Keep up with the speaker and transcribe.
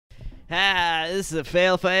Ah, this is a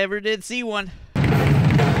fail if I ever did see one.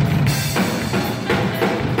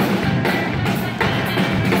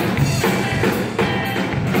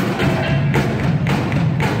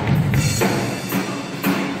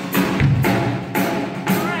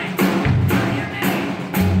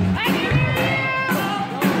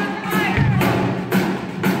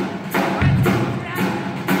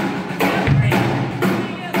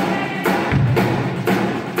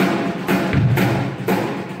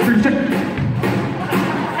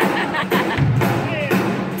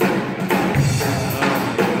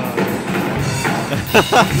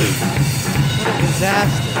 What a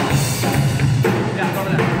disaster.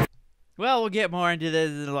 Well, we'll get more into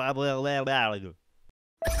this. Woo!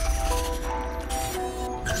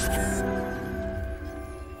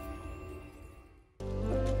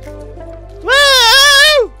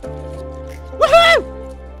 Woohoo!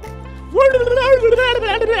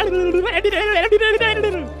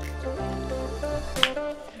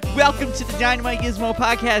 Welcome to the Dynamite Gizmo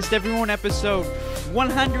podcast, everyone. Episode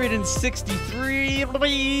 163.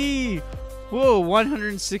 Whoa,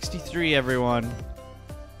 163, everyone.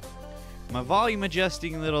 My volume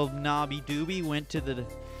adjusting little knobby doobie went to the...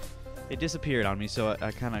 It disappeared on me, so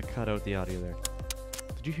I kind of cut out the audio there.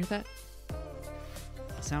 Did you hear that?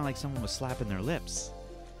 It sounded like someone was slapping their lips.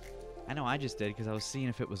 I know I just did because I was seeing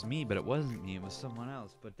if it was me, but it wasn't me. It was someone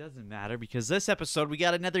else. But it doesn't matter because this episode, we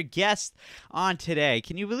got another guest on today.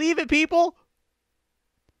 Can you believe it, people?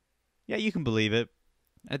 Yeah, you can believe it.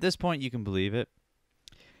 At this point, you can believe it.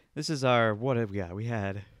 This is our... What have we got? We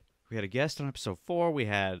had a guest on episode 4. We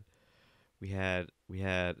had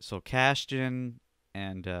so Cashton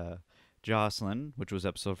and Jocelyn, which was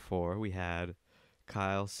episode 4. We had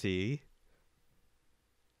Kyle C.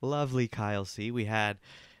 Lovely Kyle C. We had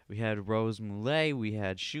Rose Moulet. We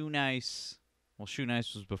had Shoe Nice. Well, Shoe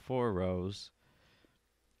Nice was before Rose.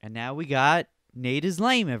 And now we got Nate is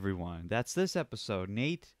Lame, everyone. That's this episode.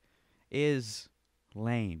 Nate is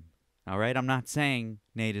lame. All right? I'm not saying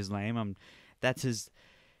Nate is lame. That's his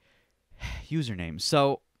username.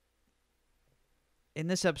 So, in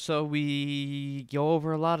this episode, we go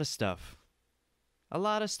over a lot of stuff. A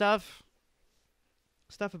lot of stuff.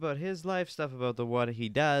 Stuff about his life, stuff about what he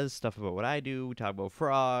does, stuff about what I do. We talk about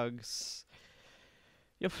frogs.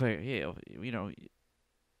 You'll figure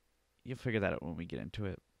that out when we get into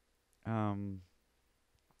it.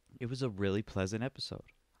 It was a really pleasant episode.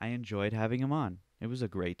 I enjoyed having him on. It was a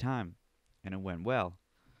great time, and it went well.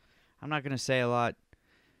 I'm not going to say a lot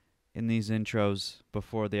in these intros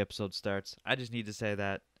before the episode starts. I just need to say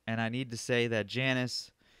that, and I need to say that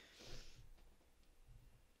Janice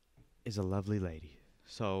is a lovely lady.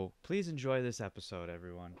 So please enjoy this episode,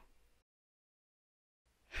 everyone.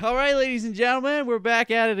 All right, ladies and gentlemen, we're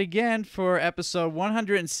back at it again for episode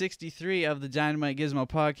 163 of the Dynamite Gizmo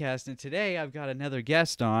podcast, and today I've got another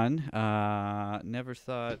guest on. Never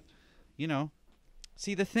thought,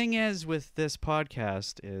 See, the thing is with this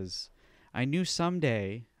podcast is I knew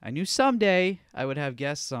someday I would have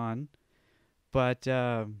guests on, but,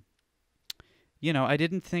 I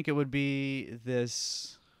didn't think it would be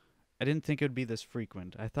this... I didn't think it would be this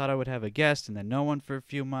frequent. I thought I would have a guest and then no one for a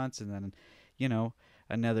few months and then,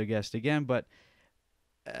 another guest again. But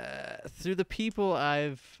through the people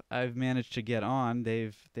I've managed to get on,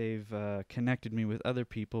 they've connected me with other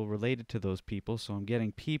people related to those people. So I'm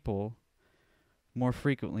getting people more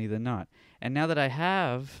frequently than not. And now that I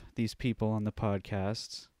have these people on the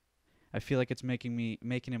podcasts, I feel like it's making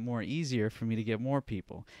it more easier for me to get more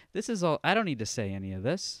people. This is all. I don't need to say any of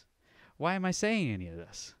this. Why am I saying any of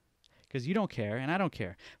this? Because you don't care, and I don't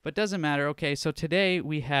care. But doesn't matter. Okay, so today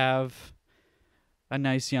we have a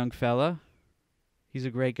nice young fella. He's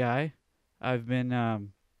a great guy. I've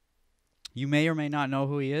been... you may or may not know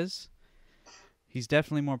who he is. He's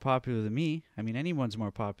definitely more popular than me. I mean, anyone's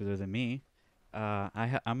more popular than me.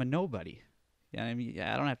 I'm a nobody. Yeah, I mean,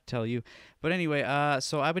 I don't have to tell you. But anyway,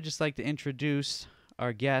 so I would just like to introduce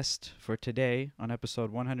our guest for today on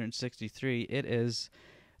episode 163. It is...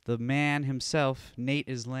 the man himself, Nate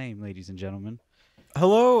is Lame, ladies and gentlemen.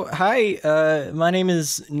 Hello, hi, my name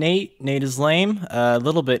is Nate. Nate is Lame. A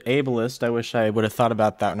little bit ableist. I wish I would have thought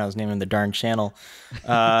about that when I was naming the darn channel.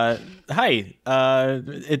 Hi,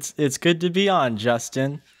 it's good to be on,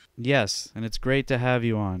 Justin. Yes, and it's great to have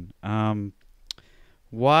you on.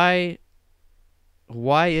 Why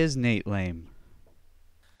is Nate lame?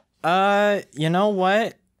 You know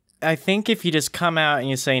what? I think if you just come out and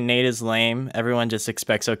you say Nate is lame, everyone just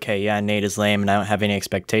expects, okay, yeah, Nate is lame, and I don't have any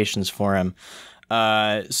expectations for him.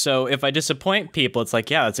 So if I disappoint people, it's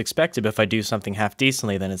like, yeah, it's expected. But if I do something half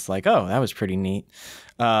decently, then it's like, oh, that was pretty neat.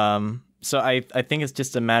 So I think it's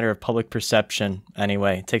just a matter of public perception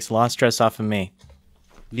anyway. It takes a lot of stress off of me.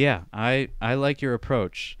 Yeah, I like your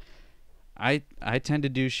approach. I tend to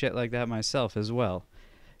do shit like that myself as well.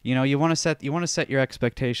 You know, you want to set your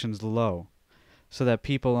expectations low so that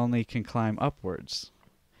people only can climb upwards.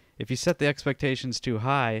 If you set the expectations too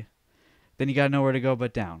high, then you got nowhere to go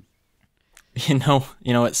but down. You know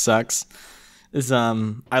what sucks? Is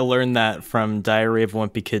I learned that from Diary of a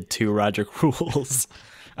Wimpy Kid 2 Roderick Rules.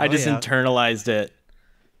 I just internalized it.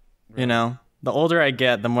 Right. You know, the older I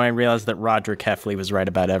get, the more I realize that Roderick Heffley was right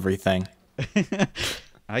about everything.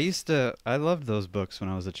 I loved those books when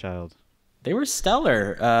I was a child. They were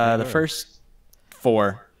stellar. The first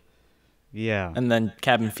 4. Yeah. And then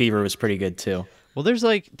Cabin Fever was pretty good too. Well, there's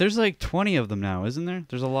like 20 of them now, isn't there?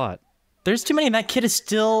 There's a lot. There's too many. That kid is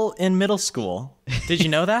still in middle school. Did you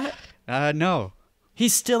know that? No.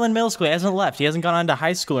 He's still in middle school. He hasn't left. He hasn't gone on to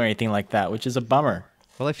high school or anything like that, which is a bummer.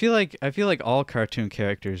 Well, I feel like all cartoon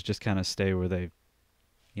characters just kind of stay where they,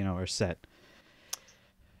 are set.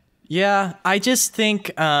 Yeah, I just think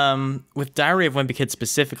with Diary of Wimpy Kid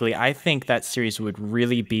specifically, I think that series would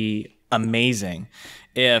really be amazing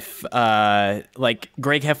if like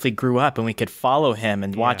Greg Heffley grew up and we could follow him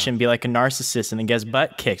and watch him be like a narcissist and then get his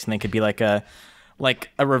butt kicked, and then could be like a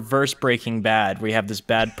reverse Breaking Bad where you have this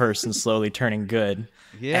bad person slowly turning good.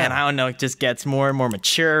 Yeah. And I don't know, it just gets more and more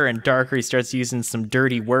mature and darker. He starts using some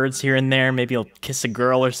dirty words here and there. Maybe he'll kiss a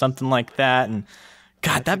girl or something like that. And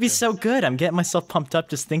God, that'd be so good. I'm getting myself pumped up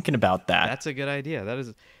just thinking about that. That's a good idea. That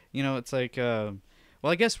is, it's like, well,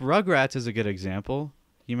 I guess Rugrats is a good example.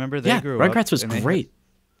 You remember they grew up. Rugrats was great.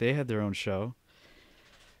 They had their own show.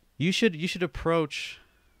 You should approach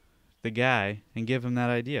the guy and give him that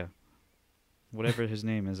idea. Whatever his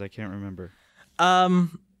name is, I can't remember.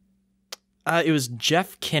 It was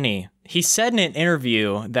Jeff Kinney. He said in an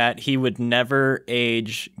interview that he would never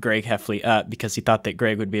age Greg Heffley up because he thought that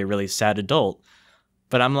Greg would be a really sad adult.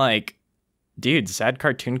 But I'm like, dude, sad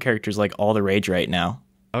cartoon characters like all the rage right now.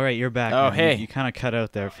 All right, you're back. Oh, man. hey. You kind of cut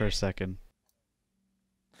out there for a second.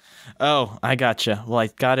 Oh, I gotcha. Well, I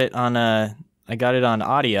got it on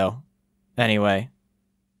audio. Anyway.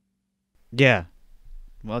 Yeah.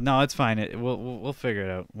 Well, no, it's fine. We'll figure it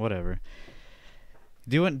out. Whatever.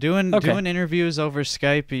 Doing interviews over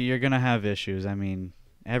Skype, you're gonna have issues. I mean,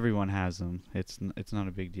 everyone has them. It's not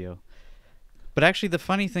a big deal. But actually, the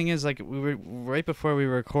funny thing is, like, we were right before we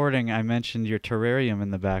were recording, I mentioned your terrarium in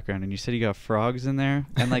the background, and you said you got frogs in there.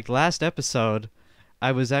 And like last episode,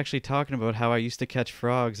 I was actually talking about how I used to catch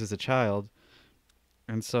frogs as a child,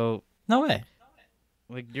 and so no way.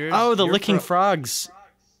 Like yours. Oh, the Licking Frogs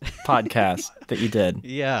podcast that you did.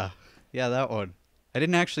 Yeah, that one. I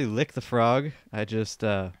didn't actually lick the frog. I just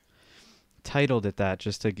titled it that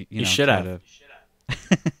just to You should have.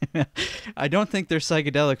 I don't think they're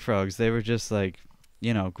psychedelic frogs. They were just like,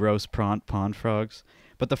 gross pond frogs.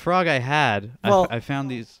 But the frog I had, well, I found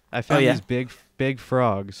these big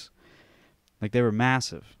frogs. Like they were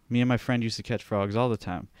massive. Me and my friend used to catch frogs all the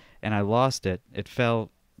time, and I lost it. It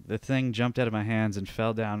fell. The thing jumped out of my hands and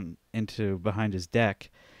fell down into behind his deck,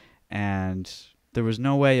 and there was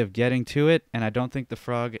no way of getting to it, and I don't think the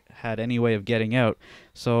frog had any way of getting out.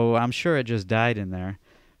 So I'm sure it just died in there.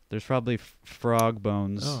 There's probably frog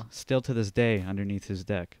bones still to this day underneath his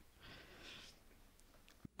deck.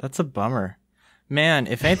 That's a bummer. Man,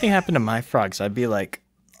 if anything happened to my frogs, I'd be like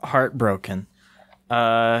heartbroken.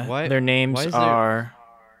 Their names are...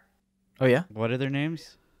 Oh, yeah? What are their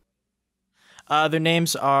names? Their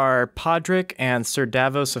names are Podrick and Sir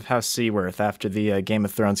Davos of House Seaworth after the Game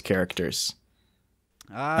of Thrones characters.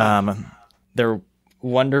 They're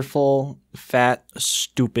wonderful, fat,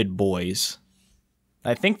 stupid boys.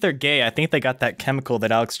 I think they're gay. I think they got that chemical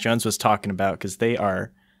that Alex Jones was talking about because they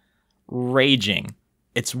are raging.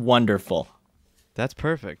 It's wonderful. That's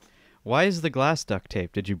perfect. Why is the glass duct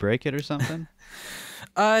tape? Did you break it or something?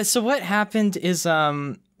 So what happened is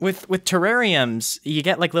with terrariums, you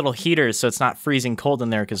get like little heaters so it's not freezing cold in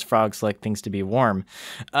there because frogs like things to be warm.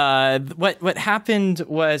 What happened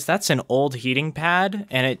was that's an old heating pad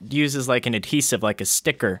and it uses like an adhesive, like a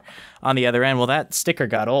sticker on the other end. Well, that sticker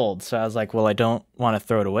got old, so I was like, well, I don't want to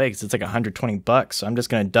throw it away because it's like $120, so I'm just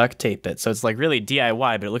gonna duct tape it. So it's like really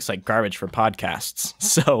DIY, but it looks like garbage for podcasts.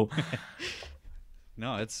 So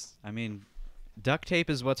no, duct tape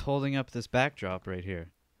is what's holding up this backdrop right here.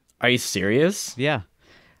 Are you serious? Yeah.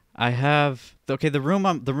 I have the room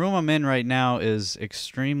I'm in right now is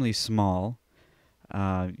extremely small.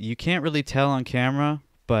 You can't really tell on camera,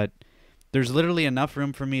 but there's literally enough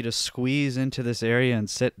room for me to squeeze into this area and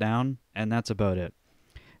sit down, and that's about it.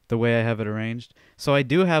 The way I have it arranged. So I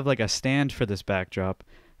do have like a stand for this backdrop,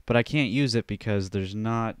 but I can't use it because there's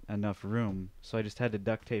not enough room. So I just had to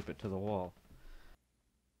duct tape it to the wall.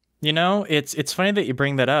 You know, it's funny that you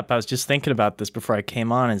bring that up. I was just thinking about this before I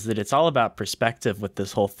came on, is that it's all about perspective with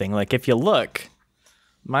this whole thing. Like, if you look,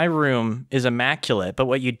 my room is immaculate, but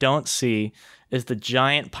what you don't see is the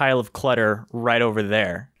giant pile of clutter right over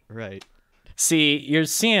there. Right. See, you're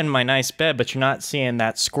seeing my nice bed, but you're not seeing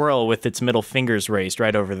that squirrel with its middle fingers raised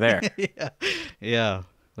right over there. Yeah. Yeah.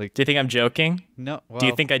 Like, do you think I'm joking? No. Well, do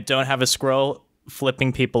you think I don't have a squirrel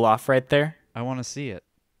flipping people off right there? I want to see it.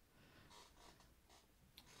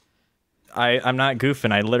 I'm not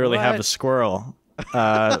goofing. I literally have a squirrel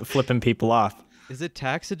flipping people off. Is it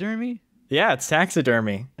taxidermy? Yeah, it's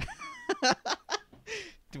taxidermy.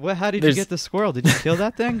 How did you get the squirrel? Did you kill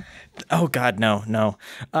that thing? Oh God, no.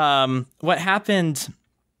 What happened?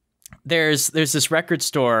 There's this record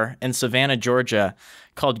store in Savannah, Georgia,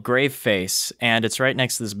 called Graveface, and it's right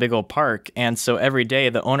next to this big old park. And so every day,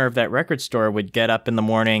 the owner of that record store would get up in the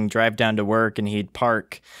morning, drive down to work, and he'd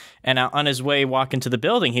park. And on his way walking to the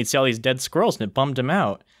building, he'd see all these dead squirrels, and it bummed him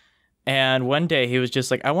out. And one day, he was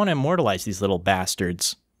just like, I want to immortalize these little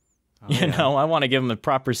bastards. You know, I want to give them a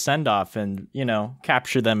proper send-off and, you know,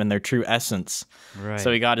 capture them in their true essence. Right.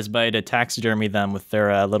 So he got his buddy to taxidermy them with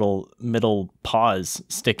their little middle paws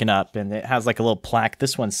sticking up. And it has like a little plaque.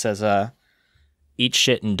 This one says, eat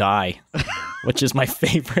shit and die, which is my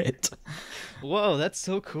favorite. Whoa, that's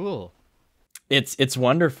so cool. It's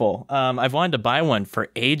wonderful. I've wanted to buy one for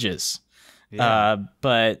ages. Yeah.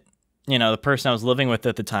 But, you know, the person I was living with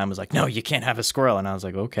at the time was like, no, you can't have a squirrel. And I was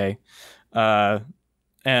like, okay.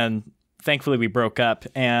 And thankfully we broke up,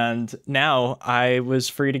 and now I was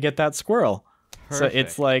free to get that squirrel. Perfect. So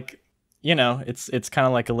it's like, you know, it's kind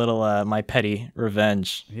of like a little my petty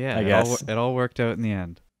revenge. Yeah, I guess it all worked out in the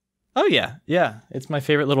end. Oh yeah, it's my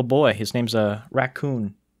favorite little boy. His name's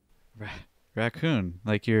Racoon. Racoon,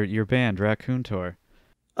 like your band Racoon Tour.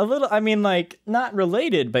 A little, I mean, like not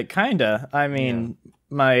related, but kinda. I mean,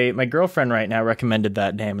 my girlfriend right now recommended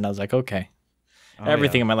that name, and I was like, okay.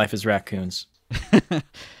 Everything in my life is raccoons.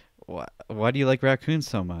 Why do you like raccoons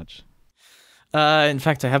so much? In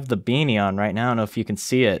fact, I have the beanie on right now. I don't know if you can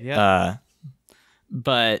see it. Yeah.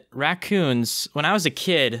 But raccoons, when I was a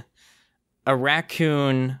kid, a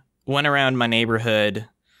raccoon went around my neighborhood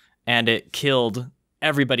and it killed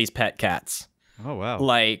everybody's pet cats. Oh, wow.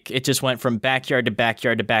 Like, it just went from backyard to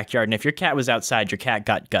backyard to backyard. And if your cat was outside, your cat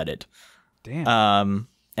got gutted. Damn.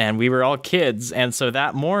 And we were all kids. And so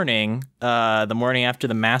that morning, the morning after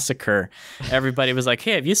the massacre, everybody was like,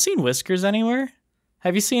 hey, have you seen Whiskers anywhere?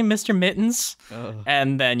 Have you seen Mr. Mittens?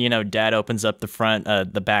 And then, you know, Dad opens up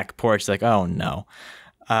the back porch, like, oh, no.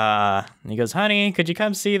 And he goes, honey, could you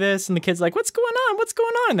come see this? And the kid's like, what's going on? What's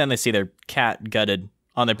going on? And then they see their cat gutted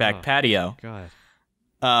on their back patio. God.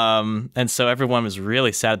 And so everyone was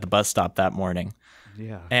really sad at the bus stop that morning.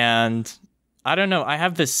 Yeah. And I don't know. I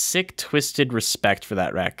have this sick, twisted respect for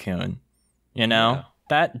that raccoon. You know? Yeah.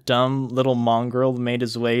 That dumb little mongrel made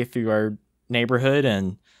his way through our neighborhood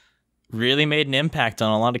and really made an impact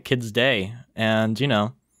on a lot of kids' day. And, you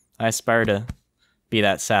know, I aspire to be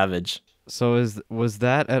that savage. So was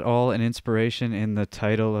that at all an inspiration in the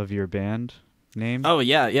title of your band name? Oh,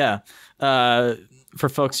 yeah. For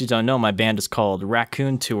folks who don't know, my band is called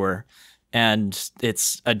Racoon Tour. And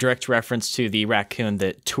it's a direct reference to the raccoon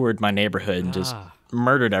that toured my neighborhood and just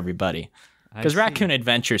murdered everybody. Because Raccoon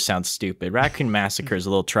Adventure sounds stupid. Raccoon Massacre is a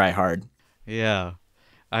little try-hard. Yeah.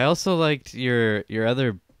 I also liked your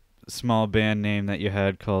other small band name that you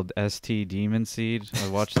had called ST Demon Seed. I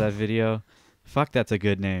watched that video. Fuck, that's a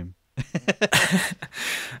good name.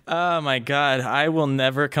 Oh my God. I will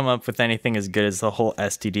never come up with anything as good as the whole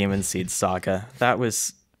ST Demon Seed saga. That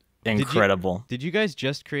was incredible. Did you guys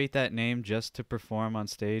just create that name just to perform on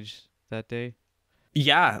stage that day?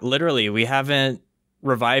 Yeah, literally. We haven't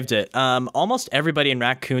revived it. Almost everybody in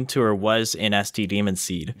Racoon Tour was in ST Demon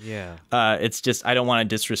Seed. Yeah. It's just I don't want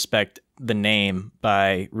to disrespect the name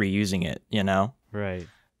by reusing it, you know? Right.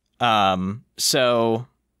 So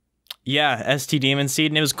yeah, ST Demon Seed,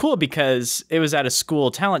 and it was cool because it was at a school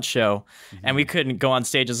talent show, and we couldn't go on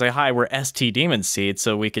stage and say, hi, we're ST Demon Seed,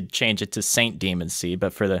 so we could change it to Saint Demon Seed,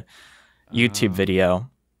 but for the YouTube video,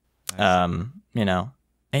 you know.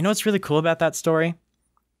 And you know what's really cool about that story?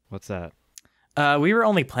 What's that? We were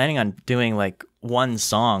only planning on doing like one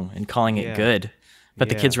song and calling it good, but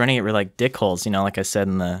the kids running it were like dickholes, you know, like I said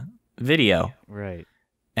in the video. Right.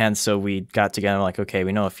 And so we got together like, okay,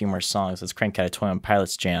 we know a few more songs. Let's crank out a 21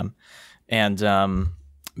 Pilots jam. And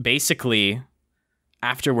basically,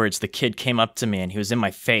 afterwards, the kid came up to me and he was in my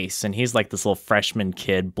face. And he's like this little freshman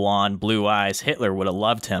kid, blonde, blue eyes. Hitler would have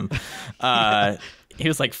loved him. he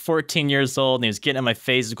was like 14 years old, and he was getting in my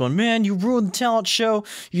face going, man, you ruined the talent show.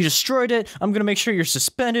 You destroyed it. I'm going to make sure you're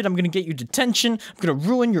suspended. I'm going to get you detention. I'm going to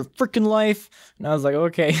ruin your freaking life. And I was like,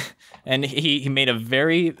 okay. And he made a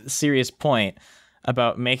very serious point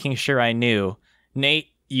about making sure I knew, Nate,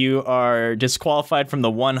 you are disqualified from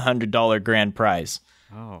the $100 grand prize.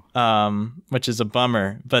 Which is a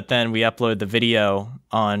bummer. But then we uploaded the video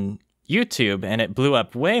on YouTube, and it blew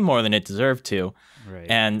up way more than it deserved to. Right.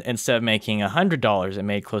 And instead of making $100, it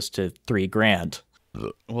made close to $3 grand.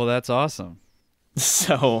 Well, that's awesome.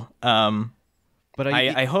 So, but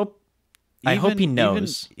I hope he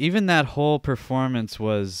knows. Even that whole performance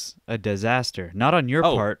was a disaster. Not on your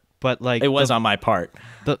part, but like it was on my part.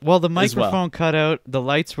 The microphone cut out. The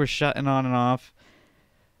lights were shutting on and off.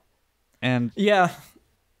 And yeah,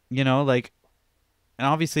 you know, like, and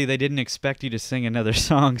obviously they didn't expect you to sing another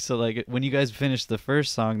song. So like when you guys finished the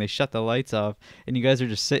first song, they shut the lights off, and you guys are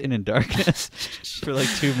just sitting in darkness for like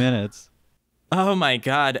 2 minutes. Oh my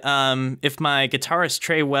God. If my guitarist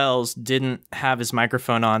Trey Wells didn't have his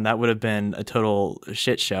microphone on, that would have been a total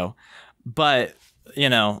shit show. But, you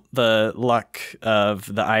know, the luck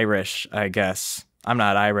of the Irish, I guess. I'm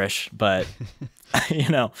not Irish, but, you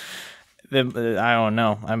know, I don't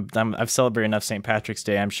know. I've celebrated enough St. Patrick's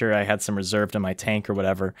Day. I'm sure I had some reserved in my tank or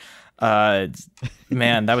whatever.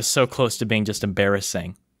 Man, that was so close to being just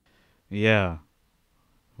embarrassing. Yeah.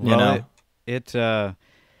 Well, you know?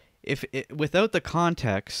 If without the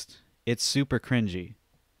context, it's super cringy.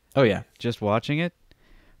 Oh yeah, just watching it.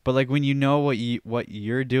 But like when you know what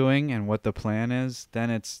you're doing and what the plan is,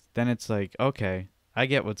 then it's like, okay, I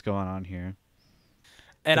get what's going on here.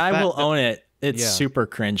 And I will own it. It's super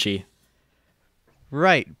cringy.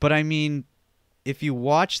 Right, but I mean, if you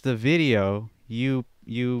watch the video, you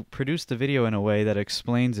produce the video in a way that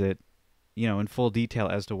explains it, you know, in full detail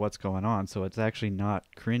as to what's going on, so it's actually not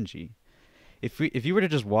cringy. If you were to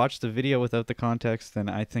just watch the video without the context, then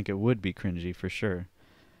I think it would be cringy for sure.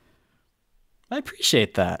 I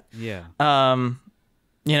appreciate that. Yeah.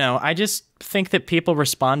 You know, I just think that people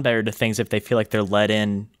respond better to things if they feel like they're let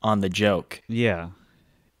in on the joke. Yeah.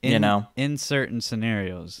 In certain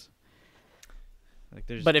scenarios.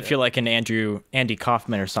 Like but if you're like an Andy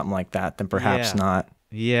Kaufman or something like that, then perhaps not.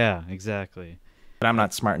 Yeah, exactly. But I'm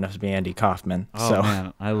not smart enough to be Andy Kaufman. Oh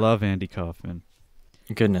man, I love Andy Kaufman.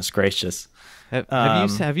 Goodness gracious!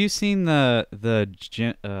 Have you seen the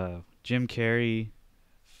Jim Carrey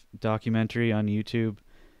documentary on YouTube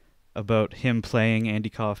about him playing Andy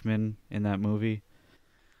Kaufman in that movie?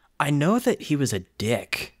 I know that he was a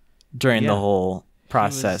dick during the whole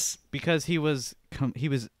process because he was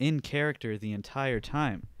in character the entire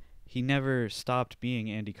time. He never stopped being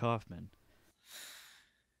Andy Kaufman.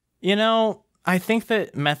 You know, I think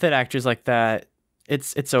that method actors like that,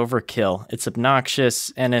 it's overkill. It's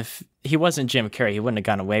obnoxious, and if he wasn't Jim Carrey, he wouldn't have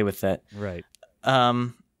gotten away with it. Right.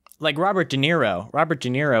 Like Robert De Niro. Robert De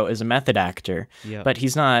Niro is a method actor, but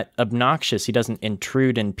he's not obnoxious. He doesn't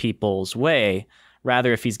intrude in people's way.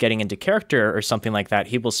 Rather, if he's getting into character or something like that,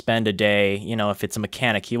 he will spend a day, you know, if it's a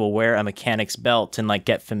mechanic, he will wear a mechanic's belt and like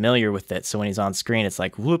get familiar with it. So when he's on screen, it's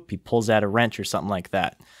like, whoop, he pulls out a wrench or something like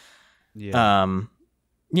that. Yeah.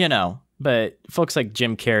 You know, but folks like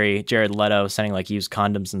Jim Carrey, Jared Leto sending like used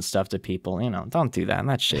condoms and stuff to people, you know, don't do that. And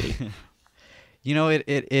that's shitty. You know, it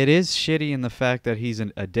is shitty in the fact that he's a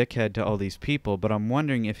dickhead to all these people, but I'm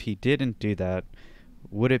wondering if he didn't do that,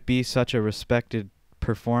 would it be such a respected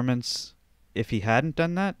performance if he hadn't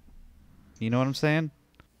done that? You know what I'm saying?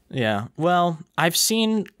 Yeah. Well, I've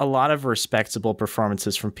seen a lot of respectable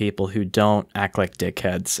performances from people who don't act like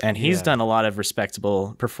dickheads, and he's done a lot of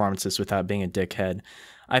respectable performances without being a dickhead.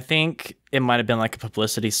 I think it might have been like a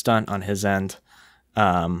publicity stunt on his end,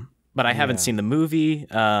 but I haven't seen the movie.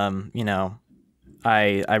 You know,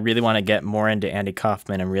 I really want to get more into Andy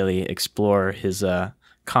Kaufman and really explore his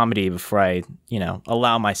comedy before I, you know,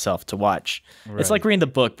 allow myself to watch. Right. It's like reading the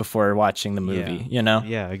book before watching the movie, you know?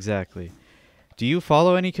 Yeah, exactly. Do you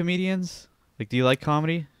follow any comedians? Like, do you like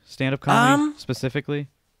comedy? Stand-up comedy, specifically?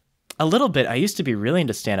 A little bit. I used to be really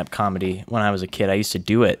into stand-up comedy when I was a kid. I used to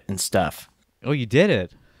do it and stuff. Oh, you did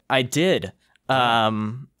it? I did. I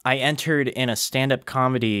entered in a stand-up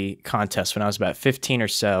comedy contest when I was about 15 or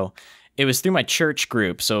so. It was through my church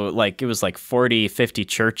group, so like it was like 40, 50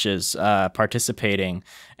 churches participating,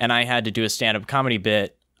 and I had to do a stand-up comedy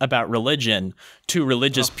bit about religion to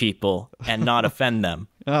religious people and not offend them.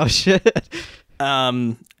 Oh, shit.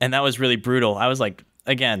 And that was really brutal. I was like,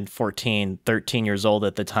 again, 14, 13 years old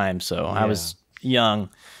at the time, so I was young.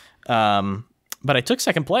 But I took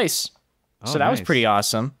second place, so that was pretty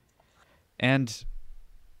awesome. And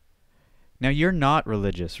now you're not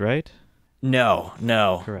religious, right? No,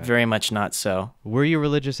 no, Correct. very much not so. Were you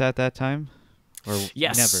religious at that time? Or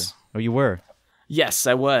Yes. never? Oh, you were? Yes,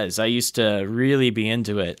 I was. I used to really be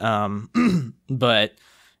into it. But,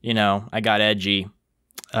 you know, I got edgy.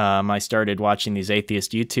 I started watching these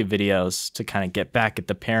atheist YouTube videos to kind of get back at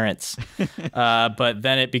the parents. But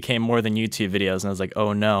then it became more than YouTube videos, and I was like,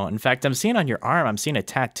 oh no. In fact, I'm seeing on your arm, I'm seeing a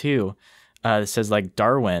tattoo that says like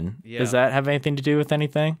Darwin. Yeah. Does that have anything to do with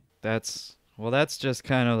anything? That's just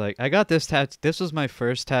kind of like, I got this tattoo. This was my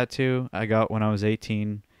first tattoo I got when I was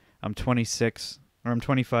 18. I'm 26, or I'm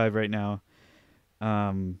 25 right now.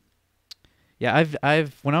 Yeah,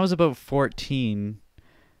 when I was about 14,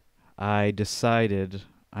 I decided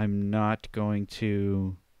I'm not going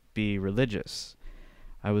to be religious.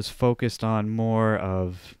 I was focused on more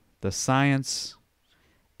of the science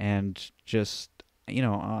and just, you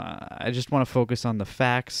know, I just want to focus on the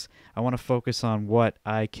facts. I want to focus on what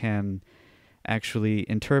I can actually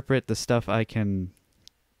interpret, the stuff I can,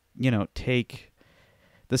 you know, take,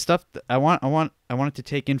 the stuff that I want it to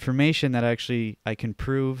take information that actually I can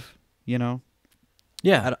prove, you know.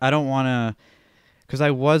 Yeah. I don't want to, because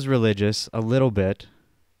I was religious a little bit.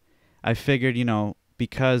 I figured, you know,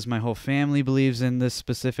 because my whole family believes in this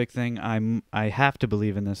specific thing, I have to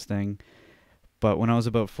believe in this thing. But when I was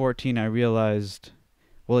about 14, I realized,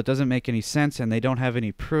 well, it doesn't make any sense, and they don't have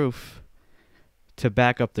any proof to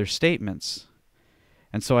back up their statements.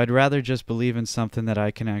 And so I'd rather just believe in something that I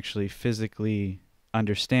can actually physically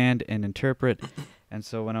understand and interpret. And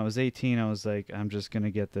so when I was 18, I was like, I'm just going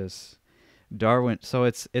to get this Darwin. So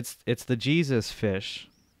it's the Jesus fish.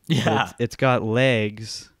 Yeah. It's got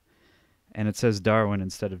legs, and it says Darwin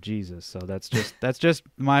instead of Jesus. So that's just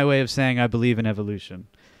my way of saying I believe in evolution.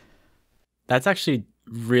 That's actually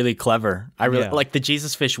really clever. I really like the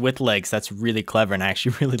Jesus fish with legs. That's really clever, and I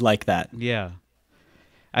actually really like that. Yeah.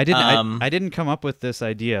 I didn't come up with this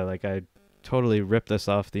idea. Like, I totally ripped this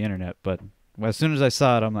off the internet, but as soon as I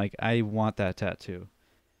saw it, I'm like, I want that tattoo.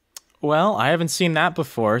 Well, I haven't seen that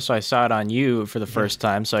before, so I saw it on you for the first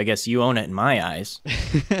time, so I guess you own it in my eyes.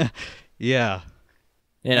 Yeah.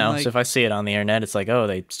 You know, so if I see it on the internet, it's like, oh,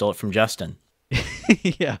 they stole it from Justin.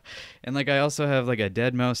 Yeah. And like, I also have like a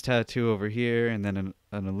dead mouse tattoo over here, and then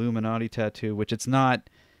an Illuminati tattoo, which it's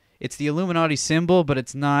the Illuminati symbol, but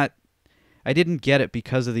it's not. I didn't get it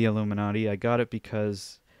because of the Illuminati. I got it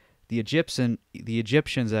because the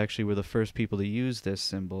Egyptians actually were the first people to use this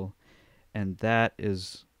symbol, and that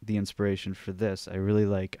is the inspiration for this. I really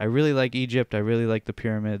like Egypt. I really like the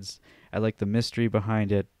pyramids. I like the mystery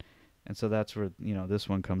behind it. And so that's where, you know, this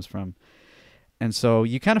one comes from. And so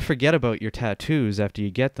you kind of forget about your tattoos after you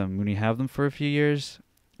get them, when you have them for a few years.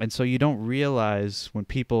 And so you don't realize when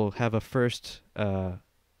people have a first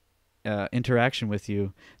interaction with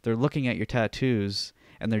you, they're looking at your tattoos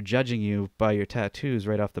and they're judging you by your tattoos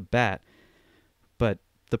right off the bat. But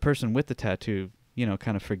the person with the tattoo, you know,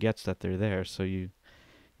 kind of forgets that they're there. So you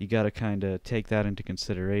got to kind of take that into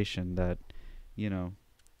consideration, that, you know,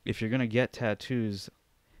 if you're going to get tattoos,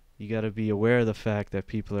 you got to be aware of the fact that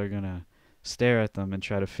people are going to stare at them and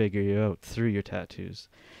try to figure you out through your tattoos.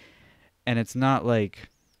 And it's not like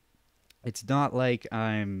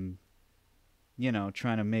I'm, you know,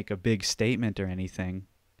 trying to make a big statement or anything.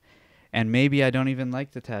 And maybe I don't even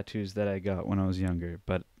like the tattoos that I got when I was younger,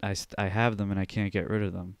 but I have them and I can't get rid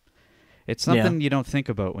of them. It's something you don't think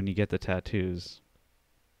about when you get the tattoos.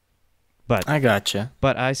 But I gotcha.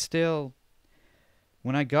 But I still,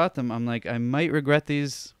 when I got them, I'm like, I might regret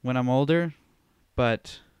these when I'm older,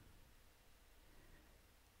 but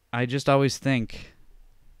I just always think,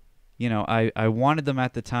 you know, I wanted them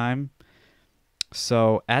at the time.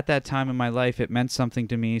 So at that time in my life, it meant something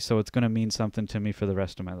to me, so it's going to mean something to me for the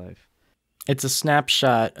rest of my life. It's a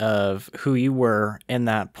snapshot of who you were in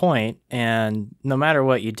that point, and no matter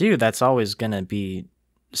what you do, that's always going to be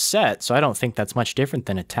set. So I don't think that's much different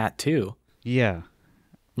than a tattoo. Yeah.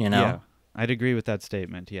 You know? Yeah. I'd agree with that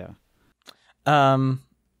statement, yeah. On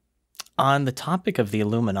the topic of the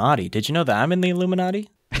Illuminati, did you know that I'm in the Illuminati?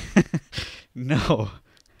 No.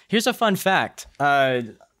 Here's a fun fact.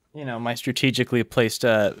 You know, my strategically placed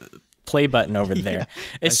play button over there.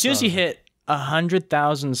 As soon as you hit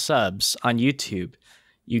 100,000 subs on YouTube,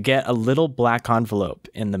 you get a little black envelope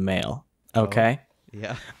in the mail. Okay? Oh,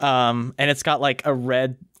 yeah. And it's got like a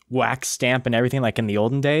red wax stamp and everything, like in the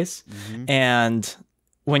olden days. Mm-hmm. And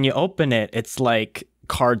when you open it, it's like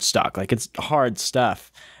cardstock, like it's hard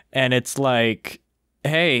stuff. And it's like,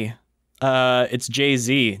 hey, it's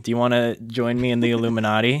Jay-Z. Do you want to join me in the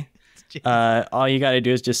Illuminati? All you got to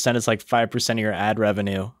do is just send us like 5% of your ad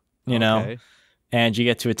revenue, you know, and you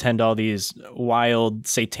get to attend all these wild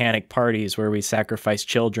satanic parties where we sacrifice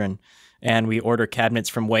children and we order cabinets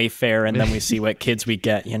from Wayfair, and then we see what kids we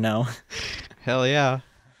get, you know? Hell yeah.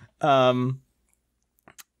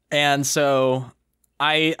 And so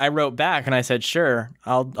I wrote back and I said, sure,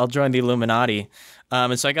 I'll join the Illuminati.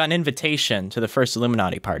 And so I got an invitation to the first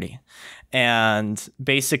Illuminati party. And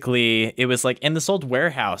basically it was like in this old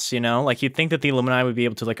warehouse, you know, like you'd think that the Illuminati would be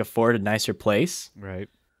able to like afford a nicer place. Right.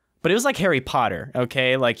 But it was like Harry Potter,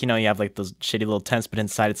 okay? Like, you know, you have like those shitty little tents, but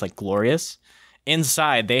inside it's like glorious.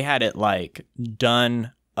 Inside they had it like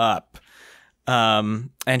done up.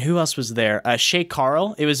 And who else was there? Shay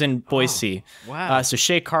Carl. It was in Boise. Oh, wow. So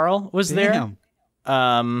Shay Carl was there.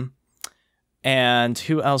 And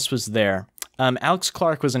who else was there? Alex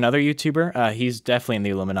Clark was another YouTuber. He's definitely in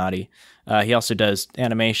the Illuminati. He also does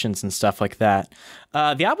animations and stuff like that.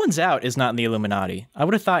 The Odd One's Out is not in the Illuminati. I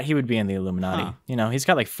would have thought he would be in the Illuminati. Huh. You know, he's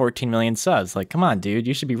got like 14 million subs. Like, come on, dude,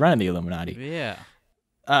 you should be running the Illuminati. Yeah.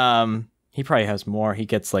 He probably has more. He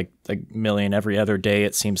gets like a million every other day,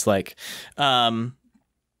 it seems like. And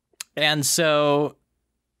so,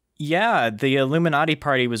 yeah, the Illuminati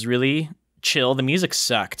party was really chill. The music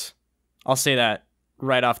sucked. I'll say that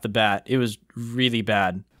right off the bat. It was really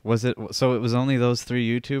bad. Was it? So it was only those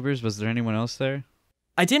 3 YouTubers? Was there anyone else there?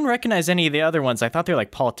 I didn't recognize any of the other ones. I thought they were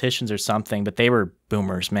like politicians or something, but they were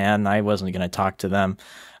boomers, man. I wasn't going to talk to them.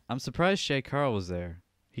 I'm surprised Shay Carl was there.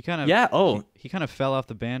 He kind of he kind of fell off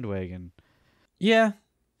the bandwagon. Yeah,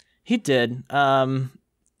 he did.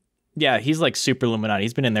 Yeah, he's like super Illuminati.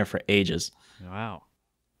 He's been in there for ages. Wow.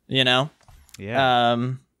 You know?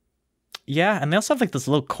 Yeah. Yeah, and they also have like those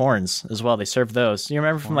little corns as well. They serve those. You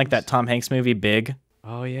remember from like that Tom Hanks movie, Big?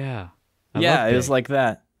 Oh yeah. Yeah, it was like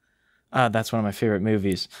that. That's one of my favorite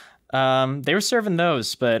movies. They were serving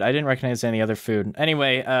those, but I didn't recognize any other food.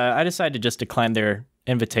 Anyway, I decided to just decline their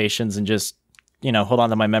invitations and just, you know, hold on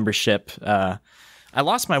to my membership. I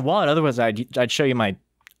lost my wallet. Otherwise, I'd show you my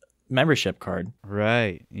membership card.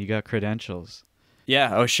 Right. You got credentials.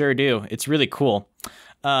 Yeah. Oh, sure do. It's really cool.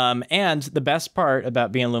 And the best part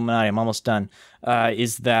about being Illuminati, I'm almost done,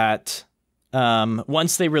 is that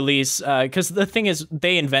once they release, because the thing is,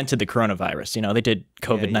 they invented the coronavirus. You know, they did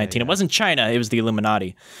COVID-19. Yeah. It wasn't China. It was the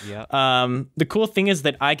Illuminati. Yeah. The cool thing is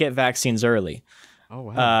that I get vaccines early. Oh,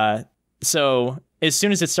 wow. So as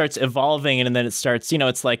soon as it starts evolving and then it starts, you know,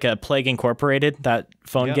 it's like a Plague Incorporated, that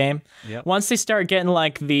phone game. Yep. Once they start getting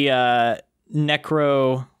like the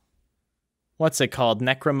what's it called?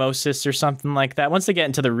 Necromosis or something like that. Once they get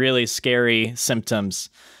into the really scary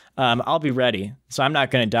symptoms, I'll be ready. So I'm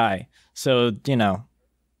not going to die. So, you know,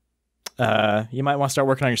 you might want to start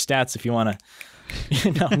working on your stats if you want to,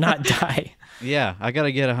 you know, not die. Yeah, I got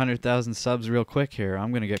to get 100,000 subs real quick here.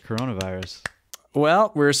 I'm going to get coronavirus.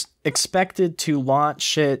 Well, we're expected to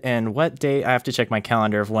launch it, and what date? I have to check my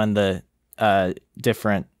calendar of when the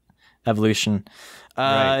different evolution.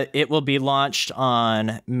 Right. It will be launched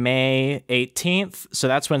on May 18th, so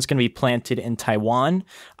that's when it's going to be planted in Taiwan.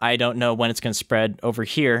 I don't know when it's going to spread over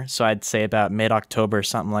here, so I'd say about mid-October or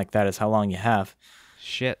something like that is how long you have.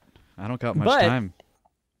 Shit, I don't got much time.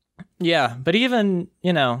 Yeah, but even,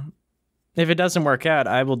 you know, if it doesn't work out,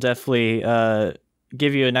 I will definitely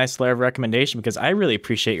give you a nice letter of recommendation because I really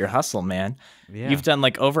appreciate your hustle, man. Yeah. You've done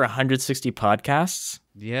like over 160 podcasts.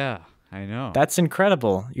 Yeah, I know. That's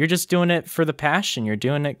incredible. You're just doing it for the passion. You're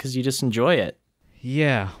doing it because you just enjoy it.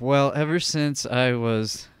 Yeah, well, ever since I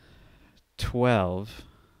was 12,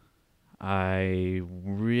 I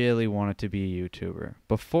really wanted to be a YouTuber.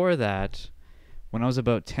 Before that, when I was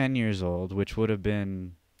about 10 years old, which would have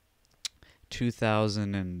been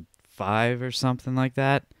 2005 or something like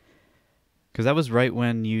that, because that was right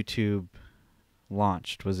when YouTube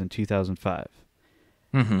launched, was in 2005.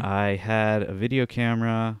 Mm-hmm. I had a video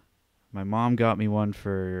camera. My mom got me one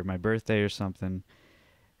for my birthday or something.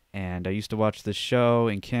 And I used to watch this show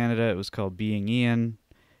in Canada. It was called Being Ian.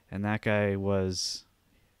 And that guy was,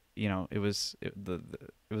 you know, it was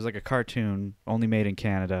like a cartoon only made in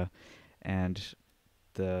Canada. And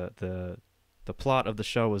the plot of the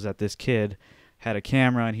show was that this kid had a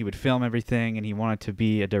camera and he would film everything and he wanted to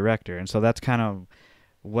be a director. And so that's kind of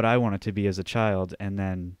what I wanted to be as a child. And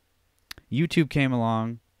then YouTube came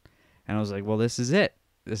along and I was like, well, this is it.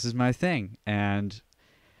 This is my thing. And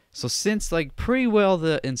so since like pretty well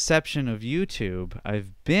the inception of YouTube,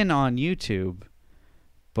 I've been on YouTube,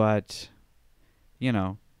 but, you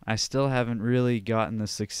know, I still haven't really gotten the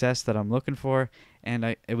success that I'm looking for.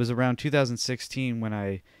 And it was around 2016 when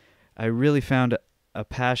I really found a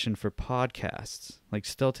passion for podcasts. Like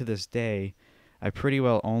still to this day, I pretty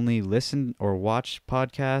well only listen or watch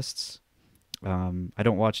podcasts. I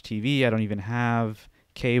don't watch TV. I don't even have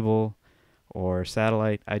cable or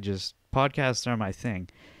satellite. Podcasts are my thing.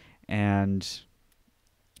 And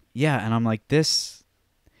yeah, and I'm like, this,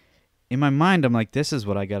 in my mind, I'm like, this is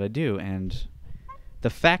what I got to do. And the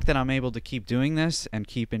fact that I'm able to keep doing this and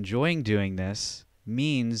keep enjoying doing this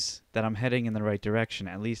means that I'm heading in the right direction.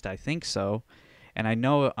 At least I think so. And I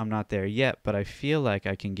know I'm not there yet, but I feel like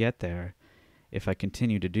I can get there if I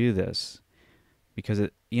continue to do this. Because,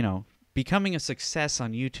 becoming a success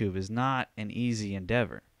on YouTube is not an easy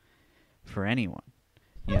endeavor for anyone.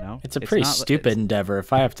 It's a pretty stupid endeavor,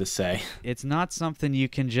 if I have to say. It's not something you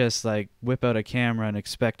can just like whip out a camera and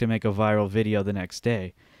expect to make a viral video the next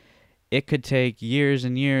day. It could take years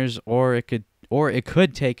and years, or it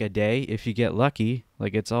could take a day if you get lucky.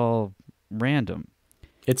 Like, it's all random.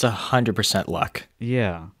 It's 100% luck.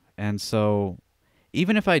 Yeah. And so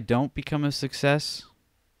even if I don't become a success,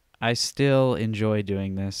 I still enjoy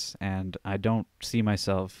doing this, and I don't see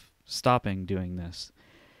myself stopping doing this.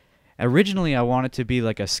 Originally, I wanted to be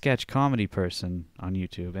like a sketch comedy person on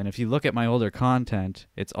YouTube. And if you look at my older content,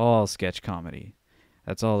 it's all sketch comedy.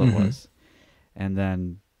 That's all it was. And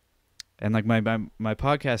then, and like my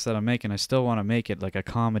podcast that I'm making, I still want to make it like a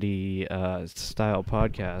comedy style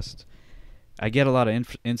podcast. I get a lot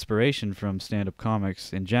of inspiration from stand-up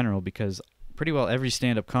comics in general, because pretty well every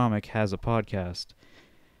stand-up comic has a podcast.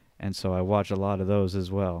 And so I watch a lot of those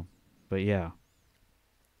as well. But yeah.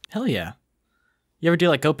 Hell yeah. You ever do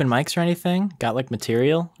like open mics or anything? Got like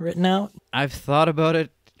material written out? I've thought about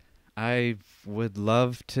it. I would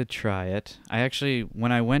love to try it. I actually,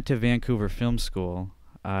 when I went to Vancouver Film School,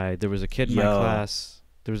 there was a kid in my class.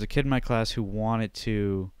 There was a kid in my class who wanted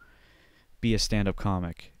to be a stand-up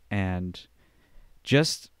comic, and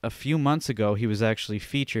just a few months ago, he was actually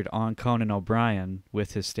featured on Conan O'Brien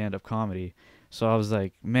with his stand-up comedy. So I was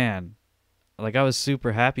like, man, like, I was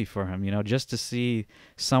super happy for him, just to see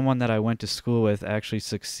someone that I went to school with actually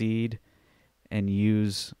succeed and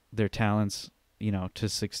use their talents, to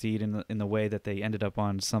succeed in the way that they ended up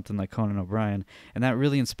on something like Conan O'Brien. And that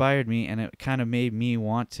really inspired me, and it kind of made me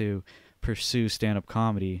want to pursue stand-up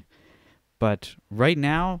comedy. But right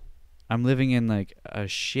now, I'm living in like a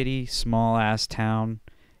shitty small-ass town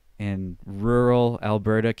in rural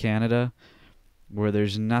Alberta, Canada, where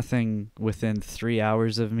there's nothing within 3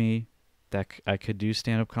 hours of me that I could do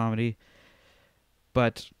stand-up comedy.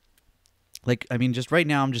 But, like, I mean, just right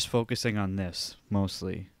now I'm just focusing on this,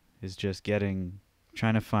 mostly, is just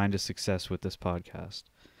trying to find a success with this podcast.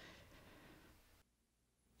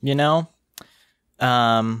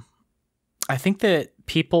 I think that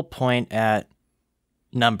people point at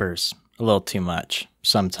numbers a little too much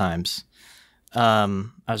sometimes. I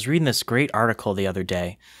was reading this great article the other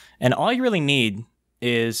day, and all you really need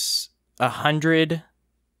is 100,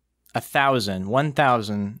 1,000,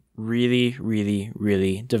 1,000 really, really,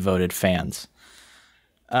 really devoted fans.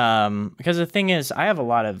 Because the thing is, I have a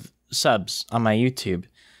lot of subs on my YouTube,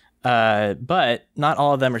 but not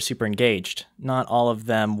all of them are super engaged. Not all of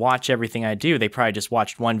them watch everything I do. They probably just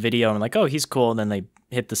watched one video and like, oh, he's cool, and then they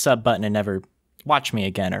hit the sub button and never watch me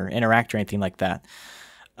again or interact or anything like that.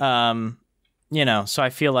 So I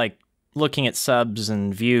feel like looking at subs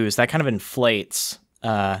and views, that kind of inflates,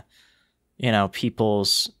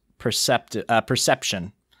 people's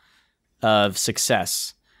perception of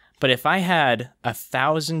success. But if I had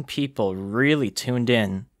 1,000 people really tuned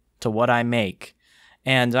in to what I make,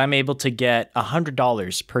 and I'm able to get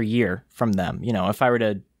 $100 per year from them, if I were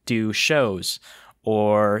to do shows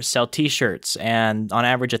or sell t-shirts, and on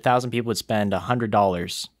average 1,000 people would spend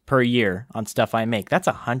 $100 per year on stuff I make, that's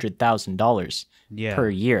 $100,000 per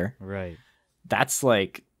year. Right. That's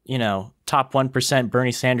like, top 1%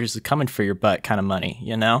 Bernie Sanders is coming for your butt kind of money,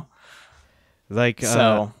 Like,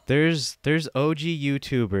 so there's OG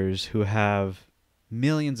YouTubers who have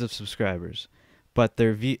millions of subscribers, but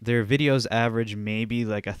their videos average maybe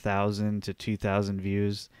like 1,000 to 2,000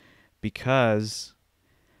 views, because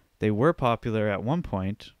they were popular at one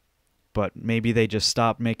point, but maybe they just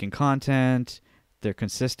stopped making content, their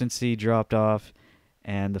consistency dropped off,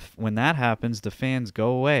 and when that happens, the fans go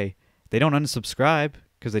away. They don't unsubscribe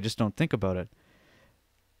because they just don't think about it.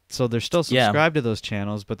 So they're still subscribed to those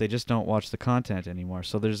channels, but they just don't watch the content anymore.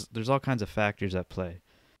 So there's all kinds of factors at play.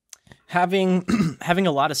 Having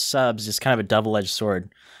a lot of subs is kind of a double-edged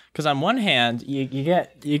sword, because on one hand you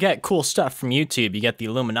get cool stuff from YouTube. You get the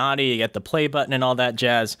Illuminati, you get the play button and all that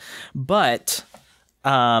jazz, but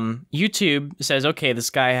YouTube says, okay, this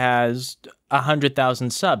guy has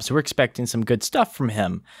 100,000 subs, so we're expecting some good stuff from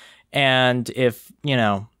him. And if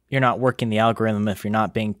you're not working the algorithm, if you're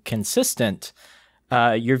not being consistent,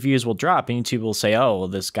 your views will drop, and YouTube will say, oh, well,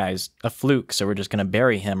 this guy's a fluke, so we're just going to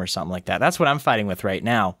bury him or something like that. That's what I'm fighting with right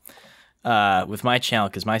now with my channel,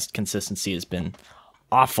 because my consistency has been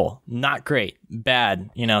awful, not great, bad,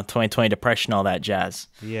 2020 depression, all that jazz.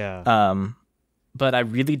 Yeah. But I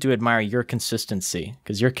really do admire your consistency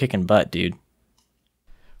because you're kicking butt, dude.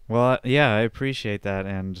 Well, yeah, I appreciate that,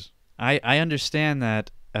 and I understand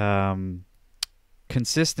that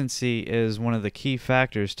consistency is one of the key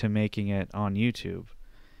factors to making it on YouTube,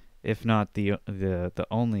 if not the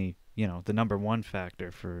only, the number one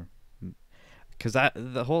factor for, because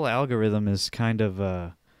the whole algorithm is kind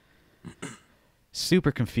of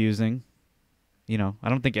super confusing. I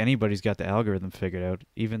don't think anybody's got the algorithm figured out.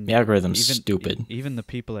 Even the algorithm's stupid. Even the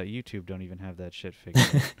people at YouTube don't even have that shit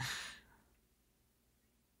figured out.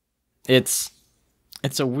 It's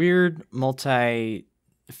a weird,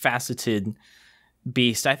 multi-faceted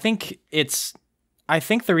beast. I think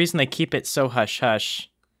the reason they keep it so hush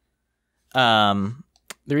hush. The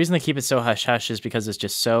reason they keep it so hush hush is because it's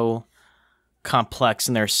just so complex,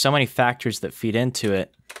 and there's so many factors that feed into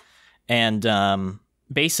it. And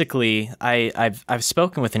basically, I've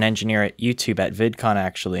spoken with an engineer at YouTube at VidCon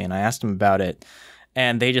actually, and I asked him about it,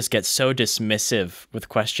 and they just get so dismissive with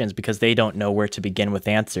questions because they don't know where to begin with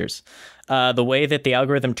answers. The way that the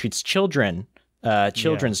algorithm treats children's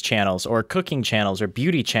channels or cooking channels or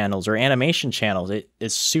beauty channels or animation channels, it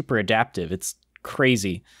is super adaptive. It's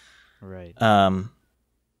crazy. Right.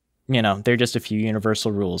 They're just a few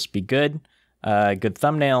universal rules. Be good, good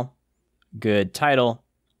thumbnail, good title,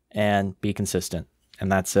 and be consistent.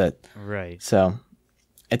 And that's it. Right. So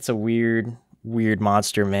it's a weird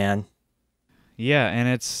monster, man. Yeah, and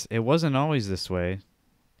it wasn't always this way.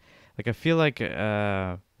 Like, I feel like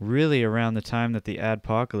really around the time that the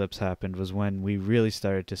adpocalypse happened was when we really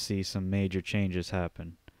started to see some major changes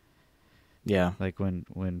happen. Yeah. Like when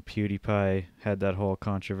PewDiePie had that whole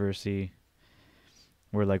controversy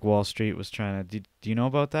where like Wall Street was trying to... Do you know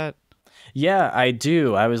about that? Yeah, I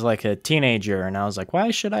do. I was like a teenager, and I was like, why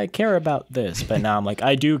should I care about this? But now I'm like,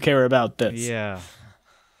 I do care about this. Yeah.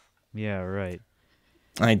 Yeah, right.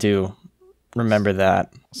 I do remember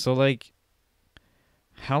that. So, like,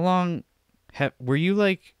 how long... were you,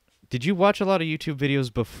 like... Did you watch a lot of YouTube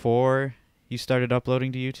videos before you started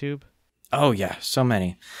uploading to YouTube? Oh, yeah, so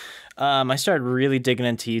many. I started really digging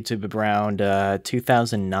into YouTube around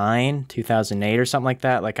 2009, 2008 or something like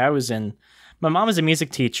that. Like, my mom was a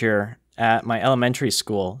music teacher at my elementary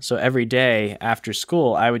school. So every day after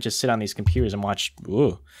school, I would just sit on these computers and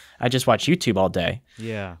I just watch YouTube all day.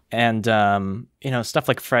 Yeah. And, stuff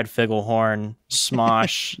like Fred Figglehorn,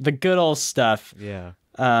 Smosh, the good old stuff. Yeah.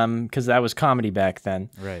 Because that was comedy back then.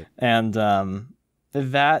 Right. And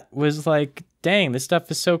that was like, dang, this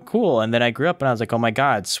stuff is so cool. And then I grew up and I was like, oh my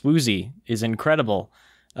God, Swoozy is incredible.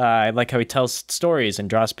 I like how he tells stories and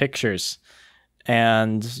draws pictures.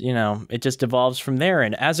 And, it just evolves from there.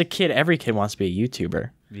 And as a kid, every kid wants to be a YouTuber.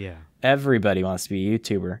 Yeah. Everybody wants to be a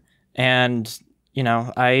YouTuber. And,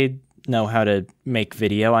 I know how to make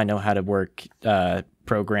video. I know how to work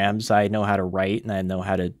programs. I know how to write, and I know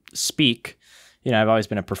how to speak. I've always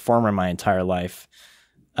been a performer my entire life.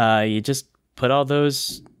 You just put all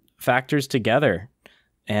those factors together,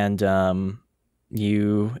 and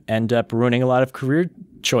you end up ruining a lot of career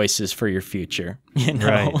choices for your future.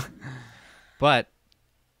 Right. But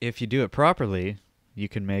if you do it properly, you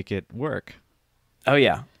can make it work. Oh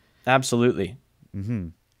yeah, absolutely. Mm-hmm.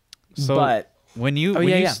 So but when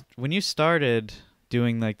you started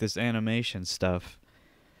doing like this animation stuff,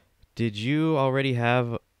 did you already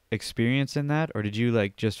have experience in that, or did you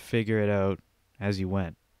like just figure it out as you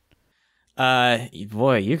went?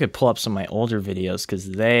 Boy, you could pull up some of my older videos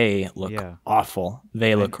because they look awful.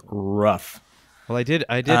 They look rough. Well, I did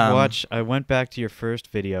watch. I went back to your first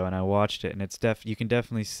video and I watched it, and it's you can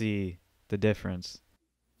definitely see the difference.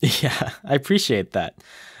 Yeah, I appreciate that.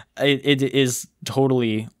 It is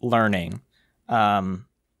totally learning.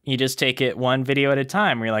 You just take it one video at a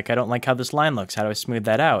time where you're like, I don't like how this line looks. How do I smooth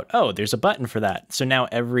that out? Oh, there's a button for that. So now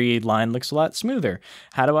every line looks a lot smoother.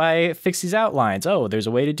 How do I fix these outlines? Oh, there's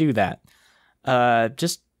a way to do that.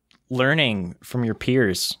 Just learning from your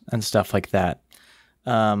peers and stuff like that.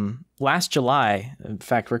 Last July, in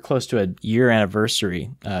fact, we're close to a year anniversary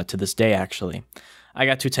to this day, actually. I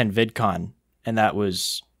got to attend VidCon, and that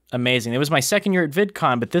was amazing. It was my second year at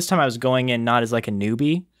VidCon, but this time I was going in not as like a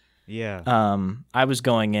newbie. Yeah. I was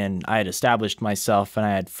going in, I had established myself, and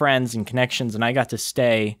I had friends and connections, and I got to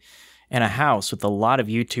stay in a house with a lot of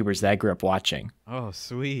YouTubers that I grew up watching. Oh,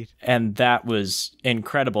 sweet. And that was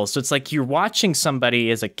incredible. So it's like you're watching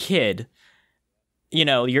somebody as a kid,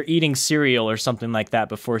 you're eating cereal or something like that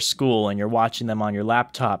before school, and you're watching them on your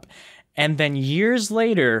laptop. And then years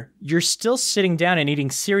later, you're still sitting down and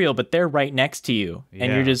eating cereal, but they're right next to you. Yeah.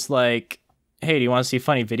 And you're just like, hey, do you want to see a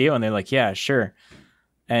funny video? And they're like, yeah, sure.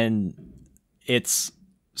 And it's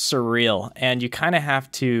surreal, and you kind of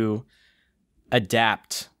have to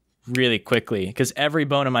adapt really quickly because every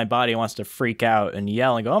bone in my body wants to freak out and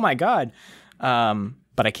yell and go, "Oh my God!"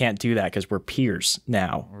 But I can't do that because we're peers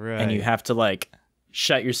now, and you have to like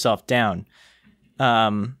shut yourself down.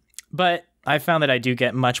 But I found that I do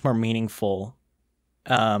get much more meaningful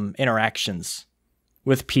interactions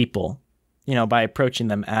with people, you know, by approaching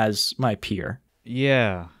them as my peer.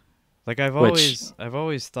 Yeah. Like I've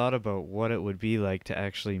always thought about what it would be like to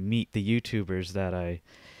actually meet the YouTubers that I,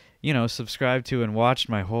 you know, subscribed to and watched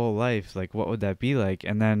my whole life. Like what would that be like?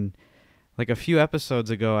 And then like a few episodes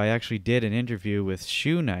ago I actually did an interview with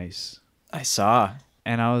Shoe Nice. I saw.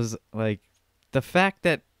 And I was like, the fact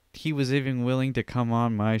that he was even willing to come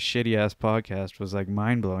on my shitty ass podcast was like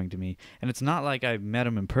mind blowing to me. And it's not like I met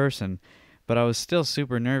him in person, but I was still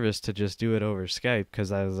super nervous to just do it over Skype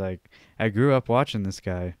because I was like, I grew up watching this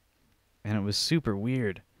guy, and it was super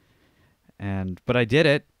weird. But I did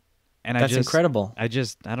it, and that's incredible. I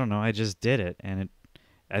don't know, I just did it, and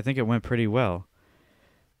I think it went pretty well.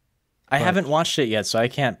 I haven't watched it yet, so I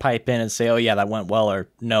can't pipe in and say, "Oh yeah, that went well," or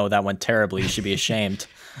 "No, that went terribly. You should be ashamed."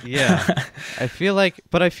 Yeah, I feel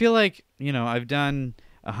like, you know, I've done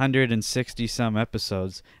 160 some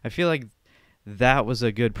episodes. I feel like that was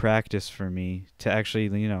a good practice for me to actually,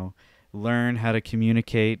 you know, learn how to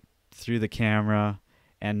communicate through the camera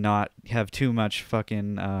and not have too much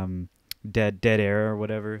fucking dead air or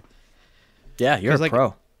whatever. Yeah, you're a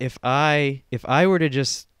pro. If I were to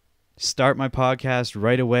just start my podcast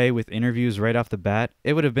right away with interviews right off the bat,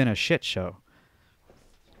 it would have been a shit show.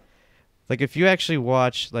 Like if you actually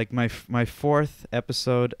watch like my fourth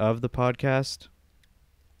episode of the podcast,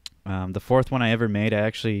 the fourth one I ever made, I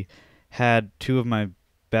actually had two of my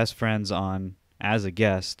best friends on as a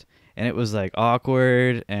guest, and it was like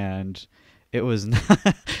awkward, and it was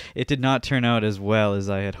not, it did not turn out as well as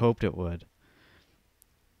I had hoped it would.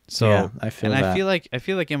 So yeah, I feel that. I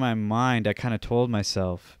feel like in my mind I kind of told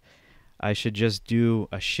myself I should just do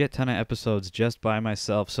a shit ton of episodes just by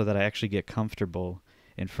myself so that I actually get comfortable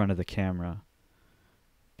in front of the camera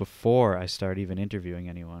before I start even interviewing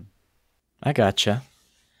anyone. I gotcha.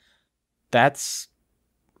 That's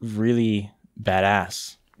really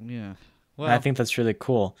badass. Yeah. Well, I think that's really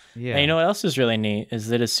cool. Yeah. And you know what else is really neat is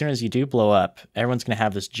that as soon as you do blow up, everyone's going to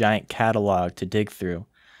have this giant catalog to dig through.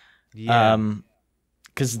 Yeah.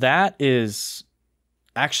 'Cause that is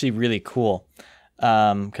actually really cool.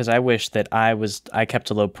 'Cause I wish that I kept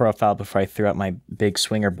a low profile before I threw out my big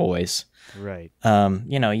swinger boys. Right.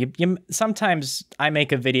 You know, you sometimes I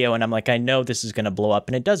make a video and I'm like, I know this is going to blow up,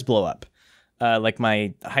 and it does blow up. Like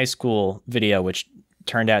my high school video, which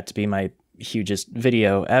turned out to be my hugest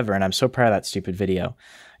video ever, and I'm so proud of that stupid video.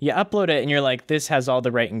 You upload it and you're like, this has all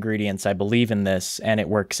the right ingredients. I believe in this, and it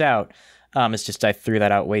works out. It's just I threw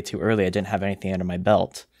that out way too early. I didn't have anything under my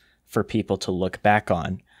belt for people to look back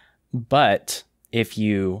on. But if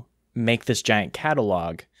you make this giant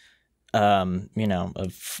catalog, you know,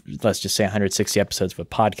 of let's just say 160 episodes of a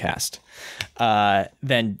podcast,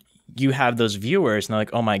 then you have those viewers and they're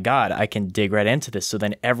like, oh my God, I can dig right into this. So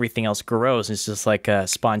then everything else grows. It's just like a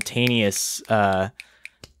spontaneous,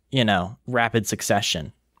 you know, rapid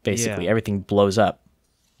succession. Basically, everything blows up.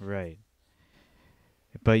 Right.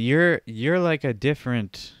 But you're like a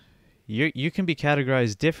different, you can be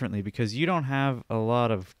categorized differently because you don't have a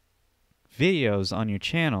lot of videos on your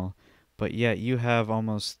channel, but yet you have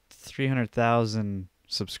almost 300,000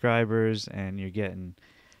 subscribers and you're getting,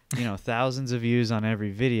 you know, thousands of views on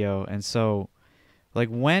every video. And so like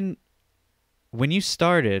when you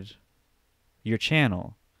started your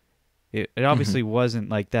channel, it obviously wasn't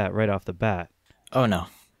like that right off the bat. Oh no.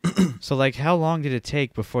 So like how long did it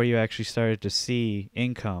take before you actually started to see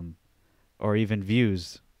income or even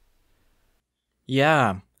views?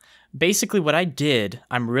 Yeah. Basically what I did,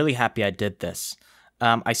 I'm really happy I did this.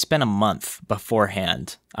 I spent a month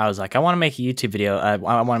beforehand. I was like, I want to make a YouTube video. I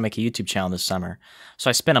want to make a YouTube channel this summer. So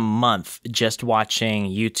I spent a month just watching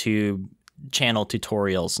YouTube channel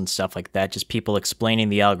tutorials and stuff like that. Just people explaining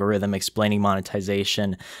the algorithm, explaining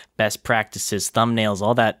monetization, best practices, thumbnails,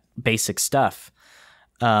 all that basic stuff.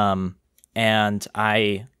 And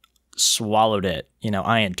I swallowed it. You know,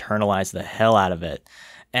 I internalized the hell out of it.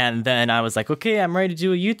 And then I was like, okay, I'm ready to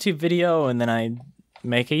do a YouTube video. And then I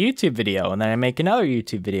make a YouTube video, and then I make another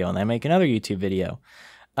YouTube video, and then I make another YouTube video.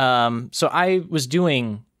 So I was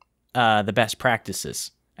doing the best practices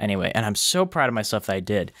anyway, and I'm so proud of myself that I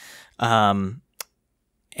did. And,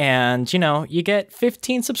 you know, you get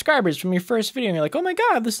 15 subscribers from your first video, and you're like, oh my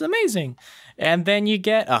God, this is amazing. And then you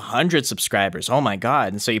get 100 subscribers. Oh my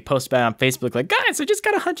God. And so you post about it on Facebook, like, guys, I just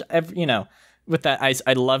got 100, you know. With that,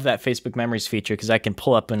 I love that Facebook Memories feature because I can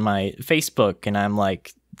pull up in my Facebook and I'm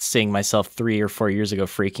like seeing myself 3 or 4 years ago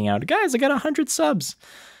freaking out, guys, I got 100 subs.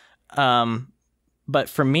 But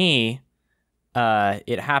for me,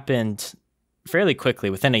 it happened fairly quickly.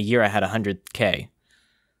 Within a year, I had 100K.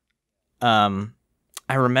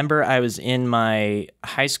 I remember I was in my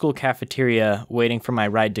high school cafeteria waiting for my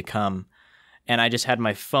ride to come, and I just had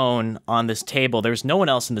my phone on this table. There was no one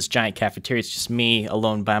else in this giant cafeteria. It's just me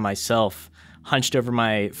alone by myself, hunched over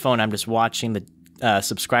my phone. I'm just watching the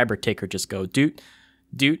subscriber ticker just go doot,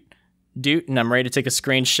 doot, doot, and I'm ready to take a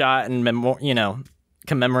screenshot and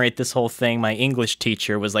commemorate this whole thing. My English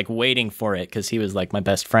teacher was like waiting for it because he was like my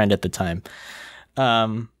best friend at the time.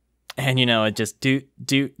 And it just doot,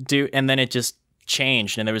 doot, doot, and then it just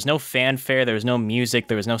changed, and there was no fanfare, there was no music,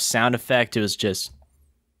 there was no sound effect. It was just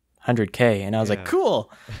 100K, and I was like,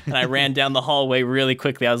 cool. And I ran down the hallway really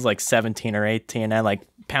quickly. I was like 17 or 18, and I like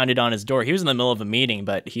pounded on his door. He was in the middle of a meeting,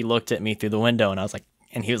 but he looked at me through the window, and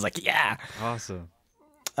he was like, yeah. Awesome.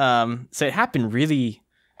 So it happened really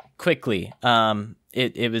quickly.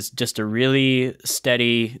 It was just a really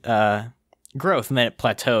steady growth, and then it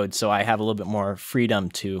plateaued, so I have a little bit more freedom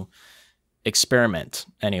to experiment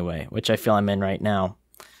anyway, which I feel I'm in right now.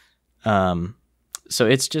 So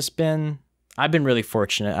it's just been, I've been really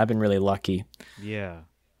fortunate. I've been really lucky. Yeah.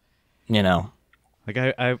 Like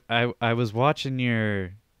I was watching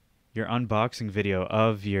your unboxing video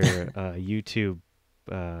of your YouTube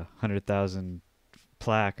 100,000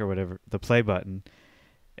 plaque or whatever, the play button.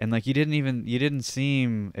 And like you didn't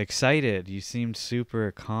seem excited. You seemed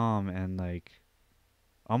super calm and like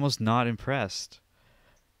almost not impressed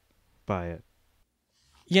by it.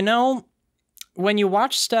 When you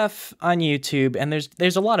watch stuff on YouTube, and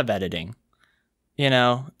there's a lot of editing,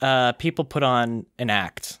 people put on an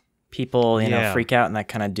act, people freak out and that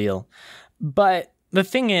kind of deal. But the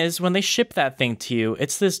thing is, when they ship that thing to you,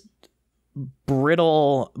 it's this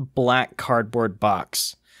brittle black cardboard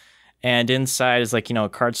box, and inside is like a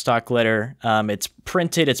cardstock letter. It's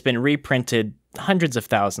printed, it's been reprinted hundreds of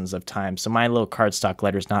thousands of times, so my little cardstock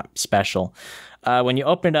letter is not special. When you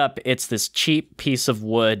open it up, it's this cheap piece of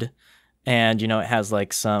wood, and it has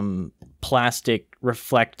like some plastic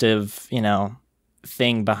reflective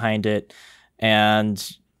thing behind it,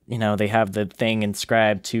 and they have the thing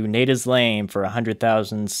inscribed to NateIsLame for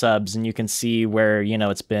 100,000 subs, and you can see where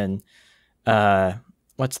it's been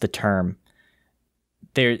what's the term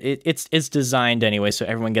there, it's designed anyway, so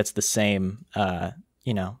everyone gets the same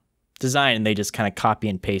design, and they just kind of copy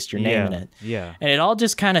and paste your name in it. Yeah. And it all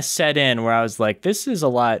just kind of set in where I was like, this is a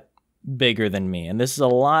lot bigger than me, and this is a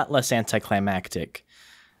lot less anticlimactic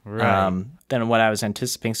than what I was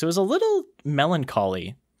anticipating. So it was a little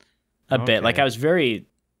melancholy a bit. Like I was very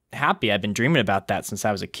happy. I've been dreaming about that since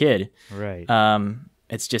I was a kid. Right.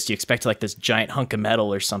 It's just you expect like this giant hunk of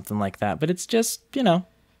metal or something like that, but it's just,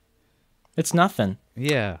 it's nothing.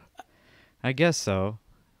 Yeah. I guess so.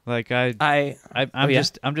 Like I'm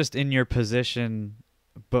just in your position,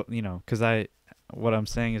 but because what I'm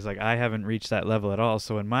saying is like I haven't reached that level at all.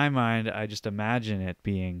 So in my mind, I just imagine it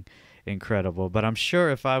being incredible. But I'm sure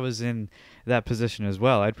if I was in that position as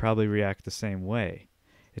well, I'd probably react the same way.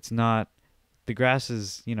 It's not, the grass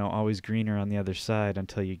is always greener on the other side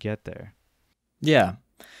until you get there. Yeah.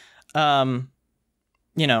 I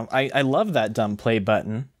love that dumb play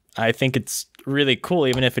button. I think it's really cool,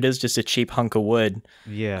 even if it is just a cheap hunk of wood.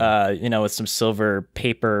 Yeah. With some silver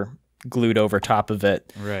paper glued over top of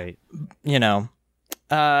it. Right.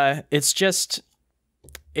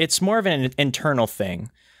 It's more of an internal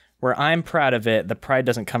thing where I'm proud of it. The pride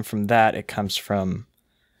doesn't come from that. It comes from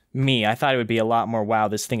me. I thought it would be a lot more, wow,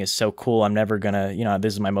 this thing is so cool. I'm never gonna,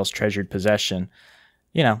 this is my most treasured possession.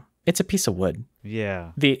 It's a piece of wood.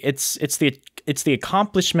 Yeah. It's the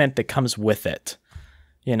accomplishment that comes with it.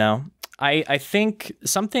 I think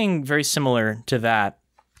something very similar to that.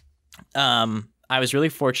 I was really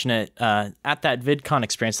fortunate at that VidCon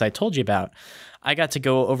experience that I told you about. I got to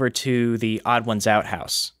go over to the Odd Ones Out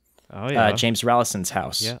house. Oh yeah. James Rallison's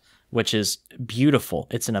house. Yeah. Which is beautiful.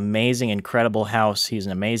 It's an amazing, incredible house. He's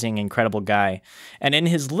an amazing, incredible guy. And in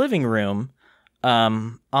his living room,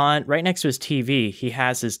 right next to his TV, he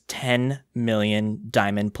has his 10 million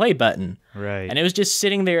diamond play button. Right. And it was just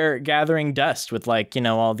sitting there gathering dust with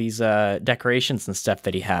all these decorations and stuff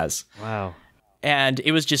that he has. Wow. And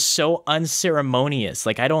it was just so unceremonious.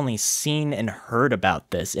 Like I'd only seen and heard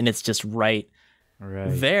about this, and it's just right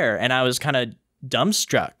there. And I was kind of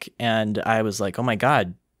dumbstruck, and I was like, oh my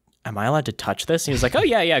God, am I allowed to touch this? And he was like, oh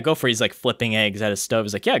yeah, go for it. He's like flipping eggs at his stove.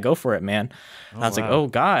 He's like, yeah, go for it, man. And I was like, oh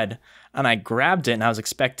God. And I grabbed it, and I was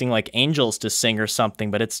expecting like angels to sing or something,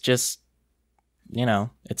 but it's just,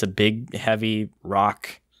 it's a big, heavy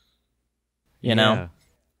rock, you know?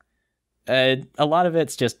 A lot of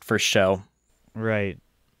it's just for show. Right.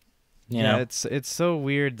 You know? It's so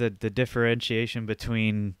weird that the differentiation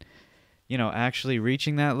between, actually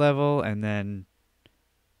reaching that level and then,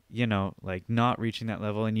 like not reaching that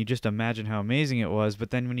level, and you just imagine how amazing it was,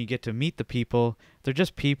 but then when you get to meet the people, they're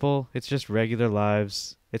just people. It's just regular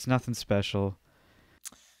lives. It's nothing special.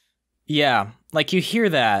 Yeah, like you hear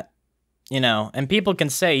that, and people can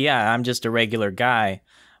say, yeah, I'm just a regular guy,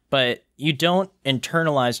 but you don't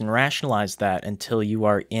internalize and rationalize that until you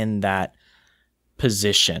are in that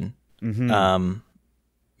position. Mm-hmm.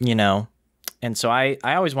 And so I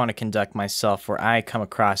always want to conduct myself where I come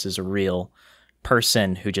across as a real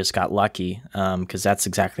person who just got lucky, because that's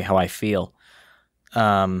exactly how I feel.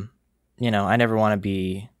 I never want to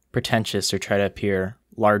be pretentious or try to appear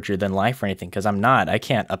larger than life or anything, because I'm not. I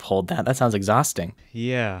can't uphold that. That sounds exhausting.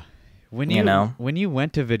 Yeah. When you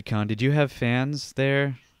went to VidCon, did you have fans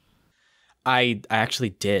there? I actually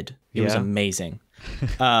did. It was Yeah? amazing.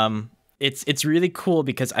 It's really cool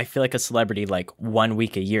because I feel like a celebrity like 1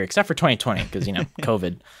 week a year, except for 2020 because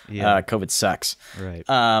COVID. Yeah. COVID sucks. Right.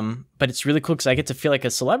 But it's really cool because I get to feel like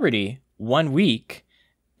a celebrity 1 week,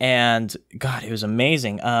 and God, it was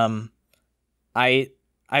amazing. I've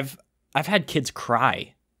had kids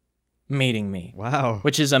cry meeting me. Wow.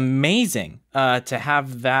 Which is amazing. To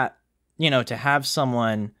have that, to have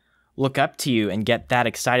someone look up to you and get that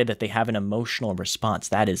excited that they have an emotional response.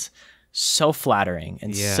 That is so flattering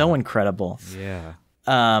and so incredible. Yeah.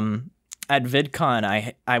 At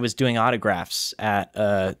VidCon, I was doing autographs at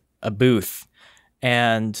a booth,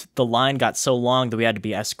 and the line got so long that we had to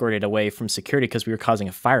be escorted away from security because we were causing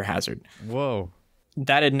a fire hazard. Whoa.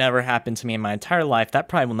 That had never happened to me in my entire life. That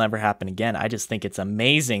probably will never happen again. I just think it's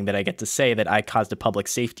amazing that I get to say that I caused a public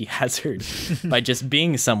safety hazard by just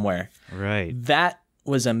being somewhere. Right. That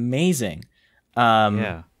was amazing.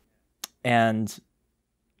 Yeah. And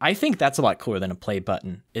I think that's a lot cooler than a play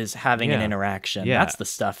button, is having an interaction. Yeah. That's the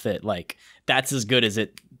stuff that, like, that's as good as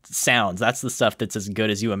it sounds. That's the stuff that's as good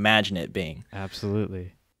as you imagine it being.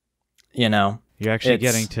 Absolutely. You're You're actually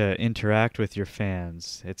getting to interact with your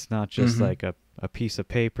fans. It's not just like a piece of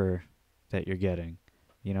paper that you're getting.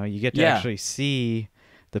 You get to actually see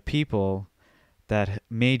the people that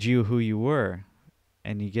made you who you were.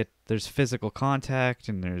 And there's physical contact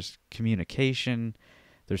and there's communication.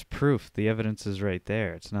 There's proof. The evidence is right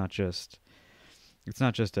there. It's not just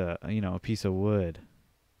a piece of wood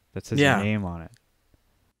that says your name on it.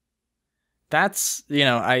 That's,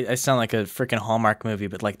 I sound like a freaking Hallmark movie,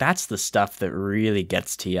 but like that's the stuff that really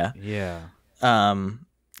gets to you. Yeah.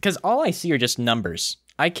 Because all I see are just numbers.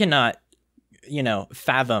 I cannot,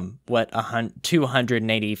 fathom what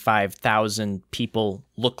 285,000 people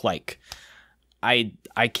look like. I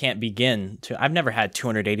can't begin to. I've never had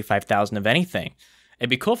 285,000 of anything. It'd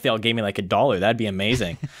be cool if they all gave me like $1. That'd be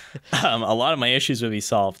amazing. A lot of my issues would be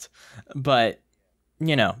solved. But,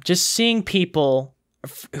 just seeing people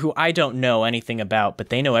who I don't know anything about, but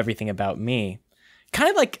they know everything about me. Kind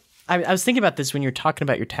of like, I was thinking about this when you're talking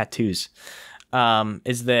about your tattoos,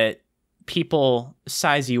 is that people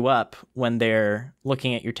size you up when they're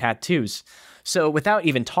looking at your tattoos. So without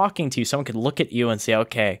even talking to you, someone could look at you and say,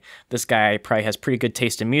 okay, this guy probably has pretty good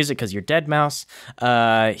taste in music because you're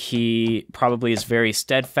deadmau5. He probably is very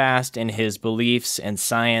steadfast in his beliefs in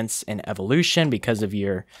science and evolution because of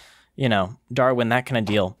your, Darwin, that kind of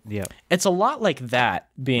deal. Yeah. It's a lot like that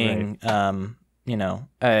being, a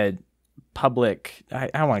public, I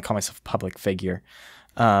don't want to call myself a public figure,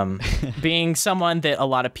 being someone that a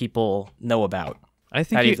lot of people know about. I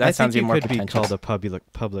think that sounds even more could be pretentious. called a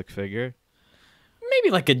public figure. Maybe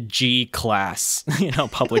like a G class,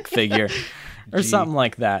 public figure or something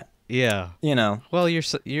like that. Yeah. Well,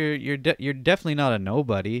 you're definitely not a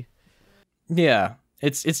nobody. Yeah.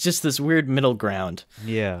 It's just this weird middle ground.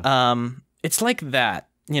 Yeah. It's like that,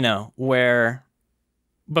 where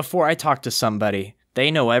before I talk to somebody,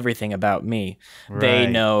 they know everything about me. Right. They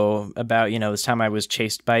know about, this time I was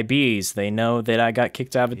chased by bees. They know that I got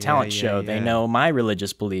kicked out of a talent show. They know my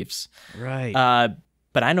religious beliefs. Right.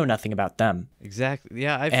 But I know nothing about them. Exactly.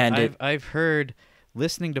 Yeah, I've heard,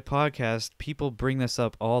 listening to podcasts, people bring this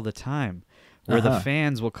up all the time, where the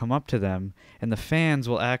fans will come up to them and the fans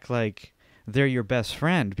will act like they're your best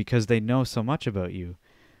friend because they know so much about you.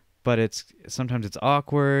 But sometimes it's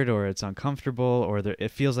awkward or it's uncomfortable or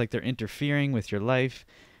it feels like they're interfering with your life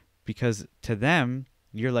because to them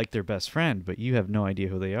you're like their best friend, but you have no idea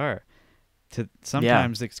who they are.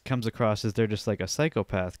 Sometimes it comes across as they're just like a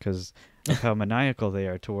psychopath because of how maniacal they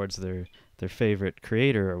are towards their favorite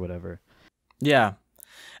creator or whatever. Yeah.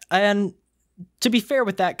 And to be fair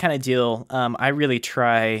with that kind of deal, I really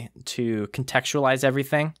try to contextualize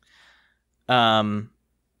everything.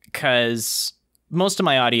 because most of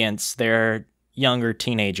my audience, they're younger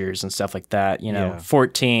teenagers and stuff like that, you know, Yeah.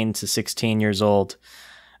 14 to 16 years old.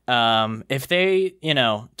 If they, you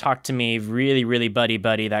know, talk to me really, really buddy,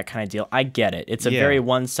 that kind of deal, I get it. It's a very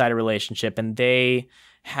one-sided relationship, and they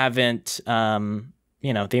haven't,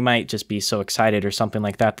 you know, they might just be so excited or something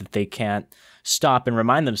like that that they can't stop and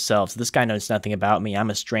remind themselves, this guy knows nothing about me. I'm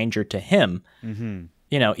a stranger to him. Mm-hmm.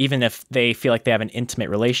 You know, even if they feel like they have an intimate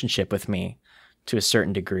relationship with me to a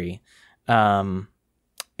certain degree. And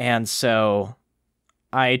so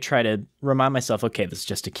I try to remind myself, okay, this is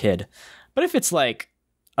just a kid. But if it's like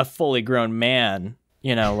a fully grown man,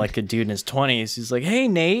 you know, like a dude in his 20s, he's like, hey,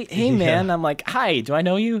 Nate, hey, man. I'm like, hi, do I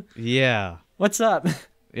know you? Yeah. What's up?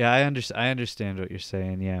 Yeah, I understand what you're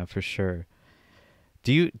saying. Yeah, for sure.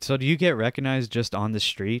 Do you get recognized just on the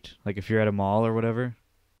street? Like if you're at a mall or whatever?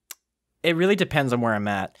 It really depends on where I'm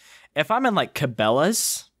at. If I'm in like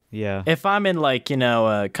Cabela's, Yeah. if I'm in like, you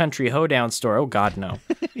know, a country hoedown store, oh God, no.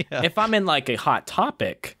 Yeah. If I'm in like a Hot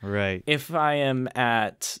Topic, Right. if I am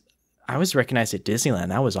at, I was recognized at Disneyland.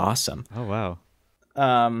 That was awesome. Oh,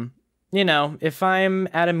 wow. You know, if I'm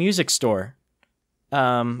at a music store,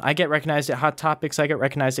 I get recognized at Hot Topics. I get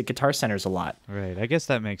recognized at Guitar Centers a lot. Right. I guess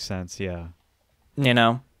that makes sense. Yeah. You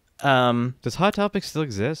know, Does Hot Topic still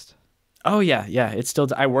exist? oh yeah, it's still.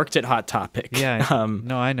 I worked at Hot Topic. Yeah.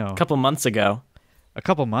 No, I know. a couple months ago. A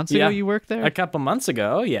couple months ago Yeah. you worked there? A couple months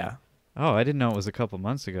ago. Oh yeah, Oh, I didn't know it was a couple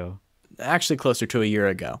months ago. actually closer to a year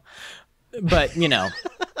ago. But you know,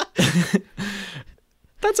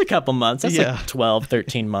 that's a couple months. That's Yeah. like 12,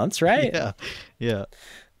 13 months, right? Yeah. Yeah.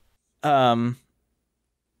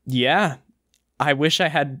 Yeah. I wish I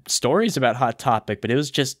had stories about Hot Topic, but it was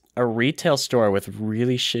just a retail store with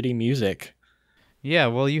really shitty music. Yeah,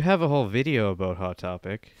 well, you have a whole video about Hot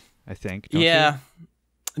Topic, I think. Don't Yeah.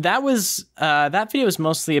 That was that video was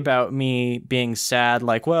mostly about me being sad,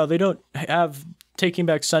 like, well, they don't have Taking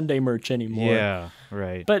Back Sunday merch you? anymore. Yeah,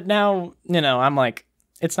 right. But now, you know, I'm like,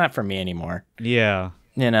 it's not for me anymore. Yeah.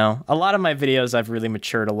 You know, a lot of my videos, I've really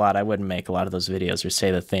matured a lot. I wouldn't make a lot of those videos or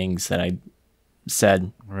say the things that I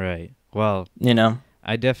said, Right. Well, you know?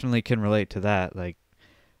 I definitely can relate to that. Like,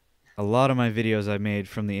 a lot of my videos I made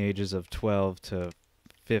from the ages of 12 to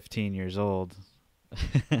 15 years old.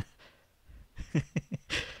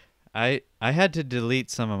 I had to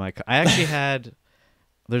delete some of my... I actually had...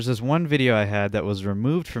 There's this one video I had that was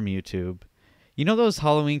removed from YouTube. You know those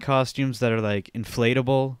Halloween costumes that are, like,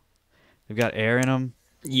 inflatable? They've got air in them?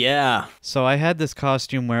 Yeah. So I had this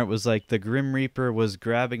costume where it was, like, the Grim Reaper was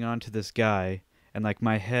grabbing onto this guy, and, like,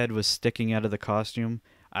 my head was sticking out of the costume.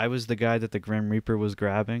 I was the guy that the Grim Reaper was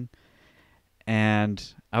grabbing.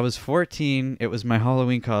 And I was 14. It was my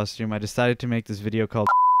Halloween costume. I decided to make this video called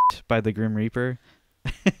by the Grim Reaper.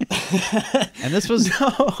 And this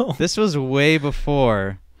was way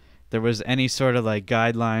before there was any sort of like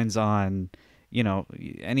guidelines on, you know,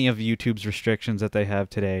 any of YouTube's restrictions that they have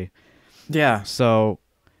today. Yeah. So,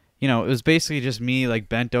 you know, it was basically just me like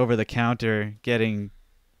bent over the counter getting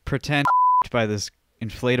pretend by this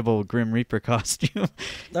inflatable Grim Reaper costume.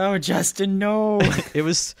 Oh, Justin, no. It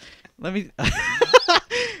was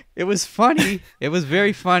it was funny. It was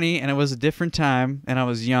very funny, and it was a different time, and I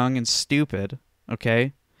was young and stupid,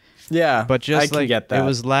 okay? Yeah, But just I can like get that. it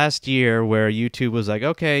was last year where YouTube was like,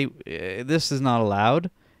 okay, this is not allowed.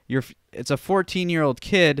 It's a 14-year-old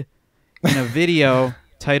kid in a video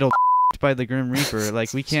titled by the Grim Reaper.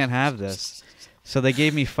 Like, we can't have this. So they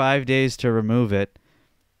gave me 5 days to remove it,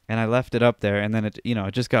 and I left it up there, and then it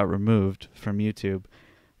just got removed from YouTube.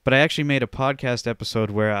 But I actually made a podcast episode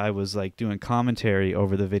where I was like doing commentary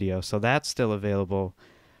over the video, so that's still available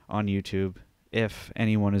on YouTube if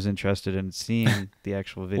anyone is interested in seeing the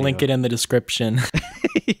actual video. Link it in the description.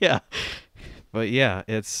 Yeah, but yeah,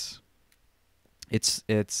 it's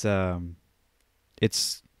the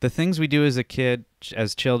things we do as a kid,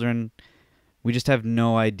 as children. We just have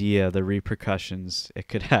no idea the repercussions it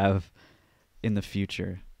could have in the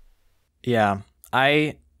future. Yeah,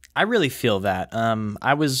 I really feel that.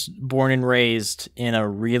 I was born and raised in a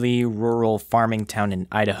really rural farming town in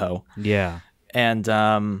Idaho. Yeah. And,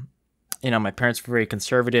 my parents were very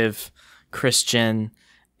conservative, Christian,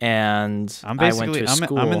 and I'm I went to a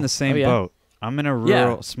school. I'm in the same boat. I'm in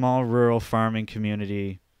a small rural farming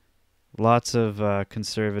community. Lots of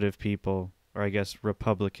conservative people, or I guess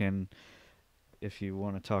Republican, if you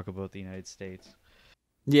want to talk about the United States.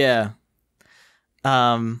 Yeah.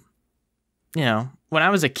 When I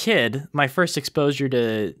was a kid, my first exposure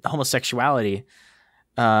to homosexuality,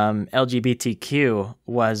 LGBTQ,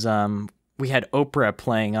 was we had Oprah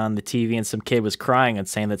playing on the TV, and some kid was crying and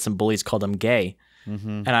saying that some bullies called him gay.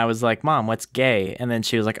 Mm-hmm. And I was like, Mom, what's gay? And then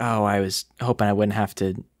she was like, oh, I was hoping I wouldn't have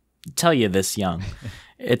to tell you this young.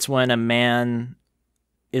 It's when a man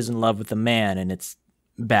is in love with a man and it's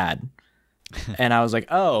bad. And I was like,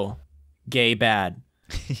 oh, gay bad.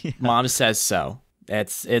 Yeah. Mom says so.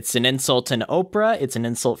 It's an insult to Oprah. It's an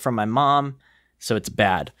insult from my mom. So it's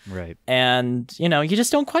bad. Right. And, you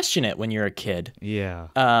just don't question it when you're a kid. Yeah.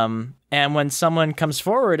 And when someone comes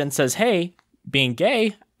forward and says, hey, being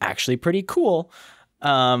gay, actually pretty cool.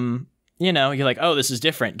 You're like, oh, this is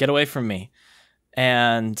different. Get away from me.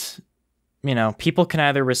 And, people can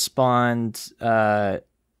either respond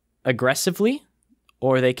aggressively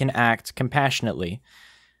or they can act compassionately.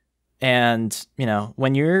 And,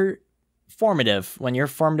 when you're a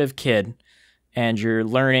formative kid and you're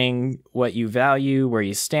learning what you value, where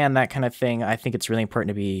you stand, that kind of thing, I think it's really important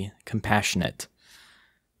to be compassionate.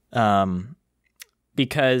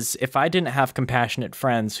 Because if I didn't have compassionate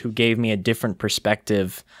friends who gave me a different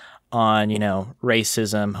perspective on,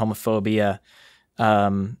 racism, homophobia,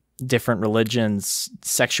 different religions,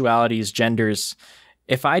 sexualities, genders,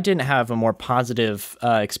 if I didn't have a more positive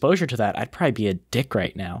exposure to that, I'd probably be a dick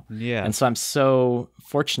right now. Yeah. And so I'm so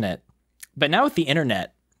fortunate. But now with the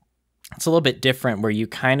internet, it's a little bit different where you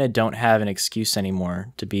kind of don't have an excuse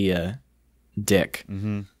anymore to be a dick.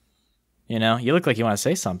 Mm-hmm. You look like you want to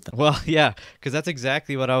say something. Well, yeah, because that's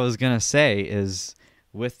exactly what I was going to say is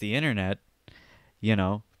with the internet,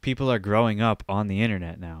 people are growing up on the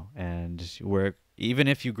internet now. And even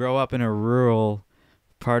if you grow up in a rural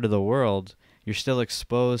part of the world, you're still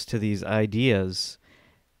exposed to these ideas.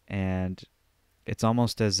 And it's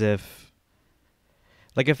almost as if,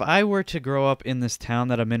 like if I were to grow up in this town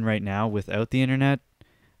that I'm in right now without the internet,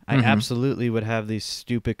 I absolutely would have these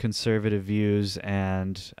stupid conservative views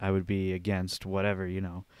and I would be against whatever,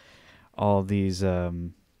 all these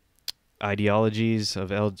ideologies of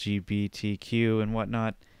LGBTQ and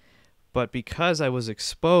whatnot. But because I was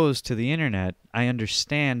exposed to the internet, I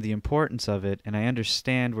understand the importance of it and I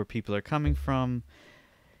understand where people are coming from.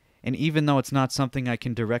 And even though it's not something I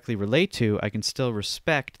can directly relate to, I can still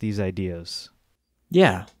respect these ideas.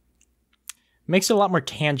 Yeah. Makes it a lot more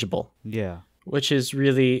tangible. Yeah. Which is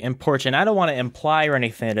really important. I don't want to imply or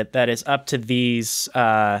anything that it's up to these,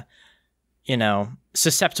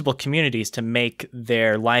 susceptible communities to make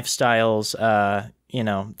their lifestyles,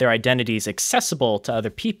 their identities accessible to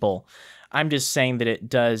other people. I'm just saying that it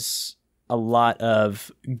does a lot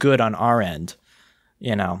of good on our end,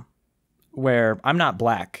 where I'm not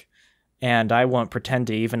black. And I won't pretend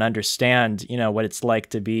to even understand, what it's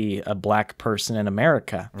like to be a black person in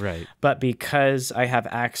America. Right. But because I have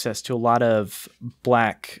access to a lot of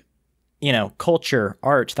black, culture,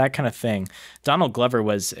 art, that kind of thing, Donald Glover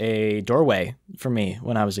was a doorway for me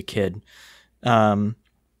when I was a kid. And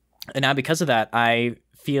now because of that, I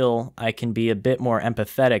feel I can be a bit more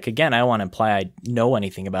empathetic. Again, I don't want to imply I know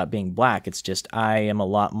anything about being black. It's just I am a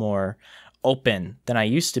lot more open than I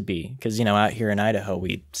used to be. Because, out here in Idaho,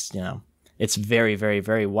 it's very, very,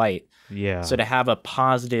 very white. Yeah. So to have a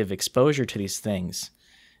positive exposure to these things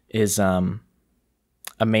is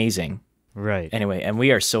amazing. Right. Anyway, and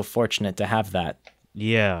we are so fortunate to have that.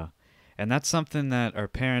 Yeah. And that's something that our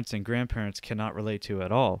parents and grandparents cannot relate to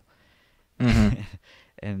at all. Mm-hmm.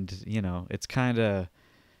 And,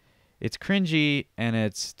 it's cringy and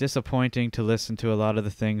it's disappointing to listen to a lot of the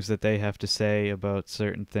things that they have to say about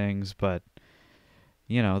certain things, but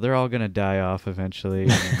they're all going to die off eventually.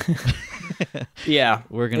 Yeah.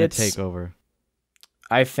 We're going to take over.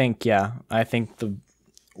 I think the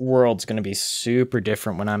world's going to be super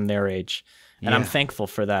different when I'm their age. And I'm thankful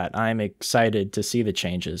for that. I'm excited to see the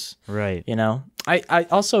changes. Right. I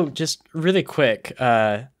also just really quick,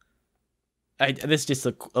 this is just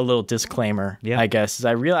a little disclaimer, I guess, is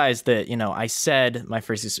I realized that, I said my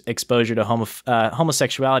first exposure to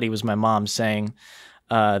homosexuality was my mom saying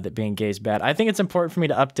that being gay is bad. I think it's important for me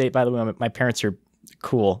to update, by the way, my parents are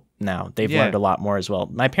cool now. They've learned a lot more as well.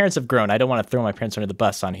 My parents have grown. I don't want to throw my parents under the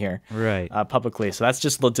bus on here publicly. So that's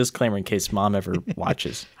just a little disclaimer in case mom ever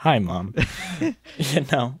watches. Hi, mom.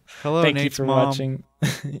 Hello, thank Nate's you for mom. watching.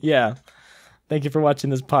 Yeah. Thank you for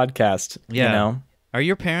watching this podcast. Yeah. Are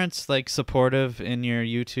your parents supportive in your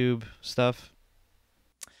YouTube stuff?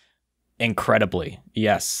 Incredibly.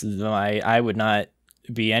 Yes. I would not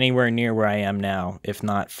be anywhere near where I am now if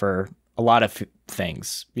not for a lot of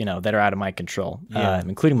things, that are out of my control,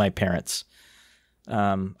 including my parents.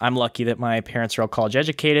 I'm lucky that my parents are all college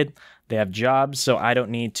educated. They have jobs, so I don't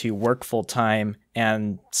need to work full time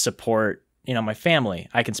and support, my family.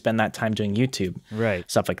 I can spend that time doing YouTube,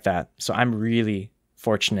 stuff like that. So I'm really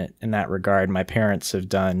fortunate in that regard. My parents have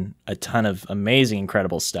done a ton of amazing,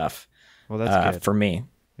 incredible stuff. Well, that's good for me.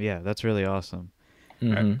 Yeah, that's really awesome.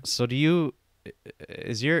 Mm-hmm. So do you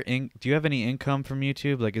do you have any income from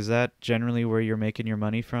YouTube? Like, is that generally where you're making your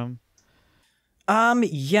money from?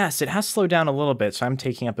 Yes, it has slowed down a little bit, so I'm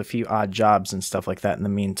taking up a few odd jobs and stuff like that in the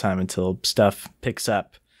meantime until stuff picks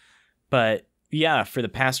up. But yeah, for the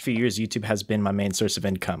past few years, YouTube has been my main source of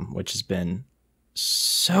income, which has been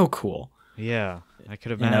so cool. Yeah, I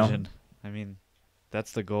could You know? imagine. I mean,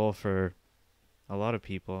 that's the goal for a lot of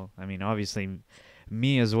people. I mean, obviously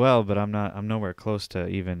me as well, but I'm nowhere close to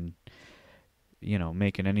even,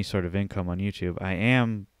 making any sort of income on YouTube. I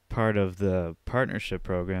am part of the partnership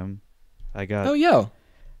program. I got Oh, yo.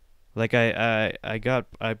 like I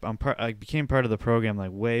became part of the program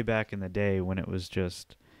like way back in the day when it was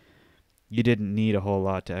just you didn't need a whole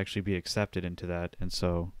lot to actually be accepted into that. And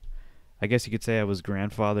so I guess you could say I was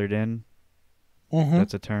grandfathered in. Mm-hmm.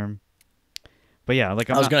 That's a term. But yeah, like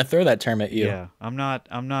I was going to throw that term at you. Yeah, I'm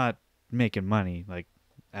not making money like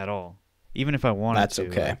at all. Even if I wanted That's to.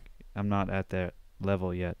 okay. Like, I'm not at that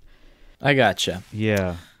level yet. I gotcha.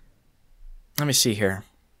 Yeah. Let me see here.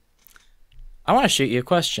 I want to shoot you a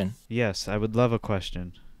question. Yes, I would love a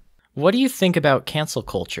question. What do you think about cancel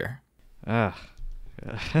culture? Ah.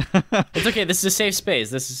 It's okay. This is a safe space.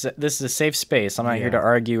 This is a safe space. I'm not Yeah. here to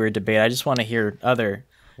argue or debate. I just want to hear other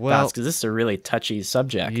thoughts because this is a really touchy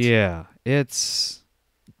subject. Yeah, it's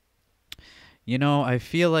I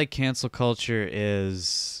feel like cancel culture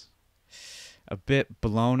is a bit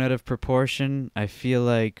blown out of proportion. I feel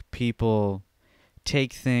like people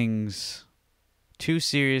take things too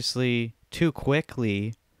seriously, too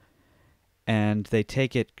quickly, and they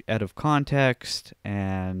take it out of context.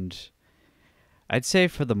 And I'd say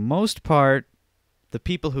for the most part, the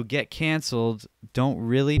people who get canceled don't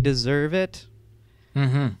really deserve it.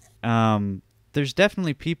 Mm-hmm. There's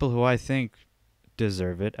definitely people who I think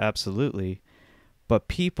deserve it, absolutely. But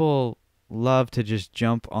people love to just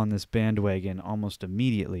jump on this bandwagon almost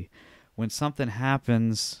immediately. When something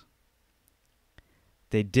happens,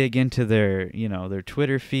 they dig into their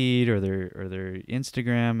Twitter feed or their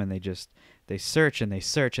Instagram, and they search and they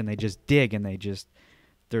search and they just dig and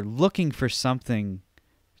they're looking for something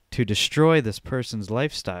to destroy this person's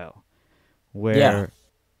lifestyle where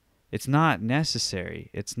it's not necessary.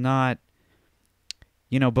 It's not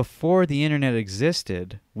before the internet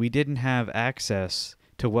existed, we didn't have access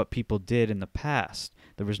to what people did in the past.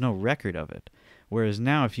 There was no record of it. Whereas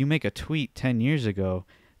now, if you make a tweet 10 years ago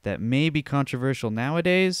that may be controversial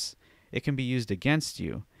nowadays, it can be used against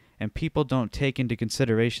you. And people don't take into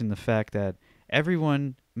consideration the fact that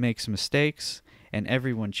everyone makes mistakes and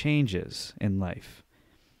everyone changes in life.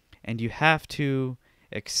 And you have to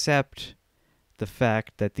accept the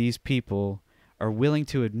fact that these people are willing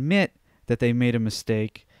to admit that they made a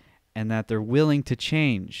mistake and that they're willing to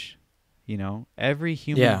change. Every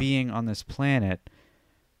human being on this planet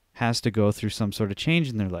has to go through some sort of change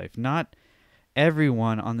in their life. Not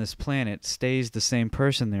everyone on this planet stays the same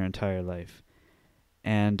person their entire life.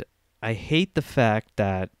 And I hate the fact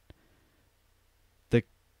that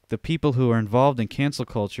the people who are involved in cancel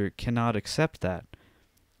culture cannot accept that.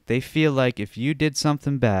 They feel like if you did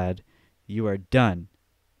something bad, you are done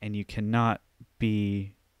and you cannot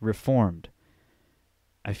be reformed.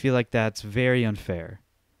 I feel like that's very unfair.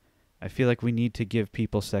 I feel like we need to give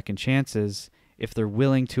people second chances if they're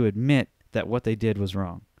willing to admit that what they did was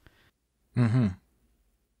wrong. Mm-hmm.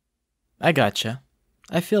 I gotcha.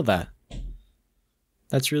 I feel that.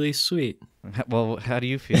 That's really sweet. Well, how do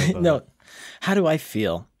you feel about No, it? how do I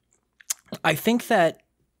feel? I think that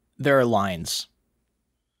there are lines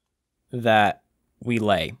that we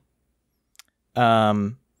lay.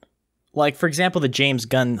 Like, for example, the James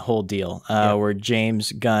Gunn whole deal, where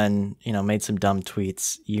James Gunn, made some dumb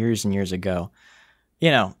tweets years and years ago.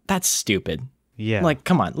 That's stupid. Yeah. Like,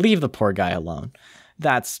 come on, leave the poor guy alone.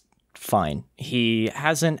 That's fine. He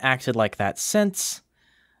hasn't acted like that since.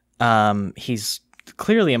 He's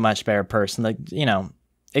clearly a much better person. Like,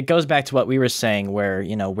 it goes back to what we were saying where,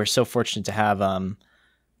 we're so fortunate to have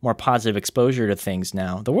more positive exposure to things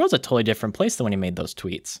now. The world's a totally different place than when he made those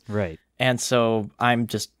tweets. Right. And so I'm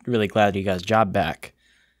just really glad he got his job back.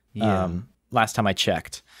 Yeah. Last time I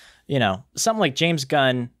checked. Something like James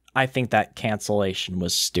Gunn, I think that cancellation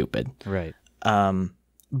was stupid. Right.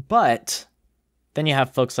 But then you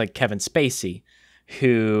have folks like Kevin Spacey,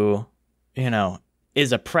 who,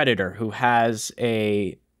 is a predator, who has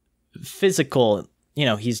a physical,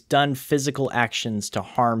 he's done physical actions to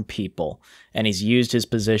harm people, and he's used his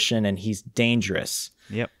position, and he's dangerous.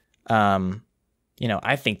 Yep.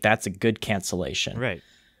 I think that's a good cancellation. Right.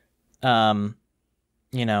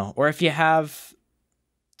 Or if you have,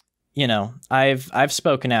 I've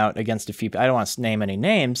spoken out against a few, I don't want to name any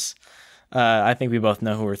names, I think we both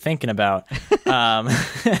know who we're thinking about.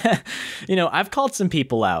 I've called some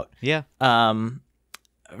people out. Yeah.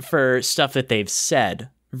 For stuff that they've said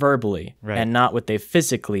verbally and not what they've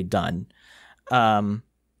physically done.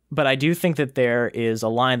 But I do think that there is a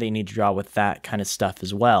line that you need to draw with that kind of stuff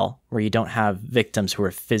as well, where you don't have victims who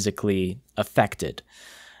are physically affected.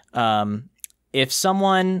 If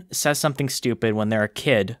someone says something stupid when they're a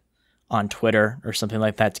kid on Twitter or something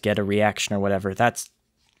like that to get a reaction or whatever, that's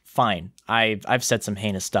fine. I've said some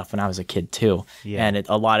heinous stuff when I was a kid too, and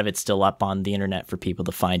a lot of it's still up on the internet for people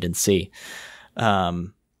to find and see.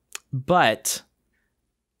 But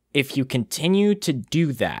if you continue to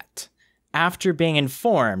do that after being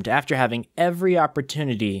informed, after having every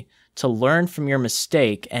opportunity to learn from your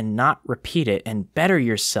mistake and not repeat it and better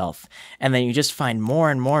yourself, and then you just find more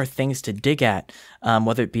and more things to dig at,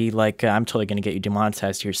 whether it be like, I'm totally going to get you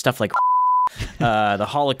demonetized here, stuff like the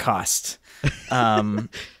Holocaust, all those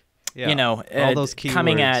keywords.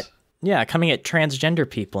 coming at transgender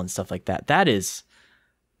people and stuff like that. That is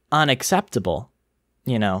unacceptable,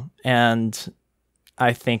 and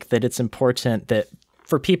I think that it's important that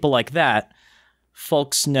for people like that,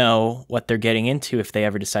 folks know what they're getting into if they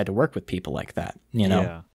ever decide to work with people like that,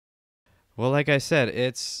 Yeah. Well, like I said,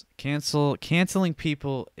 it's canceling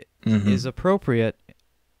people is appropriate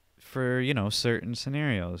for, certain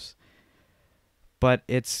scenarios. But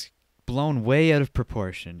it's blown way out of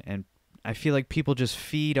proportion, and I feel like people just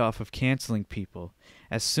feed off of canceling people.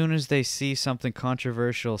 As soon as they see something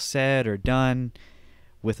controversial said or done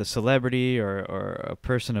with a celebrity or a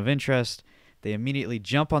person of interest, they immediately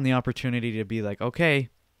jump on the opportunity to be like, okay,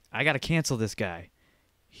 I got to cancel this guy.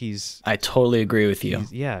 I totally agree with you.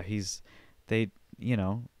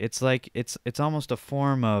 It's like, it's almost a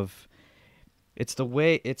form of, it's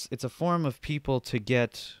a form of people to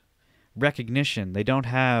get recognition. They don't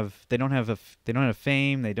have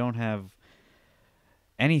fame. They don't have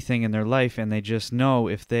anything in their life. And they just know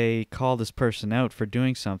if they call this person out for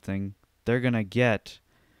doing something, they're going to get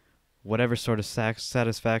whatever sort of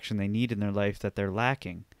satisfaction they need in their life that they're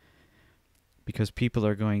lacking, because people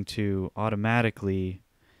are going to automatically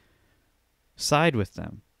side with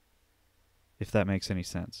them, if that makes any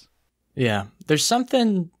sense. Yeah. There's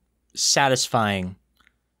something satisfying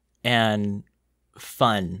and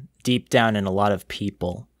fun deep down in a lot of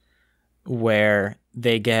people where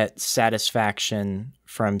they get satisfaction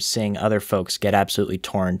from seeing other folks get absolutely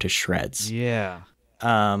torn to shreds. Yeah.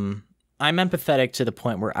 I'm empathetic to the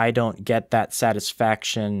point where I don't get that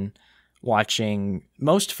satisfaction watching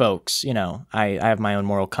most folks. I have my own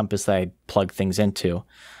moral compass that I plug things into.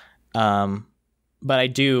 But I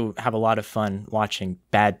do have a lot of fun watching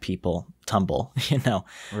bad people tumble,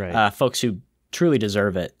 folks who truly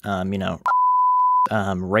deserve it.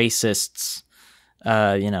 Racists,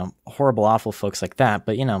 horrible, awful folks like that.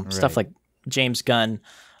 But, stuff like James Gunn,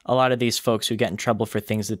 a lot of these folks who get in trouble for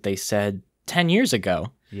things that they said 10 years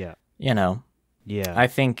ago. Yeah. I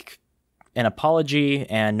think an apology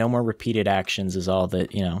and no more repeated actions is all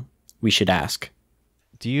that, we should ask.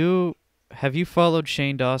 Have you followed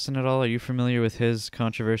Shane Dawson at all? Are you familiar with his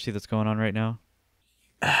controversy that's going on right now?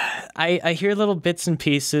 I hear little bits and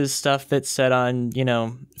pieces, stuff that's said on,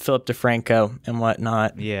 Philip DeFranco and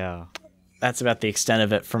whatnot. Yeah. That's about the extent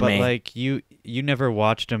of it for me. But like you never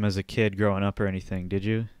watched him as a kid growing up or anything, did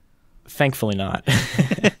you? Thankfully not.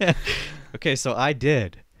 Okay, so I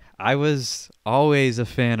did. I was always a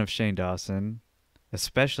fan of Shane Dawson,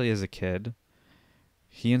 especially as a kid.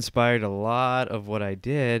 He inspired a lot of what I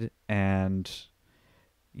did, and,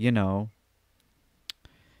 I'm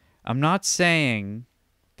not saying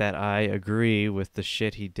that I agree with the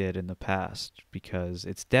shit he did in the past, because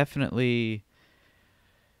it's definitely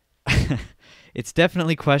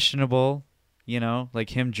questionable, like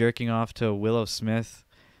him jerking off to Willow Smith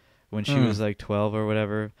when she was like 12 or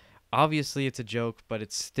whatever. Obviously, it's a joke, but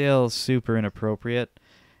it's still super inappropriate.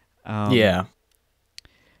 Yeah.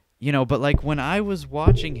 But like when I was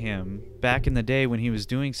watching him back in the day when he was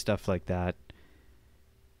doing stuff like that,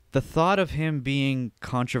 the thought of him being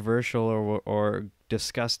controversial or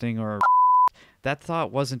disgusting or that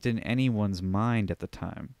thought wasn't in anyone's mind at the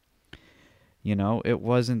time. It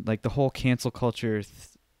wasn't like the whole cancel culture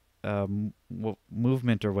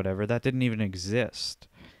movement or whatever. That didn't even exist.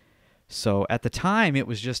 So at the time, it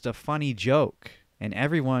was just a funny joke, and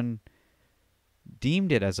everyone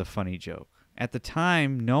deemed it as a funny joke. At the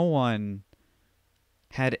time, no one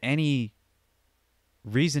had any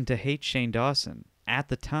reason to hate Shane Dawson. At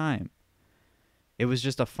the time, it was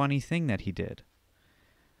just a funny thing that he did.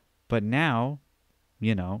 But now,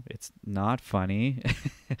 it's not funny.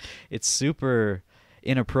 It's super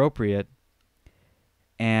inappropriate.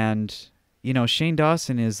 And, you know, Shane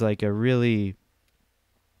Dawson is like a really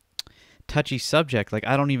touchy subject. Like,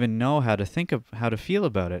 I don't even know how to feel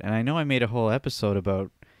about it. And I know I made a whole episode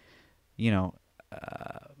about, you know,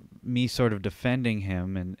 me sort of defending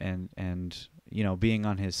him and you know, being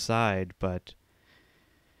on his side, but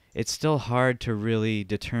it's still hard to really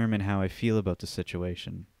determine how I feel about the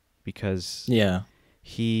situation, because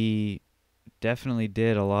he definitely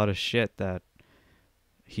did a lot of shit that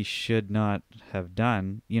he should not have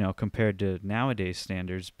done, you know, compared to nowadays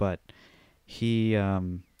standards, but he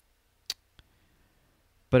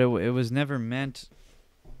but it was never meant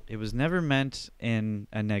in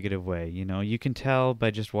a negative way, you know. You can tell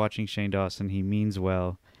by just watching Shane Dawson he means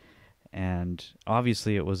well, and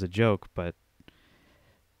obviously it was a joke, but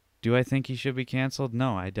do I think he should be canceled?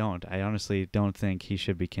 No, I don't. I honestly don't think he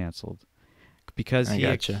should be canceled, because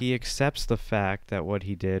he accepts the fact that what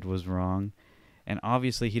he did was wrong, and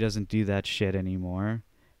obviously he doesn't do that shit anymore.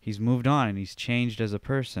 He's moved on and he's changed as a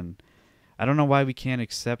person. I don't know why we can't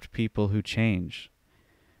accept people who change.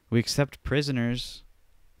 We accept prisoners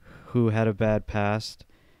who had a bad past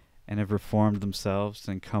and have reformed themselves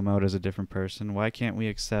and come out as a different person. Why can't we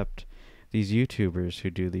accept these YouTubers who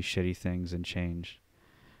do these shitty things and change?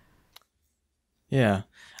 Yeah.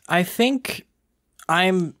 I think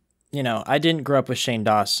you know, I didn't grow up with Shane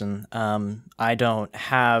Dawson. I don't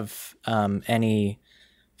have any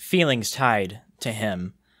feelings tied to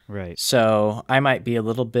him. Right. So I might be a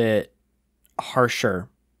little bit harsher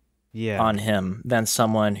on him than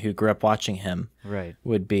someone who grew up watching him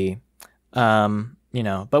would be. You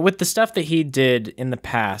know, but with the stuff that he did in the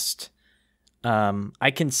past,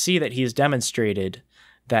 I can see that he's demonstrated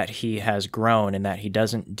that he has grown and that he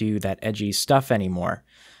doesn't do that edgy stuff anymore.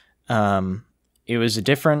 It was a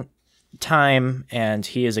different time, and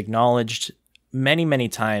he has acknowledged many, many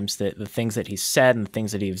times that the things that he said and the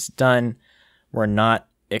things that he's done were not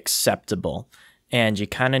acceptable. And you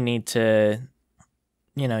kind of need to,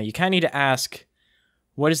 you know, ask,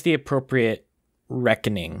 what is the appropriate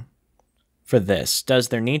reckoning for this? Does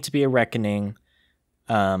there need to be a reckoning?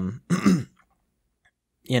 You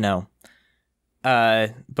know,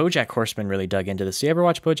 BoJack Horseman really dug into this. You ever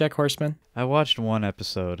watch BoJack Horseman? I watched one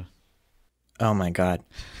episode. Oh my God.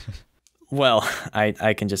 Well,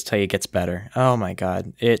 I can just tell you it gets better. Oh my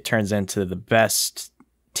God. It turns into the best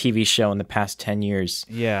TV show in the past 10 years.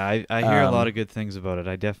 Yeah, I hear a lot of good things about it.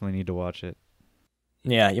 I definitely need to watch it.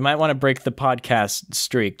 Yeah, you might want to break the podcast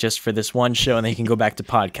streak just for this one show, and then you can go back to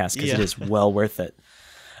podcast, because it is well worth it.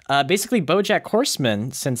 Basically, BoJack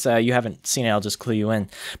Horseman, since you haven't seen it, I'll just clue you in.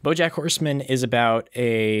 BoJack Horseman is about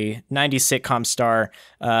a 90s sitcom star.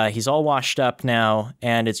 He's all washed up now,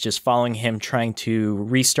 and it's just following him trying to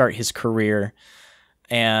restart his career.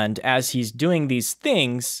 And as he's doing these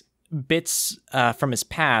things, bits from his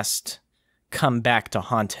past come back to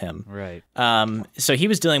haunt him. Right. So he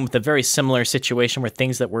was dealing with a very similar situation where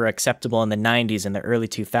things that were acceptable in the 90s and the early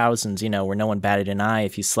 2000s, you know, where no one batted an eye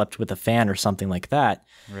if you slept with a fan or something like that.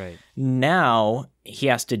 Right. Now he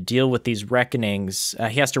has to deal with these reckonings.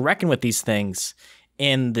 He has to reckon with these things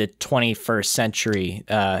in the 21st century,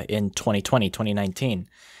 in 2020, 2019.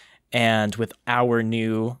 And with our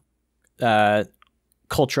new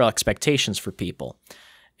cultural expectations for people.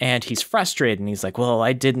 And he's frustrated, and he's like, well,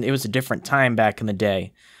 it was a different time back in the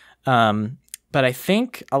day. But I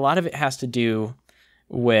think a lot of it has to do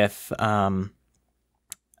with a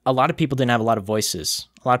lot of people didn't have a lot of voices.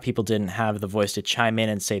 A lot of people didn't have the voice to chime in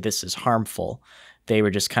and say, this is harmful. They were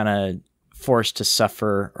just kind of forced to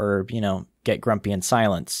suffer or, you know, get grumpy in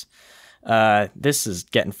silence. This is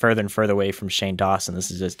getting further and further away from Shane Dawson. This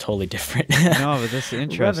is just totally different. No, but this is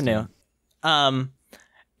interesting. Revenue.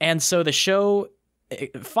 And so the show...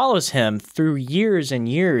 it follows him through years and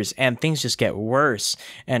years, and things just get worse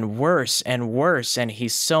and worse and worse. And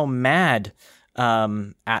he's so mad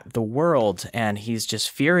at the world, and he's just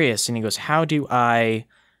furious. And he goes, how do I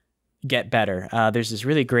get better? There's this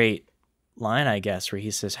really great line, I guess, where he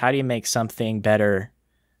says, how do you make something better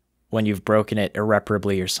when you've broken it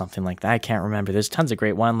irreparably or something like that? I can't remember. There's tons of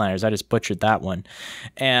great one-liners. I just butchered that one.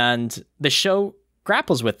 And the show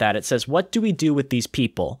grapples with that. It says, what do we do with these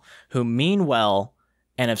people who mean well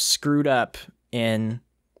and have screwed up in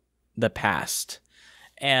the past?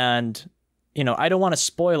 And, you know, I don't want to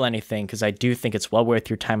spoil anything, because I do think it's well worth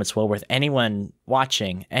your time. It's well worth anyone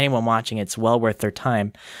watching, it's well worth their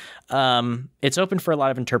time. It's open for a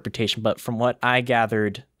lot of interpretation, but from what I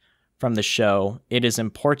gathered from the show, it is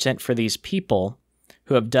important for these people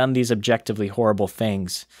who have done these objectively horrible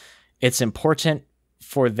things. It's important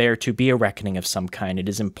for there to be a reckoning of some kind. It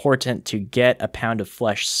is important to get a pound of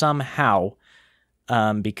flesh somehow,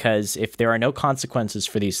 because if there are no consequences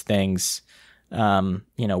for these things,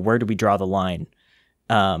 Where do we draw the line?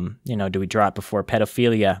 Do we draw it before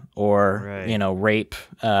pedophilia or, Right. Rape,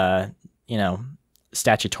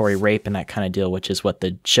 statutory rape and that kind of deal, which is what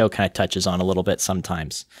the show kind of touches on a little bit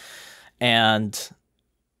sometimes. And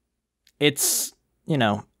it's,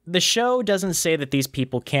 the show doesn't say that these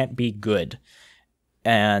people can't be good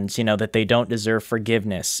and, that they don't deserve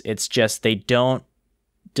forgiveness. It's just they're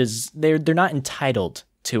not entitled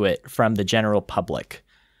to it from the general public.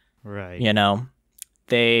 Right.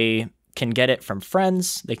 They can get it from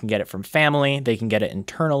friends, they can get it from family, they can get it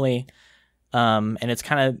internally. And it's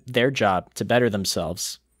kind of their job to better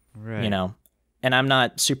themselves. Right. And I'm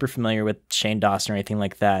not super familiar with Shane Dawson or anything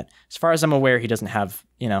like that. As far as I'm aware, he doesn't have,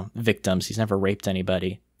 victims. He's never raped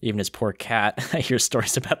anybody. Even his poor cat. I hear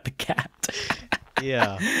stories about the cat.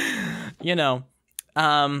 Yeah.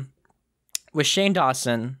 With Shane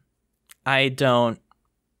Dawson, I don't,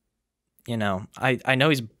 I know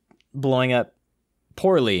he's blowing up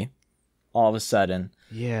poorly all of a sudden.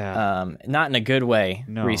 Yeah. Not in a good way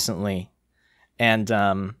No. recently. And,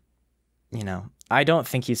 I don't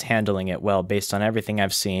think he's handling it well based on everything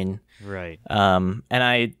I've seen. Right. And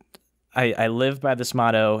I live by this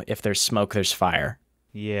motto: if there's smoke, there's fire.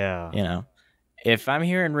 Yeah. If I'm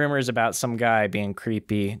hearing rumors about some guy being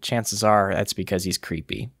creepy, chances are that's because he's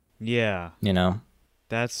creepy. Yeah.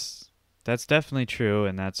 That's definitely true,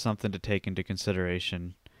 and that's something to take into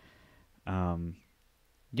consideration.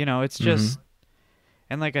 It's just,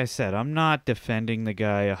 and like I said, I'm not defending the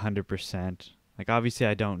guy 100%. Like, obviously,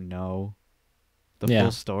 I don't know the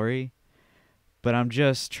full story, but I'm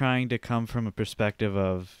just trying to come from a perspective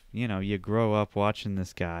of, you grow up watching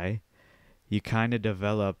this guy, you kind of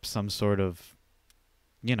develop some sort of,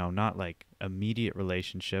 not like immediate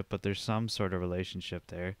relationship, but there's some sort of relationship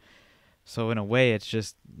there. So in a way, it's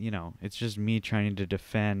just, it's just me trying to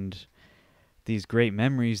defend these great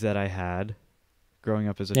memories that I had growing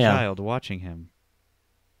up as a child watching him.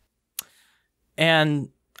 And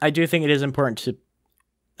I do think it is important to,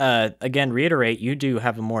 again, reiterate, you do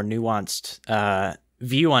have a more nuanced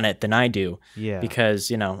view on it than I do. Yeah.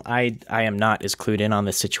 Because, I am not as clued in on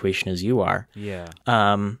this situation as you are. Yeah.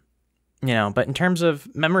 But in terms of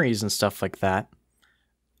memories and stuff like that,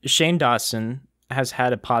 Shane Dawson has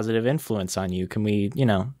had a positive influence on you. Can we,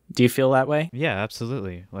 do you feel that way? Yeah,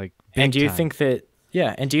 absolutely. Like, and do you time. think that,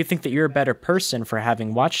 and do you think that you're a better person for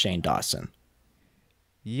having watched Shane Dawson?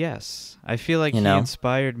 Yes. I feel like he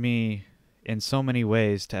inspired me in so many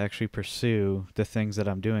ways to actually pursue the things that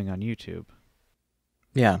I'm doing on YouTube.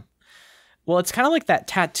 Yeah. Well, it's kind of like that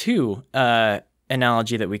tattoo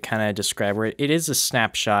analogy that we kind of described, where it is a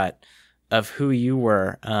snapshot of who you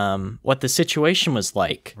were, what the situation was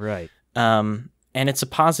like. Right. And it's a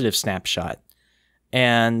positive snapshot.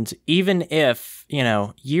 And even if,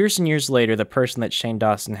 years and years later, the person that Shane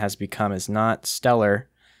Dawson has become is not stellar,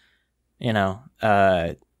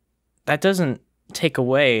 that doesn't take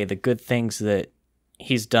away the good things that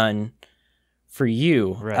he's done for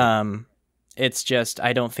you. Right. It's just,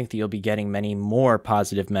 I don't think that you'll be getting many more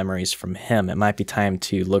positive memories from him. It might be time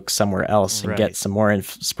to look somewhere else and get some more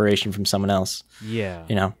inspiration from someone else.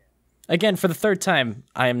 Yeah. Again, for the third time,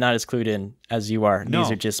 I am not as clued in as you are. No.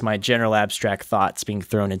 These are just my general abstract thoughts being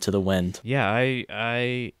thrown into the wind. Yeah,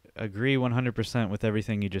 I agree 100% with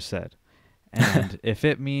everything you just said. And if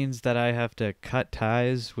it means that I have to cut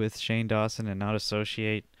ties with Shane Dawson and not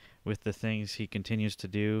associate with the things he continues to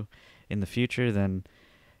do in the future, then,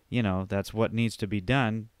 that's what needs to be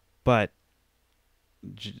done. But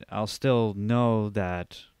I'll still know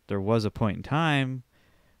that there was a point in time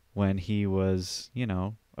when he was,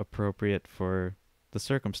 appropriate for the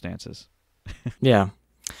circumstances. Yeah.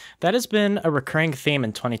 That has been a recurring theme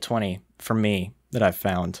in 2020 for me that I've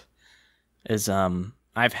found is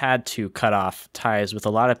I've had to cut off ties with a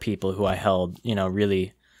lot of people who I held,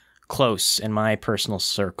 really close in my personal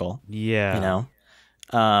circle. Yeah.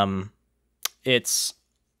 It's,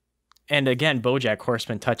 and again, BoJack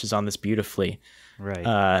Horseman touches on this beautifully.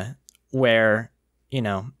 Right. Where,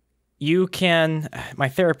 you can, my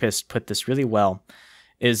therapist put this really well,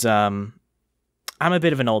 is I'm a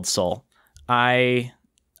bit of an old soul. I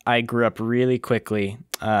grew up really quickly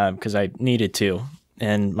because I needed to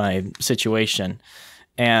in my situation.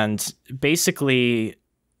 And basically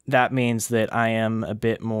that means that I am a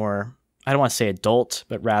bit more, I don't want to say adult,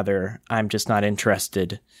 but rather I'm just not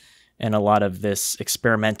interested in a lot of this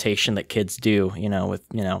experimentation that kids do, with,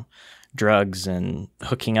 drugs and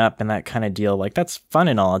hooking up and that kind of deal. Like, that's fun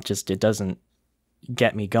and all. It doesn't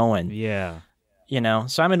get me going. Yeah.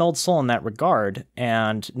 So I'm an old soul in that regard,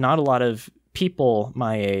 and not a lot of people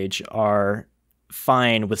my age are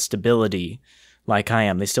fine with stability like I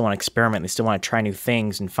am. They still want to experiment. They still want to try new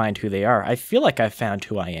things and find who they are. I feel like I've found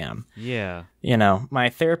who I am. Yeah. You know, my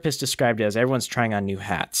therapist described it as everyone's trying on new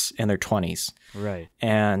hats in their 20s. Right.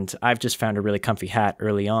 And I've just found a really comfy hat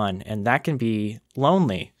early on, and that can be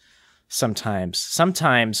lonely sometimes.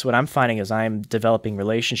 Sometimes what I'm finding is I'm developing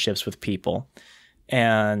relationships with people,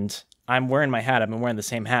 and I'm wearing my hat. I've been wearing the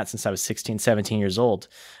same hat since I was 16, 17 years old.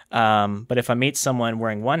 But if I meet someone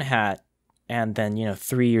wearing one hat and then,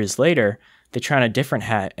 3 years later, they try on a different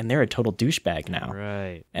hat and they're a total douchebag now.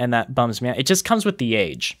 Right. And that bums me out. It just comes with the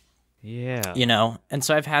age. Yeah. And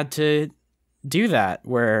so I've had to do that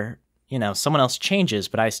where, someone else changes,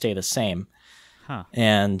 but I stay the same. Huh.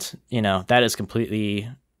 And, that has completely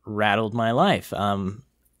rattled my life. I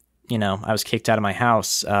was kicked out of my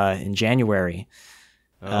house in January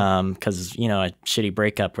because, a shitty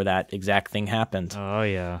breakup where that exact thing happened. Oh,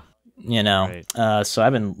 yeah. Right. So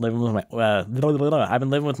I've been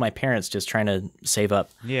living with my parents, just trying to save up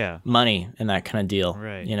money and that kind of deal.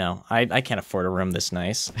 Right. I can't afford a room this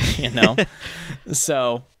nice,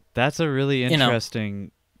 So that's a really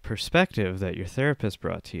interesting perspective that your therapist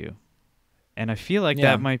brought to you. And I feel like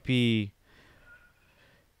that might be,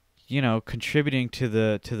 contributing to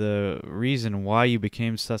the reason why you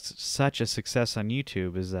became such a success on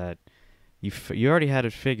YouTube, is that you already had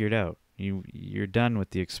it figured out. You're done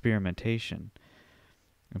with the experimentation,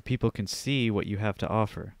 and people can see what you have to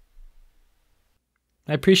offer.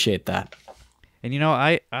 I appreciate that. And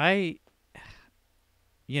I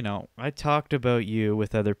talked about you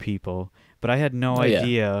with other people, but I had no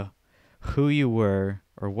idea who you were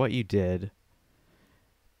or what you did.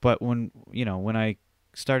 But when I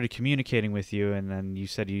started communicating with you, and then you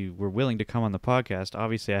said you were willing to come on the podcast,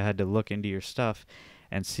 obviously I had to look into your stuff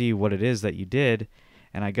and see what it is that you did.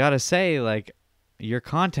 And I gotta say, your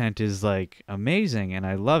content is, amazing, and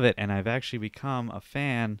I love it, and I've actually become a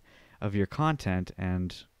fan of your content,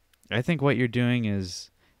 and I think what you're doing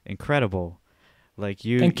is incredible. Thank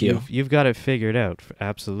you. You've got it figured out,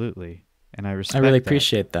 absolutely, and I respect I really that.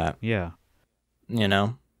 appreciate that. Yeah.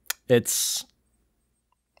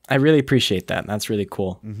 I really appreciate that. That's really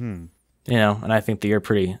cool. Mm-hmm. And I think that you're a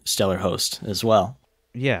pretty stellar host as well.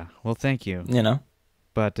 Yeah, well, thank you.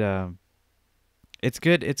 But, It's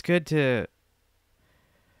good to...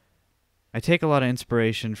 I take a lot of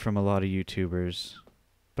inspiration from a lot of YouTubers,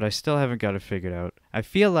 but I still haven't got it figured out. I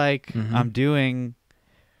feel like I'm doing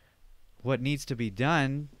what needs to be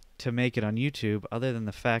done to make it on YouTube, other than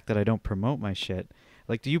the fact that I don't promote my shit.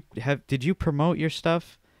 Did you promote your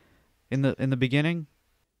stuff in the beginning?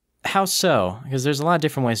 How so? Because there's a lot of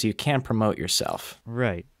different ways you can promote yourself.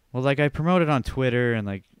 Right. Well, I promoted on Twitter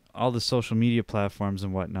and all the social media platforms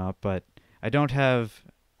and whatnot, but I don't have.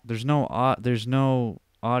 There's no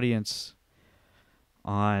audience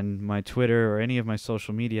on my Twitter or any of my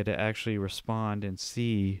social media to actually respond and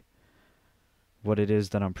see what it is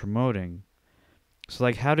that I'm promoting.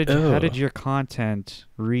 So how did your content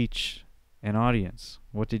reach an audience?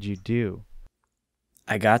 What did you do?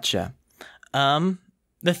 I gotcha.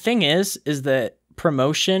 The thing is that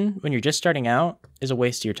promotion when you're just starting out is a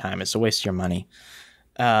waste of your time. It's a waste of your money.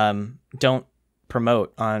 Don't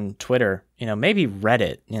promote on Twitter, maybe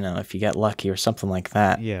Reddit, if you get lucky or something like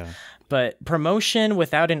that. Yeah. But promotion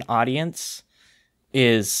without an audience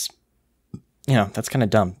is, that's kind of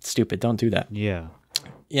dumb, stupid. Don't do that. Yeah.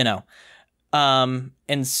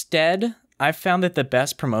 Instead, I've found that the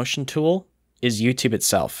best promotion tool is YouTube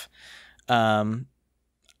itself. Through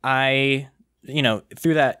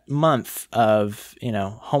that month of,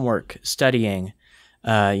 homework, studying,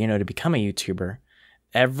 to become a YouTuber,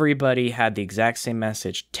 everybody had the exact same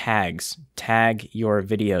message: tags. Tag your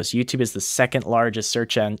videos. YouTube is the second largest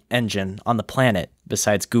search engine on the planet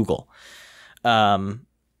besides Google. And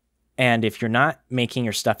if you're not making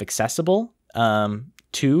your stuff accessible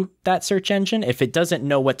to that search engine, if it doesn't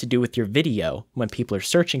know what to do with your video when people are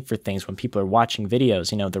searching for things, when people are watching videos,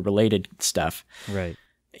 the related stuff, right,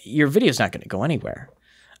 your video's not going to go anywhere.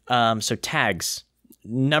 So tags,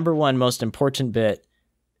 number one most important bit.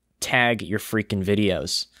 Tag your freaking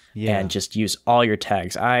videos and just use all your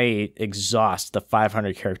tags. I exhaust the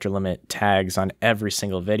 500 character limit tags on every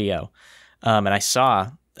single video. And I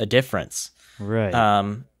saw a difference. Right.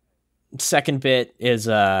 Second bit is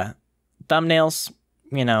thumbnails,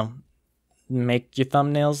 make your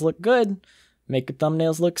thumbnails look good. Make your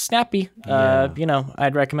thumbnails look snappy.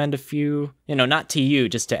 I'd recommend a few, not to you,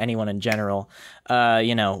 just to anyone in general.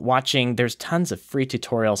 Watching, there's tons of free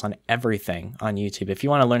tutorials on everything on YouTube. If you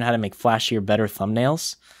want to learn how to make flashier, better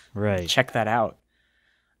thumbnails, right, check that out.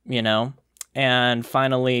 And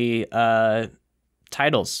finally,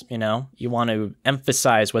 titles. You want to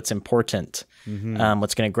emphasize what's important,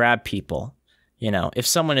 what's going to grab people. You know, if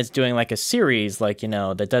someone is doing like a series, like, you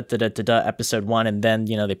know, the episode 1, and then,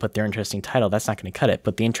 you know, they put their interesting title, that's not going to cut it.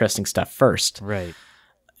 Put the interesting stuff first. Right.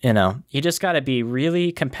 You know, you just got to be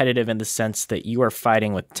really competitive in the sense that you are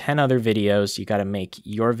fighting with 10 other videos. You got to make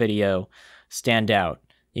your video stand out.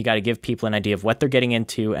 You got to give people an idea of what they're getting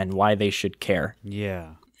into and why they should care.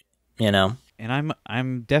 Yeah. You know? And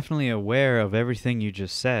I'm definitely aware of everything you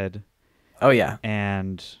just said. Oh, yeah.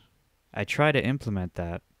 And I try to implement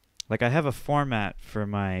that. Like, I have a format for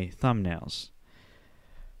my thumbnails.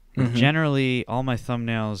 Mm-hmm. Generally, all my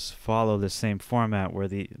thumbnails follow the same format where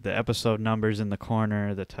the episode number's in the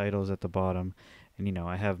corner, the title's at the bottom, and, you know,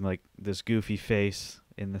 I have, like, this goofy face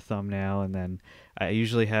in the thumbnail, and then I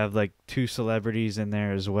usually have, like, 2 celebrities in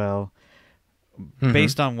there as well,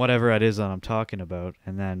 based on whatever it is that I'm talking about.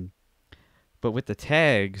 And then, but with the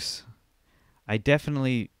tags, I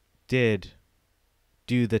definitely did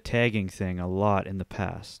do the tagging thing a lot in the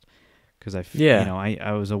past. Because you know,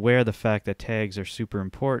 I was aware of the fact that tags are super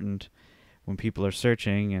important when people are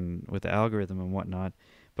searching and with the algorithm and whatnot.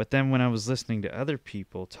 But then when I was listening to other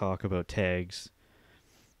people talk about tags,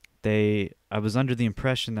 I was under the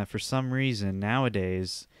impression that for some reason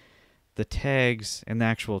nowadays the tags in the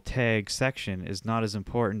actual tag section is not as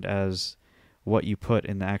important as what you put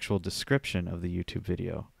in the actual description of the YouTube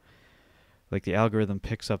video. Like, the algorithm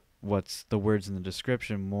picks up what's the words in the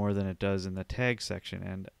description more than it does in the tag section.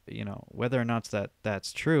 And, you know, whether or not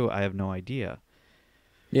that's true, I have no idea.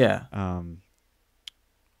 Yeah.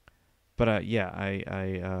 But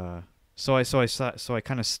so I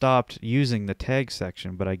kind of stopped using the tag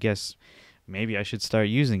section, but I guess maybe I should start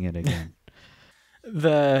using it again.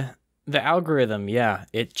 The algorithm, yeah,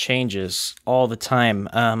 it changes all the time.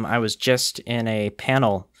 I was just in a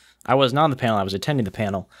panel. I wasn't on the panel. I was attending the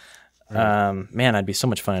panel. Right. Man, I'd be so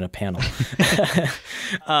much fun at a panel.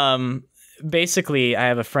 Basically, I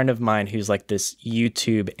have a friend of mine who's like this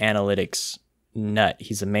YouTube analytics nut.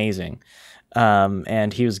 He's amazing.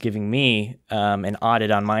 And he was giving me an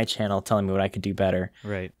audit on my channel, telling me what I could do better.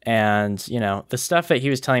 Right. And, you know, the stuff that he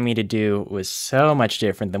was telling me to do was so much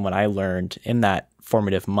different than what I learned in that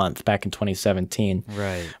formative month back in 2017.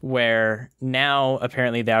 Right. Where now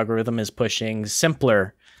apparently the algorithm is pushing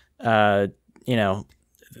simpler, you know,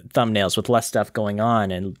 thumbnails with less stuff going on,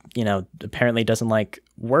 and, you know, apparently doesn't like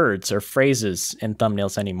words or phrases in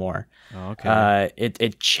thumbnails anymore. Okay.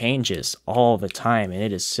 It changes all the time, and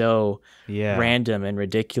it is so random and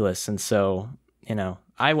ridiculous. And so, you know,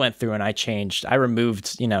 I went through and I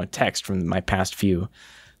removed, you know, text from my past few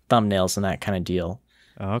thumbnails and that kind of deal.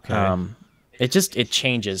 Okay. It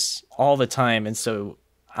changes all the time, and so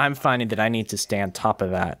I'm finding that I need to stay on top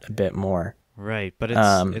of that a bit more. Right, but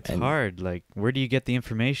it's hard. Like, where do you get the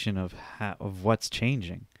information of what's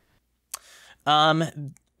changing?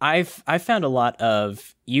 I've found a lot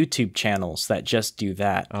of YouTube channels that just do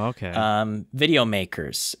that. Okay. Video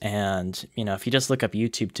makers, and, you know, if you just look up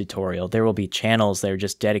YouTube tutorial, there will be channels that are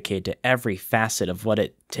just dedicated to every facet of what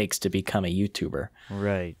it takes to become a YouTuber.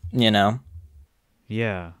 Right. You know.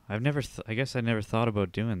 Yeah, I guess I never thought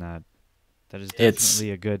about doing that. That is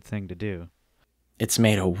definitely a good thing to do. It's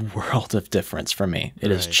made a world of difference for me.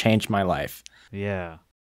 It has changed my life. Yeah.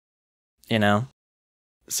 You know?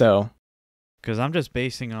 So. Because I'm just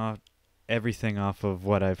basing everything off of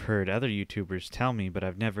what I've heard other YouTubers tell me, but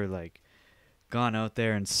I've never, like, gone out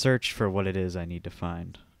there and searched for what it is I need to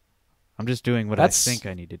find. I'm just doing what I think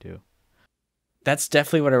I need to do. That's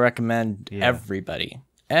definitely what I recommend everybody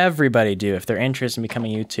do. If they're interested in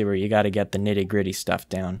becoming a YouTuber, you got to get the nitty-gritty stuff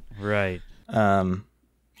down. Right. You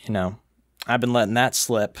know. I've been letting that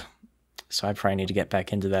slip, so I probably need to get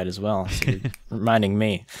back into that as well. So you're reminding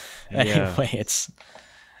me. Anyway, it's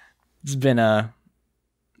been a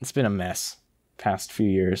mess past few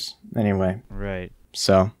years. Anyway, right.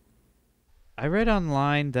 So I read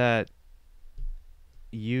online that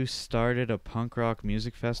you started a punk rock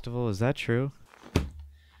music festival. Is that true?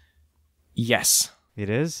 Yes. It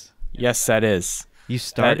is? Yes, that is. You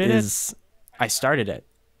started it? I started it.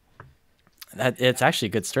 It's actually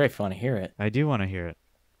a good story if you want to hear it. I do want to hear it.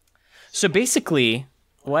 So basically,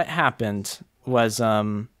 what happened was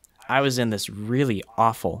I was in this really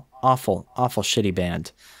awful shitty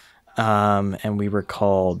band, and we were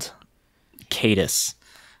called Cadus.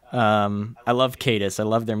 I love Cadus. I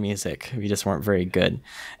love their music. We just weren't very good.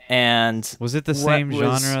 And was it the same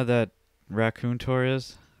genre that Racoon tour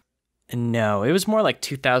is? No, it was more like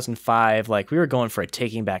 2005. Like, we were going for a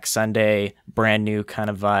Taking Back Sunday, brand new kind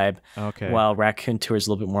of vibe. Okay. While Racoon tour is a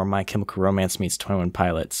little bit more My Chemical Romance meets 21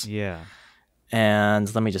 Pilots. Yeah.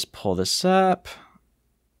 And let me just pull this up.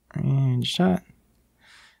 And shot.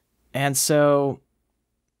 And so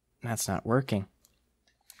that's not working.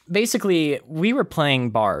 basically, we were playing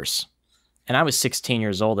bars. And I was 16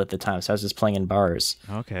 years old at the time, so I was just playing in bars.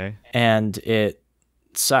 Okay. And it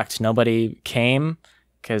sucked. Nobody came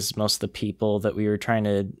because most of the people that we were trying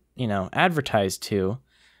to, advertise to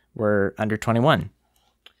were under 21.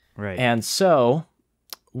 Right. And so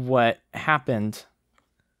what happened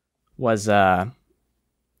was I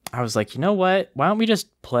was like, you know what? Why don't we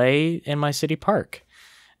just play in my city park?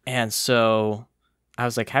 And so I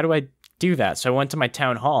was like, how do I do that? So I went to my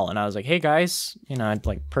town hall and I was like, hey guys, I'd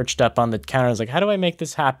like perched up on the counter. I was like, how do I make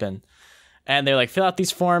this happen? And they're like, fill out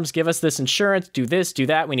these forms, give us this insurance, do this, do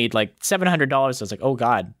that. We need like $700. I was like, oh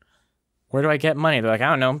God, where do I get money? They're like, I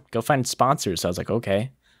don't know, go find sponsors. So I was like,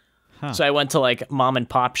 okay. Huh. So I went to like mom and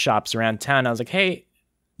pop shops around town. I was like, hey,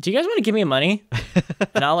 do you guys want to give me money?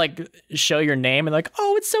 And I'll like show your name and like,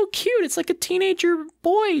 oh, it's so cute. It's like a teenager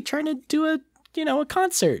boy trying to do a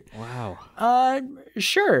concert. Wow.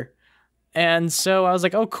 Sure. And so I was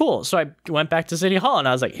like, oh, cool. So I went back to City Hall and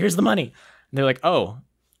I was like, here's the money. And they're like, oh,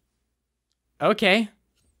 okay.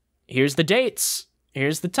 Here's the dates.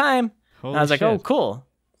 Here's the time. Holy and I was like, shit. oh, cool.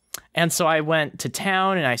 And so I went to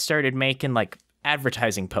town and I started making like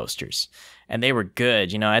advertising posters. And they were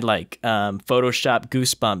good. I'd like Photoshop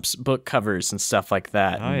Goosebumps book covers and stuff like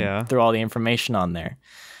that. Oh, yeah. Throw all the information on there.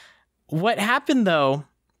 What happened, though,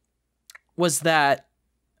 was that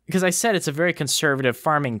because I said it's a very conservative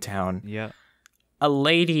farming town. Yeah. A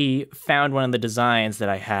lady found one of the designs that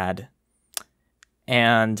I had,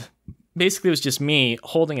 and basically it was just me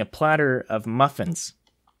holding a platter of muffins,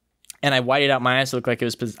 and I whited out my eyes to look like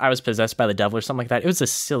I was possessed by the devil or something like that. It was a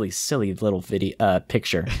silly little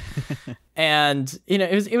picture, and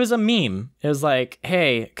it was a meme. It was like,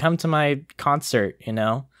 hey, come to my concert,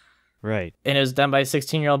 Right. And it was done by a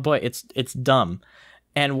 16-year-old boy. It's dumb,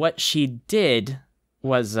 and what she did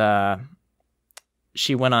was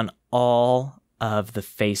she went on all of the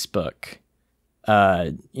Facebook,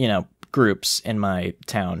 groups in my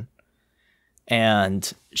town,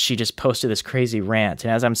 and she just posted this crazy rant.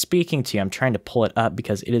 And as I'm speaking to you, I'm trying to pull it up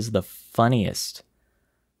because it is the funniest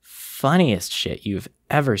shit you've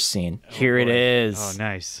ever seen. Oh, Here boy. it is. Oh,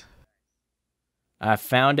 nice. I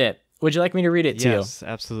found it. Would you like me to read it to you? Yes,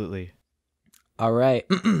 absolutely. All right.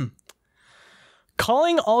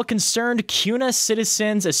 Calling all concerned CUNA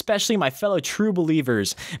citizens, especially my fellow true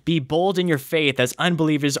believers, be bold in your faith as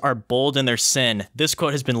unbelievers are bold in their sin. This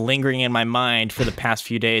quote has been lingering in my mind for the past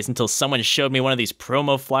few days until someone showed me one of these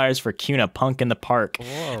promo flyers for CUNA Punk in the Park.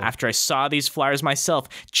 Whoa. After I saw these flyers myself,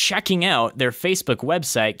 checking out their Facebook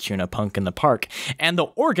website, CUNA Punk in the Park, and the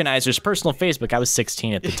organizer's personal Facebook. I was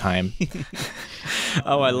 16 at the time.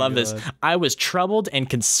 Oh, I love this. I was troubled and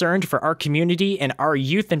concerned for our community and our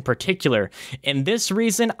youth in particular. In this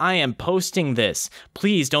reason, I am posting this.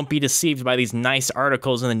 Please don't be deceived by these nice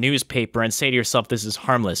articles in the newspaper and say to yourself this is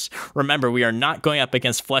harmless. Remember, we are not going up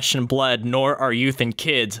against flesh and blood, nor our youth and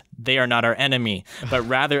kids. They are not our enemy, but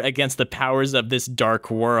rather against the powers of this dark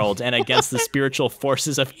world and against the spiritual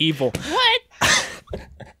forces of evil. What?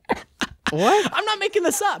 What? I'm not making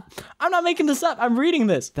this up. I'm reading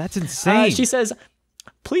this. That's insane. She says,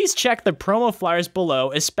 please check the promo flyers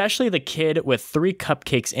below, especially the kid with 3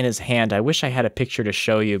 cupcakes in his hand. I wish I had a picture to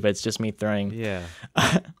show you, but it's just me throwing. Yeah.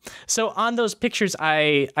 So on those pictures,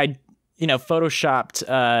 I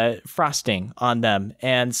photoshopped frosting on them.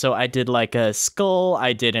 And so I did like a skull,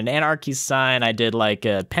 I did an anarchy sign, I did like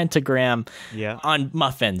a pentagram on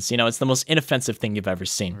muffins. It's the most inoffensive thing you've ever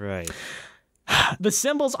seen. Right. The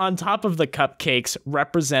symbols on top of the cupcakes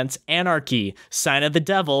represents anarchy, sign of the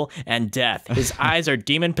devil, and death. His eyes are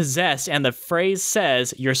demon-possessed, and the phrase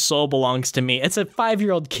says, your soul belongs to me. It's a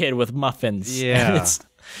 5-year-old kid with muffins. Yeah.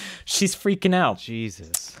 She's freaking out.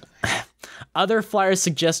 Jesus. Other flyers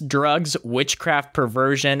suggest drugs, witchcraft,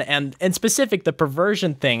 perversion, and in specific, the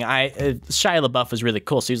perversion thing. Shia LaBeouf was really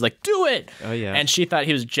cool, so he was like, do it! Oh, yeah. And she thought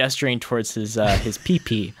he was gesturing towards his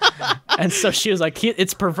pee-pee. And so she was like,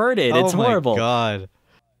 it's perverted, it's horrible. Oh, my God.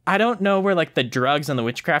 I don't know where, like, the drugs and the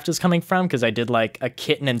witchcraft is coming from, because I did, like, a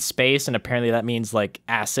kitten in space, and apparently that means, like,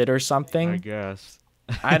 acid or something. I guess.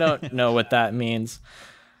 I don't know what that means.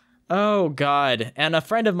 Oh, God. And a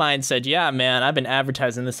friend of mine said, yeah, man, I've been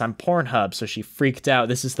advertising this on Pornhub, so she freaked out.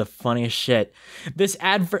 This is the funniest shit. This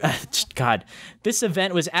event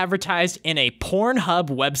was advertised in a Pornhub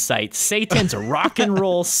website, Satan's rock and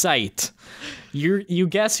roll site. You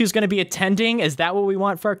guess who's going to be attending? Is that what we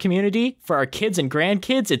want for our community? For our kids and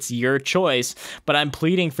grandkids? It's your choice. But I'm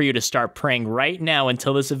pleading for you to start praying right now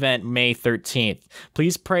until this event, May 13th.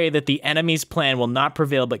 Please pray that the enemy's plan will not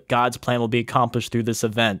prevail, but God's plan will be accomplished through this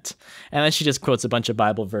event. And then she just quotes a bunch of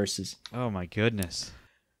Bible verses. Oh, my goodness.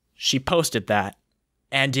 She posted that,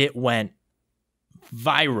 and it went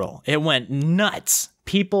viral. It went nuts.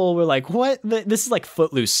 People were like, what? This is like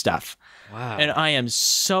Footloose stuff. Wow. And I am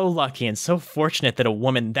so lucky and so fortunate that a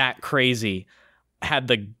woman that crazy had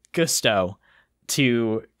the gusto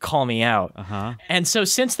to call me out. And so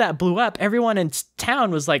since that blew up, everyone in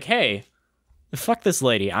town was like, hey, fuck this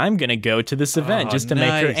lady. I'm going to go to this event just to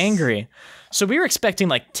make her angry. So we were expecting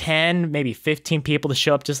like 10, maybe 15 people to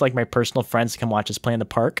show up, just like my personal friends to come watch us play in the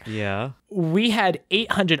park. Yeah. We had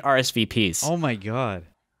 800 RSVPs. Oh my God.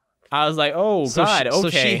 I was like, oh God, okay. So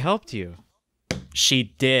she helped you. She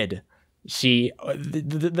did. The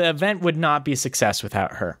event would not be a success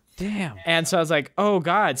without her. Damn. And so I was like, oh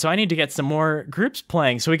God, so I need to get some more groups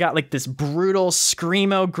playing. So we got like this brutal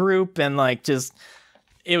screamo group and like just,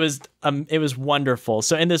 it was wonderful.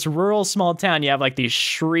 So in this rural small town, you have like these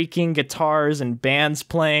shrieking guitars and bands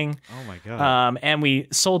playing. Oh my God. And we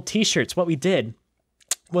sold t-shirts. What we did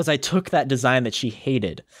was I took that design that she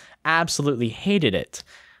hated, absolutely hated it.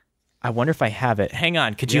 I wonder if I have it. Hang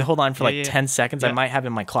on. Could you hold on for like 10 seconds? I might have it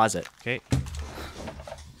in my closet. Okay.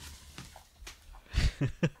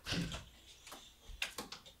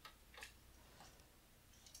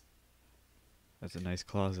 That's a nice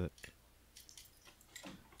closet.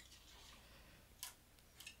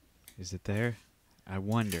 Is it there? I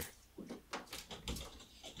wonder.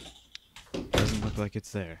 Doesn't look like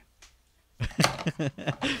it's there.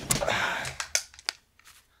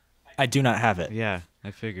 I do not have it. Yeah, I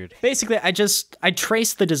figured. Basically, I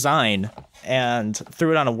traced the design and threw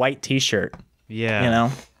it on a white t-shirt. Yeah. You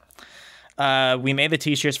know? We made the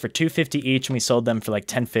t-shirts for $2.50 each and we sold them for like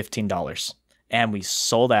 $10, $15. And we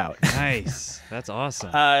sold out. Nice. That's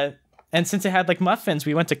awesome. And since it had like muffins,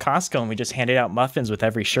 we went to Costco and we just handed out muffins with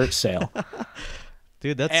every shirt sale.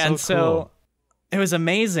 Dude, that's and so cool. It was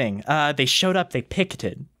amazing. They showed up, they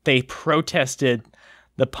picketed, they protested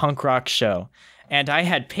the punk rock show. And I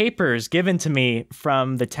had papers given to me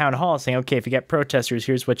from the town hall saying, okay, if you get protesters,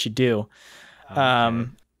 here's what you do. Okay.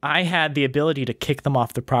 I had the ability to kick them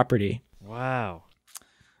off the property. Wow.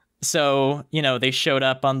 So, you know, they showed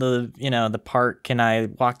up on the, you know, the park and I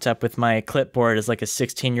walked up with my clipboard as like a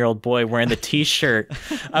 16-year-old boy wearing the t-shirt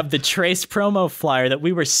of the Trace promo flyer that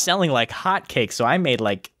we were selling like hotcakes. So I made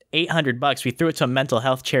like $800. We threw it to a mental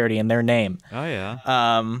health charity in their name. Oh,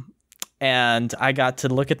 yeah. And I got to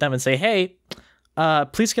look at them and say, hey,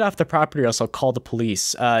 please get off the property or else I'll call the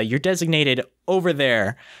police. You're designated over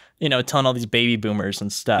there, you know, telling all these baby boomers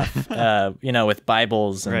and stuff, you know, with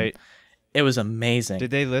Bibles. And right. It was amazing.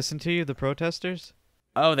 Did they listen to you, the protesters?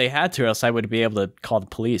 Oh, they had to, or else I would be able to call the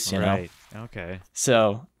police, you know? Right. Okay.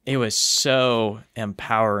 So it was so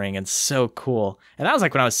empowering and so cool. And that was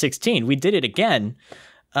like when I was 16. We did it again.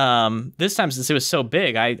 This time, since it was so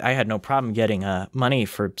big, I had no problem getting money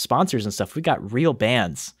for sponsors and stuff. We got real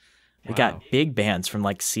bands. We got big bands from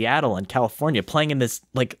like Seattle and California playing in this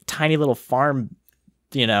like tiny little farm,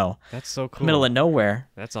 you know. That's so cool. Middle of nowhere.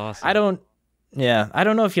 That's awesome. I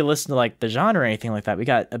don't know if you listen to like the genre or anything like that. We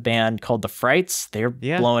got a band called The Frights. They're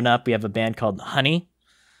blowing up. We have a band called Honey.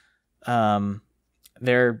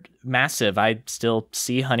 They're massive. I still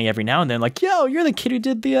see Honey every now and then. Like, yo, you're the kid who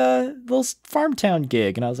did the little farm town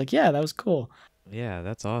gig, and I was like, yeah, that was cool. Yeah,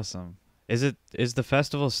 that's awesome. Is the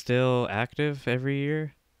festival still active every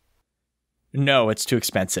year? No, it's too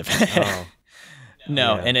expensive. Oh.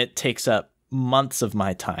 No, and it takes up months of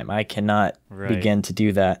my time. I cannot begin to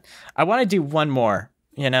do that. I want to do one more,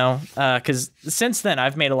 you know, because since then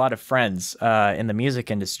I've made a lot of friends in the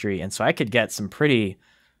music industry, and so I could get some pretty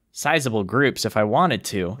sizable groups if I wanted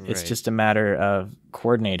to. It's just a matter of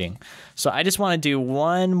coordinating. So I just want to do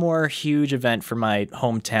one more huge event for my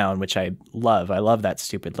hometown, which I love. I love that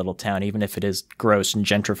stupid little town, even if it is gross and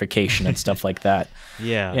gentrification and stuff like that.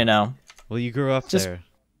 Yeah. You know? Well, you grew up there.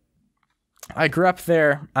 I grew up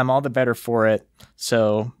there. I'm all the better for it.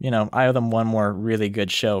 So, you know, I owe them one more really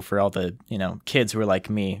good show for all the, you know, kids who were like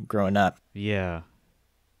me growing up. Yeah.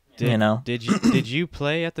 Did you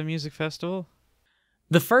play at the music festival?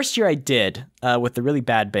 The first year I did with a really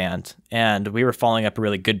bad band, and we were following up a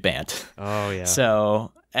really good band. Oh, yeah.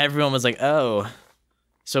 So everyone was like, oh.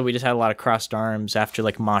 So we just had a lot of crossed arms after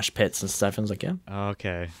like mosh pits and stuff. And I was like, yeah.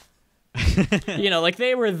 Okay. You know, like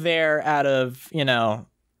they were there out of, you know,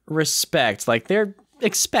 respect. Like they're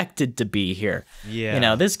expected to be here. Yeah. You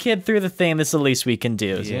know, this kid threw the thing. This is the least we can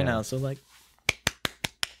do. You know, so like.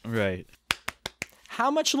 Right.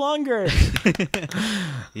 How much longer?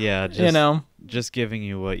 Yeah. You know. Just giving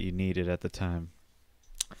you what you needed at the time.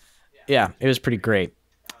 Yeah, it was pretty great.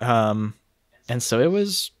 And so it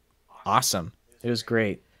was awesome. It was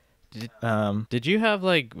great. Did you have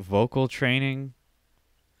like vocal training?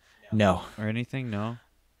 No. Or anything? No?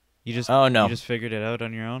 You just no. You just figured it out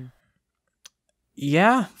on your own?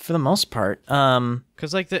 Yeah, for the most part.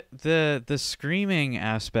 Because like the screaming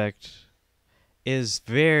aspect is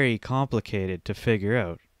very complicated to figure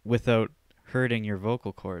out without hurting your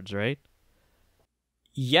vocal cords, right?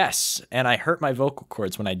 Yes, and I hurt my vocal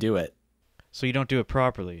cords when I do it. So you don't do it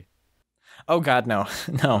properly. Oh God, no,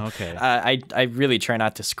 no. Okay. I really try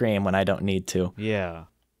not to scream when I don't need to. Yeah.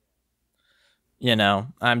 You know,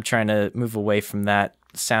 I'm trying to move away from that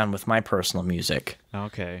sound with my personal music.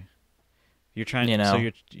 Okay. You're trying. You know.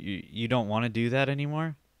 So you don't want to do that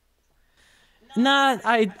anymore? Nah,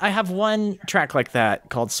 I have one track like that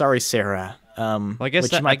called "Sorry Sarah." Well, I guess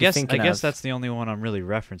which you might be thinking I guess of. that's the only one I'm really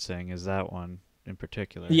referencing is that one in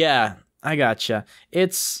particular. Yeah, I gotcha.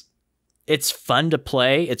 It's fun to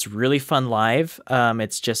play. It's really fun live.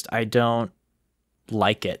 It's just I don't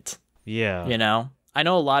like it. Yeah. You know, I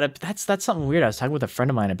know a lot of that's something weird. I was talking with a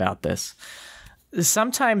friend of mine about this.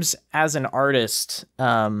 Sometimes as an artist,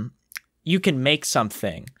 you can make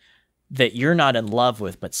something that you're not in love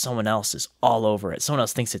with, but someone else is all over it. Someone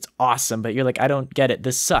else thinks it's awesome, but you're like, I don't get it.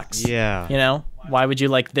 This sucks. Yeah. You know, why would you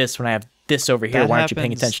like this when I have this over here? Why aren't you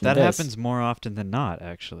paying attention to this? That happens more often than not,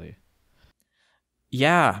 actually.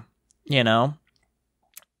 Yeah. You know,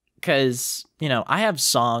 because, you know, I have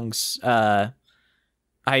songs. I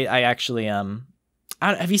actually,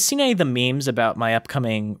 have you seen any of the memes about my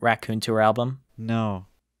upcoming Racoon tour album? No.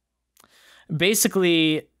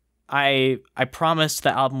 Basically, I promised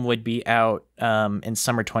the album would be out in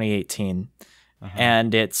summer 2018,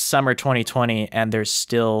 and it's summer 2020, and there's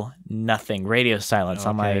still nothing. Radio silence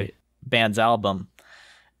on my band's album,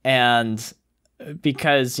 and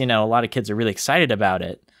because you know a lot of kids are really excited about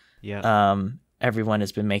it, everyone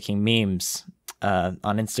has been making memes on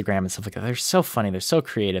Instagram and stuff like that. They're so funny. They're so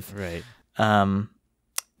creative. Right.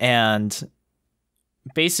 And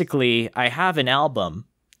basically, I have an album.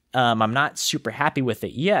 I'm not super happy with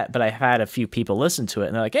it yet, but I've had a few people listen to it,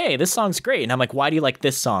 and they're like, hey, this song's great. And I'm like, why do you like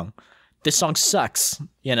this song? This song sucks,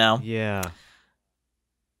 you know? Yeah.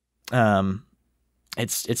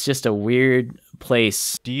 It's just a weird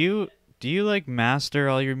place. Do you like master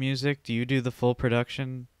all your music? Do you do the full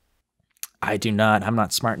production? I do not. I'm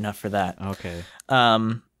not smart enough for that. Okay.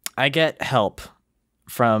 I get help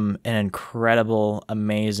from an incredible,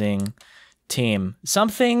 amazing team.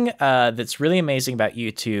 Something that's really amazing about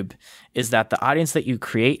YouTube is that the audience that you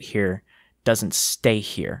create here doesn't stay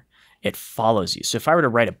here. It follows you. So if I were to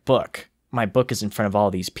write a book, my book is in front of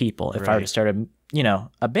all these people. If I were to start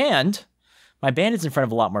a band, my band is in front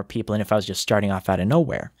of a lot more people than if I was just starting off out of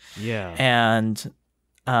nowhere. Yeah. And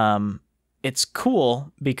it's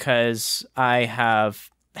cool because I have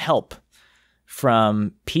help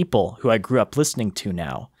from people who I grew up listening to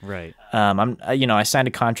now. Right. I signed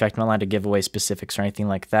a contract. I'm not allowed to give away specifics or anything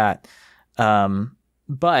like that.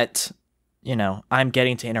 But, you know, I'm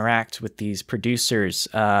getting to interact with these producers,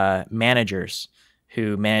 managers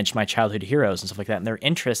who manage my childhood heroes and stuff like that. And their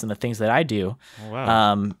interest in the things that I do,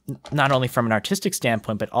 not only from an artistic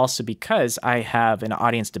standpoint, but also because I have an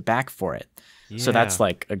audience to back for it. Yeah. So that's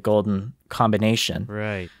like a golden combination.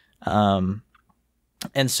 Right.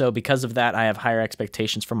 And so because of that, I have higher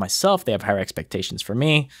expectations for myself. They have higher expectations for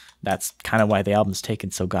me. That's kind of why the album's taken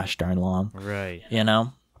so gosh darn long. Right. You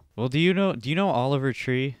know? Well, do you know Oliver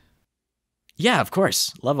Tree? Yeah, of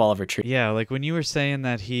course. Love Oliver Tree. Yeah, like when you were saying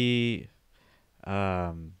that he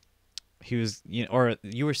was, or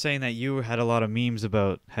you were saying that you had a lot of memes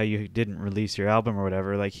about how you didn't release your album or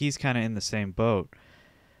whatever, like he's kind of in the same boat.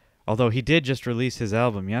 Although he did just release his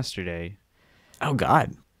album yesterday. Oh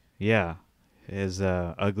God. Yeah. His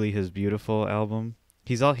Ugly His Beautiful album.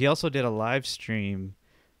 He also did a live stream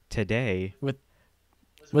today.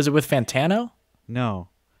 Was it with Fantano? No.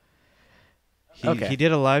 He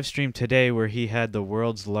did a live stream today where he had the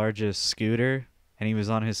world's largest scooter and he was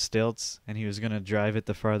on his stilts and he was going to drive it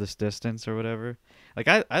the farthest distance or whatever. Like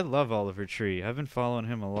I love Oliver Tree. I've been following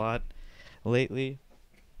him a lot lately.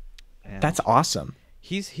 That's awesome.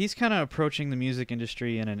 He's kind of approaching the music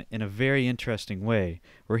industry in a very interesting way,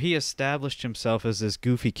 where he established himself as this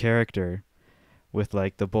goofy character with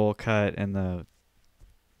like the bowl cut and the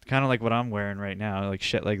kind of like what I'm wearing right now, like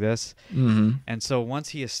shit like this. Mm-hmm. And so once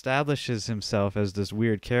he establishes himself as this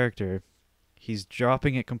weird character, he's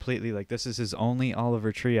dropping it completely. Like this is his only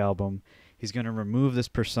Oliver Tree album. He's going to remove this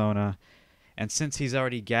persona. And since he's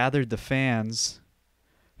already gathered the fans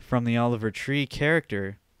from the Oliver Tree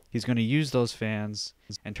character, he's going to use those fans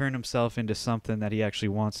and turn himself into something that he actually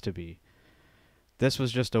wants to be. This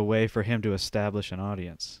was just a way for him to establish an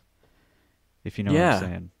audience, if you know what I'm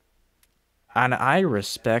saying. And I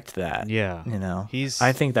respect that. Yeah. You know,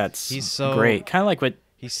 I think he's so great. Kind of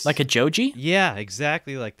like a Joji? Yeah,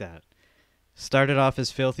 exactly like that. Started off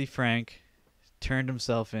as Filthy Frank, turned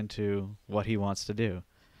himself into what he wants to do.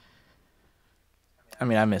 I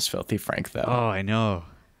mean, I miss Filthy Frank though. Oh, I know.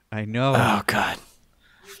 Oh God,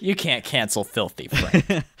 you can't cancel Filthy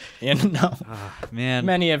Frank. You know, man.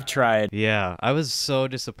 Many have tried. Yeah, I was so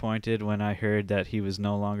disappointed when I heard that he was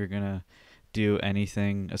no longer gonna do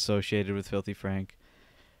anything associated with Filthy Frank.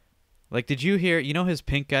 Like, did you hear? You know his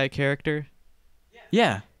Pink Guy character?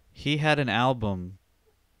 Yeah. He had an album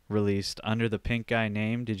released under the Pink Guy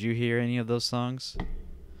name. Did you hear any of those songs?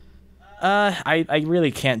 I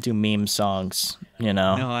really can't do meme songs, you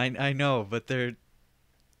know. No, I know, but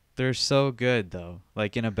they're so good though.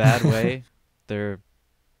 Like, in a bad way, they're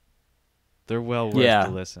well worth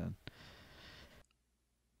to listen.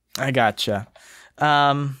 I gotcha.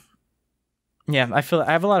 Yeah, I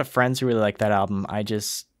have a lot of friends who really like that album. I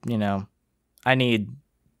just, you know, I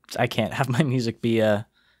can't have my music be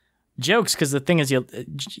jokes, because the thing is,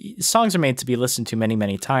 songs are made to be listened to many,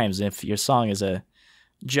 many times. And if your song is a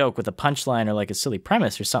joke with a punchline or like a silly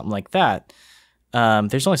premise or something like that,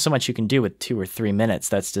 there's only so much you can do with 2 or 3 minutes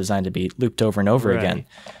that's designed to be looped over and over again.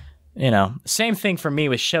 You know, same thing for me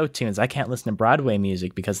with show tunes. I can't listen to Broadway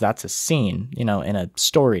music because that's a scene, you know, in a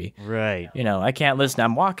story. Right. You know, I can't listen.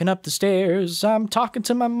 I'm walking up the stairs. I'm talking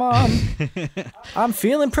to my mom. I'm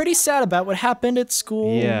feeling pretty sad about what happened at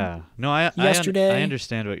school. Yeah. No, yesterday. I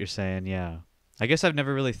understand what you're saying. Yeah. I guess I've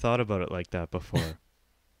never really thought about it like that before.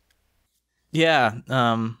 Yeah.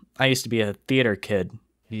 I used to be a theater kid.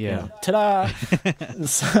 Yeah. Ta-da!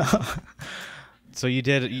 So you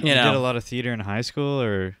did a lot of theater in high school,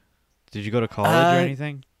 or did you go to college or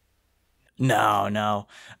anything? No.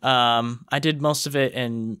 I did most of it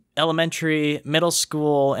in elementary, middle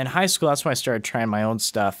school, and high school. That's when I started trying my own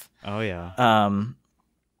stuff. Oh, yeah.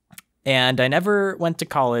 And I never went to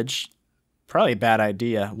college. Probably a bad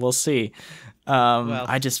idea. We'll see.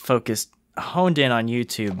 I just honed in on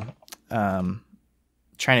YouTube,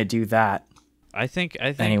 trying to do that. I think,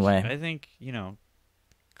 you know,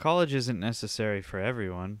 college isn't necessary for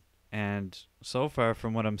everyone. And so far,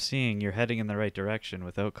 from what I'm seeing, you're heading in the right direction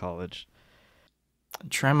without college. I'm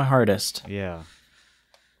trying my hardest. Yeah.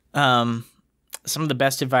 Some of the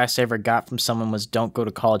best advice I ever got from someone was, don't go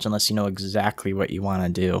to college unless you know exactly what you want to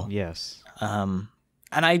do. Yes. And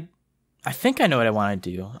I think I know what I want to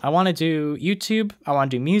do. I want to do YouTube. I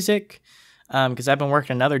want to do music. Because I've been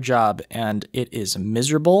working another job and it is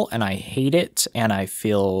miserable and I hate it and I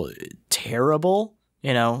feel terrible,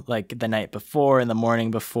 you know, like the night before and the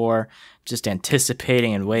morning before, just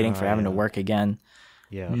anticipating and waiting for having to work again.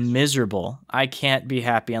 Yeah. Miserable. I can't be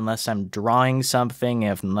happy unless I'm drawing something,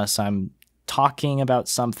 unless I'm talking about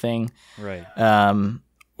something. Right.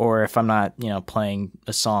 Or if I'm not, you know, playing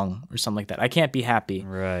a song or something like that. I can't be happy.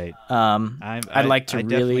 Right. I'd like to I really...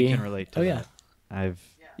 definitely can relate to that.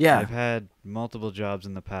 Yeah. I've had multiple jobs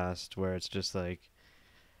in the past where it's just like,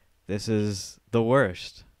 this is the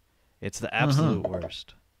worst. It's the absolute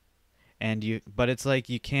worst. But it's like,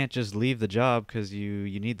 you can't just leave the job because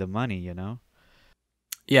you need the money, you know?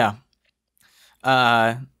 Yeah.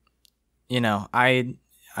 You know, I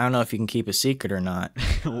don't know if you can keep a secret or not.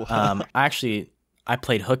 I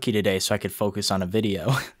played hooky today so I could focus on a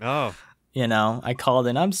video. Oh. You know, I called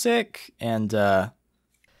in, I'm sick, and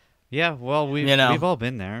yeah, well, we've all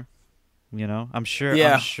been there. You know, I'm sure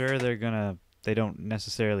they don't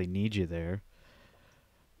necessarily need you there.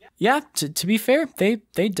 Yeah, to be fair,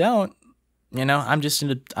 they don't. You know, I'm just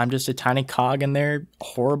a tiny cog in their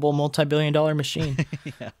horrible multi-billion-dollar machine.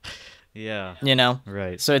 Yeah. You know.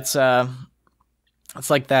 Right. So it's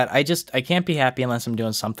like that. I can't be happy unless I'm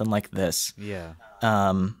doing something like this. Yeah.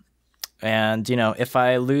 And, you know, if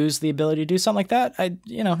I lose the ability to do something like that, I'd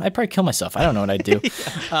probably kill myself. I don't know what I'd do.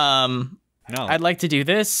 No. I'd like to do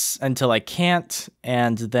this until I can't,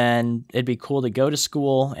 and then it'd be cool to go to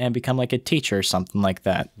school and become like a teacher or something like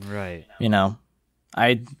that. Right. You know,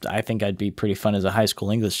 I think I'd be pretty fun as a high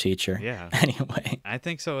school English teacher. Yeah. Anyway. I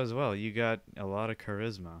think so as well. You got a lot of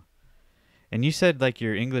charisma. And you said like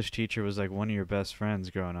your English teacher was like one of your best friends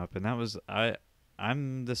growing up, and that was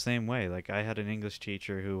I'm the same way. Like, I had an English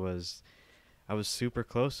teacher who I was super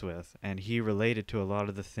close with, and he related to a lot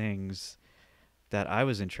of the things that I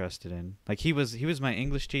was interested in. Like, he was my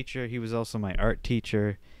English teacher, he was also my art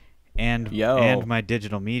teacher, and my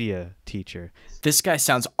digital media teacher. This guy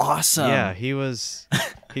sounds awesome. Yeah, he was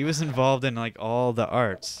involved in like all the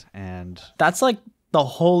arts, and that's like the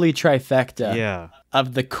holy trifecta. Yeah.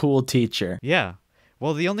 Of the cool teacher. Yeah.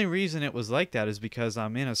 Well, the only reason it was like that is because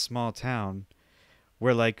I'm in a small town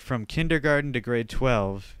where, like, from kindergarten to grade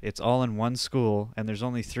 12, it's all in one school, and there's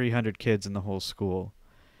only 300 kids in the whole school.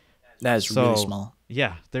 That is really small.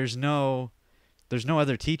 Yeah, there's no there's no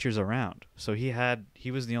other teachers around. So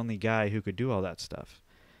he was the only guy who could do all that stuff.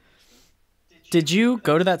 Did you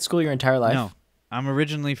go to that school your entire life? No. I'm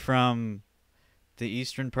originally from the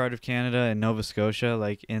eastern part of Canada in Nova Scotia.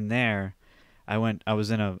 Like in there, I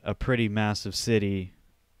was in a pretty massive city.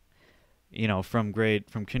 You know, from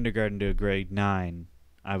kindergarten to grade 9,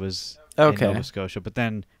 I was in Nova Scotia. But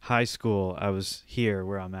then high school, I was here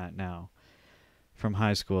where I'm at now. From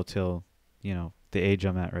high school till, you know, the age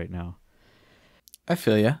I'm at right now. I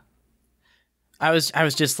feel you. I was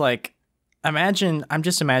just like, I'm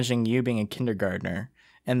just imagining you being a kindergartner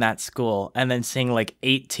in that school and then seeing like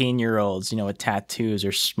 18-year-olds, you know, with tattoos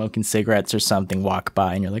or smoking cigarettes or something walk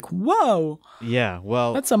by, and you're like, whoa. Yeah,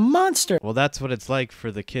 well, that's a monster. Well, that's what it's like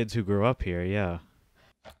for the kids who grew up here, yeah.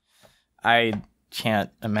 I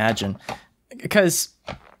can't imagine. Because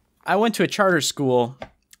I went to a charter school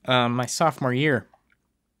my sophomore year.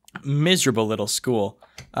 Miserable little school,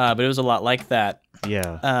 but it was a lot like that.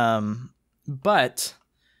 Yeah. But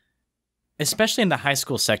especially in the high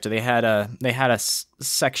school sector, they had us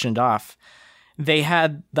sectioned off. They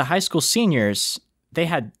had the high school seniors. They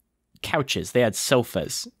had couches. They had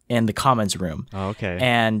sofas in the commons room. Oh, okay.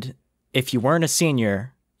 And if you weren't a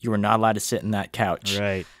senior, you were not allowed to sit in that couch.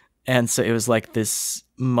 Right. And so it was like this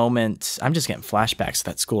moment. I'm just getting flashbacks to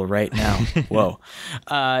that school right now. Whoa.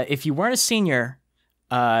 If you weren't a senior,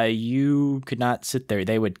 you could not sit there.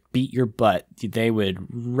 They would beat your butt. They would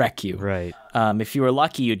wreck you. Right. If you were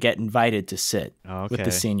lucky, you'd get invited to sit with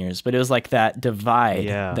the seniors. But it was like that divide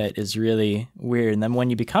that is really weird. And then when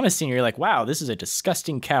you become a senior, you're like, wow, this is a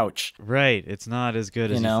disgusting couch. Right. It's not as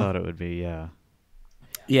good as you thought it would be. Yeah.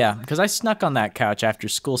 Yeah, because I snuck on that couch after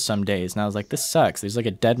school some days, and I was like, this sucks. There's like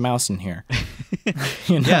a dead mouse in here.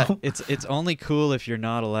 You know? Yeah, it's only cool if you're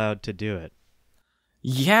not allowed to do it.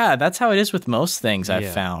 Yeah, that's how it is with most things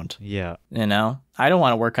I've found. Yeah. You know, I don't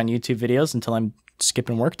want to work on YouTube videos until I'm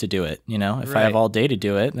skipping work to do it. You know, if I have all day to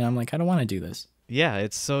do it, then I'm like, I don't want to do this. Yeah,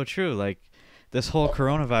 it's so true. Like this whole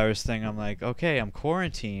coronavirus thing, I'm like, okay, I'm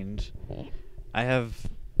quarantined. I have,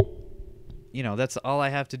 you know, that's all I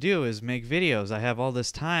have to do is make videos. I have all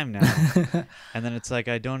this time now. And then it's like,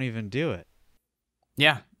 I don't even do it.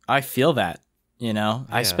 Yeah, I feel that, you know.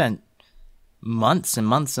 I spent months and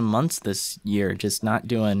months and months this year just not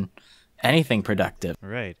doing anything productive.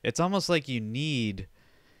 Right. It's almost like you need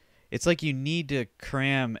to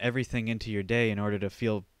cram everything into your day in order to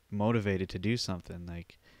feel motivated to do something.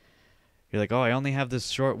 Like you're like, oh, I only have this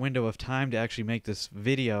short window of time to actually make this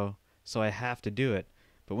video, so I have to do it.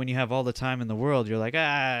 But when you have all the time in the world, you're like,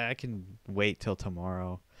 I can wait till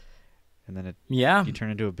tomorrow. And then you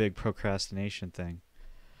turn into a big procrastination thing.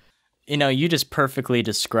 You know, you just perfectly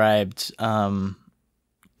described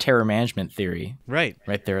terror management theory. Right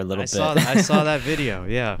there a little bit. I saw that video,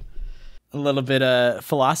 yeah. A little bit of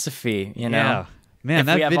philosophy, you know. Yeah. Man,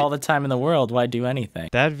 if we have all the time in the world, why do anything?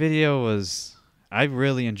 That video I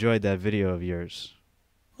really enjoyed that video of yours.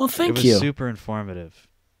 Well, thank you. It was super informative.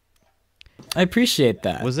 I appreciate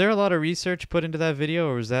that. Was there a lot of research put into that video,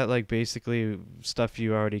 or was that like basically stuff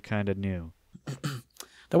you already kind of knew?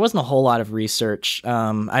 There wasn't a whole lot of research.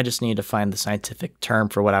 I just needed to find the scientific term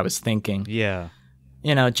for what I was thinking. Yeah.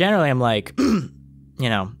 You know, generally I'm like, you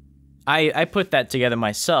know, I put that together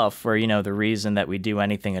myself where, you know, the reason that we do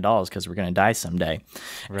anything at all is because we're going to die someday.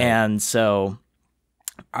 Right. And so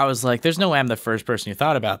I was like, there's no way I'm the first person who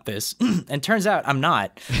thought about this. And turns out I'm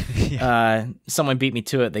not. Someone beat me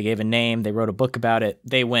to it. They gave a name. They wrote a book about it.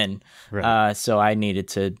 They win. Right. So I needed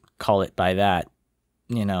to call it by that,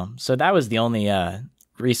 you know. So that was the only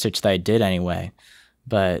research that I did anyway.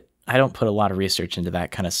 But I don't put a lot of research into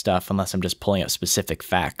that kind of stuff unless I'm just pulling up specific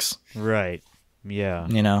facts. Right. Yeah.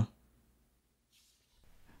 You know?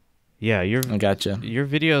 Yeah, I gotcha. Your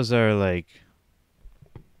videos are like,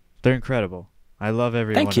 they're incredible. I love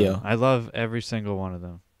every one of them. I love every single one of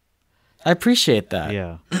them. I appreciate that.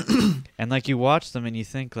 Yeah. And like you watch them and you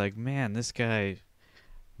think like, man, this guy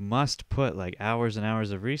must put like hours and hours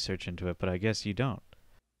of research into it, but I guess you don't.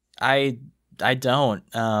 I don't.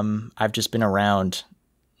 I've just been around,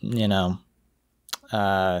 you know.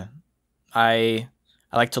 I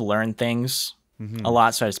like to learn things a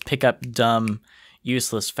lot, so I just pick up dumb,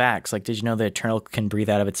 useless facts. Like, did you know that a turtle can breathe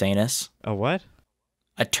out of its anus? A what?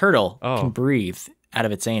 A turtle can breathe out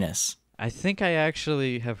of its anus. I think I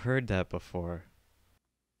actually have heard that before.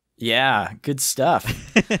 Yeah, good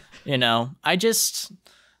stuff. You know, I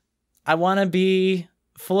want to be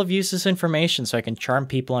full of useless information so I can charm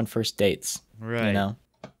people on first dates. Right. You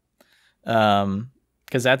know?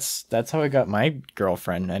 Because that's how I got my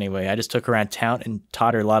girlfriend anyway. I just took her around town and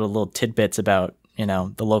taught her a lot of little tidbits about,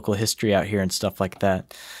 the local history out here and stuff like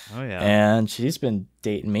that. Oh yeah. And she's been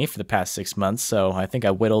dating me for the past 6 months, so I think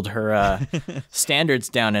I whittled her standards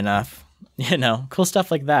down enough. Cool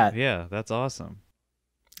stuff like that. Yeah, that's awesome.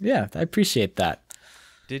 Yeah, I appreciate that.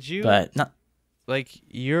 Did you? But not like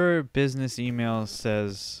your business email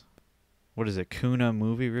says, what is it, Kuna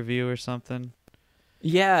movie review or something?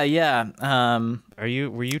 Yeah.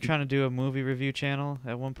 Were you trying to do a movie review channel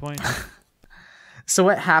at one point? So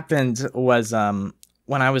what happened was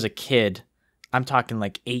when I was a kid, I'm talking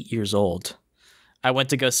like 8 years old, I went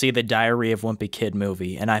to go see the Diary of Wimpy Kid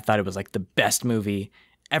movie, and I thought it was like the best movie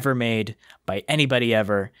ever made by anybody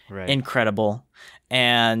ever. Right. Incredible.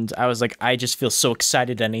 And I was like, I just feel so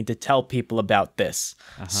excited. I need to tell people about this.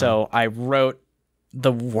 So I wrote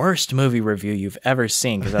the worst movie review you've ever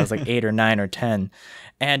seen, because I was like 8 or 9 or 10.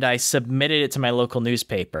 And I submitted it to my local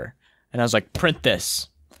newspaper. And I was like, print this.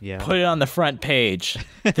 Yeah. Put it on the front page.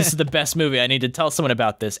 This is the best movie. I need to tell someone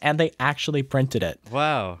about this. And they actually printed it.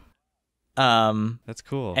 Wow. That's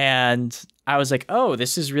cool. And I was like, oh,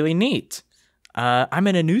 this is really neat. I'm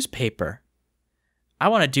in a newspaper. I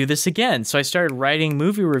want to do this again. So I started writing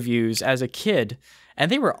movie reviews as a kid, and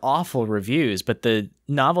they were awful reviews, but the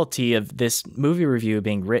novelty of this movie review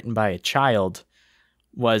being written by a child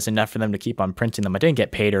was enough for them to keep on printing them. I didn't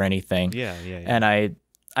get paid or anything. Yeah. And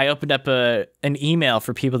I opened up an email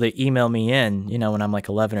for people to email me in, when I'm like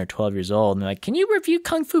 11 or 12 years old, and they're like, can you review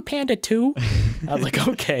Kung Fu Panda 2? I was like,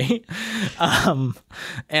 okay.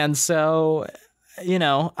 And so,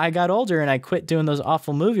 I got older and I quit doing those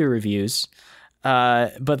awful movie reviews.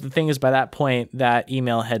 But the thing is, by that point, that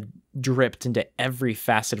email had dripped into every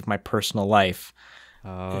facet of my personal life.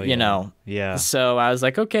 Oh, Yeah. So I was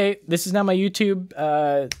like, okay, this is now my YouTube.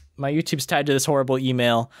 My YouTube's tied to this horrible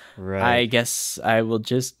email. Right. I guess I will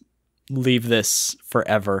just leave this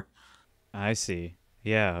forever. I see.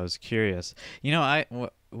 Yeah, I was curious.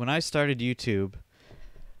 When I started YouTube,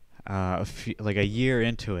 like a year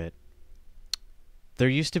into it, there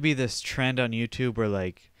used to be this trend on YouTube where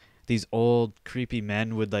like these old creepy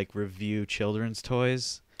men would like review children's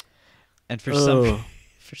toys, and for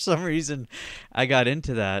some reason, I got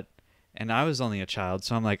into that. And I was only a child,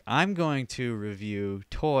 so I'm like, I'm going to review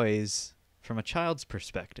toys from a child's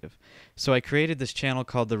perspective. So I created this channel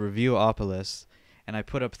called the Reviewopolis, and I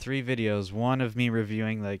put up 3 videos, one of me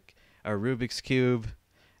reviewing like a Rubik's Cube,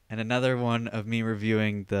 and another one of me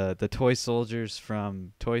reviewing the toy soldiers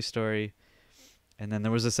from Toy Story, and then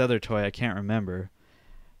there was this other toy I can't remember.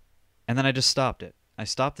 And then I just stopped it. I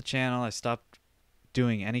stopped the channel, I stopped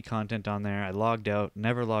doing any content on there, I logged out,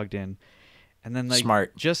 never logged in. And then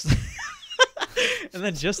Smart. And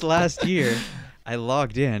then just last year, I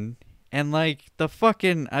logged in, and like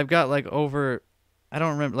I've got like over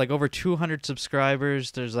 200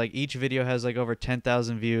 subscribers. There's like each video has like over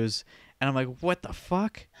 10,000 views, and I'm like, what the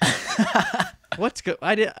fuck?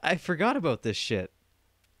 I forgot about this shit.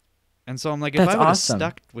 And so I'm like, if I would have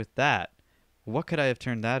stuck with that, what could I have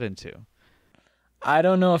turned that into? I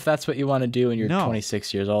don't know if that's what you want to do when you're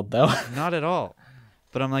 26 years old, though. Not at all.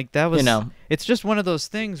 But I'm like, that was, it's just one of those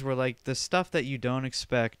things where like the stuff that you don't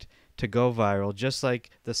expect to go viral, just like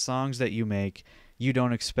the songs that you make, you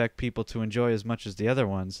don't expect people to enjoy as much as the other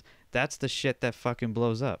ones. That's the shit that fucking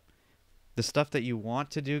blows up. The stuff that you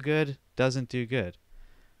want to do good doesn't do good.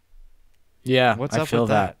 Yeah, What's I up feel with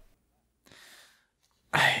that.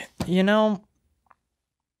 I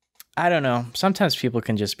don't know. Sometimes people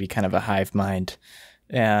can just be kind of a hive mind.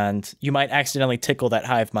 And you might accidentally tickle that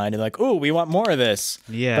hive mind and like, oh, we want more of this.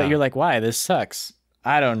 Yeah. But you're like, why? This sucks.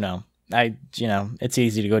 I don't know. It's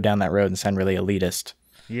easy to go down that road and sound really elitist.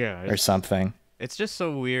 Yeah. Or something. It's just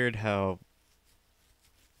so weird how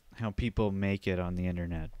people make it on the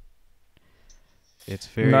internet. It's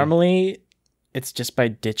very... Normally, it's just by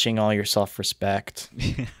ditching all your self-respect.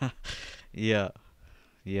 Yeah.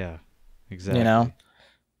 Exactly.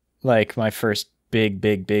 Like my first big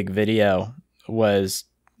video was,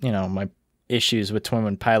 my issues with Twin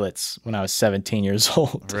Wind Pilots when I was 17 years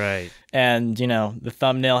old. Right. And, the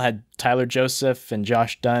thumbnail had Tyler Joseph and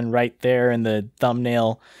Josh Dunn right there in the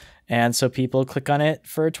thumbnail. And so people click on it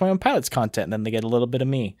for Twin Wind Pilots content, and then they get a little bit of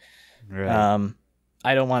me. Right.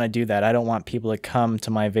 I don't want to do that. I don't want people to come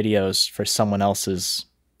to my videos for someone else's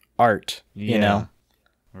art,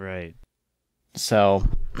 Right. So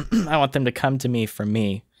I want them to come to me for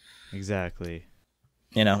me. Exactly.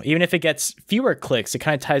 Even if it gets fewer clicks, it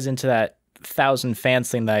kind of ties into that 1,000 fans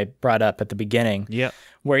thing that I brought up at the beginning. Yeah.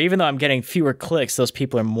 Where even though I'm getting fewer clicks, those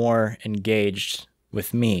people are more engaged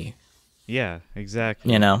with me. Yeah,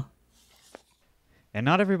 exactly. And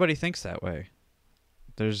not everybody thinks that way.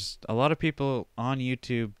 There's a lot of people on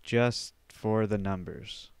YouTube just for the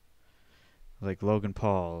numbers. like Logan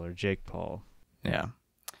Paul or Jake Paul. Yeah.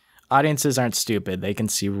 Audiences aren't stupid. They can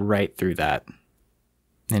see right through that.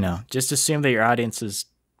 Just assume that your audience is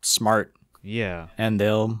smart. Yeah. And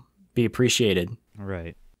they'll be appreciated.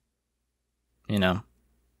 Right.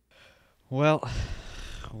 Well,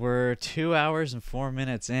 we're 2 hours and 4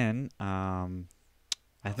 minutes in. Oh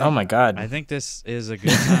my God. I think this is a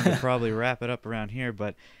good time to probably wrap it up around here,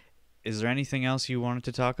 but is there anything else you wanted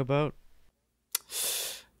to talk about?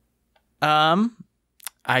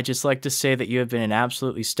 I just like to say that you have been an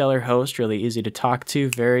absolutely stellar host, really easy to talk to,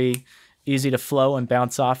 very easy to flow and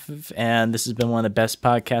bounce off of, and this has been one of the best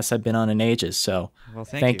podcasts I've been on in ages. So well,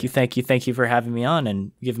 thank you for having me on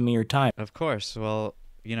and giving me your time. Of course. Well,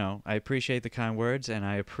 I appreciate the kind words, and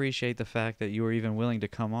I appreciate the fact that you were even willing to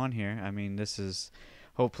come on here. I mean,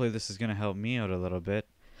 hopefully this is going to help me out a little bit.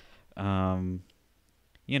 I'll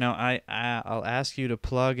ask you to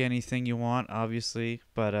plug anything you want, obviously,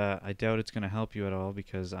 but I doubt it's going to help you at all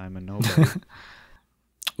because I'm a nobody.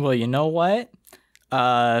 Well, you know what?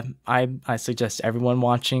 I suggest everyone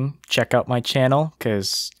watching check out my channel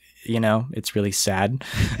because, it's really sad.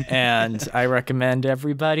 And I recommend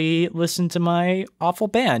everybody listen to my awful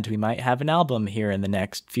band. We might have an album here in the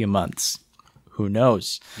next few months. Who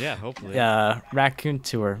knows? Yeah, hopefully. Racoon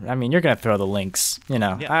tour. I mean, you're going to throw the links.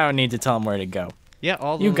 Yeah. I don't need to tell them where to go. Yeah,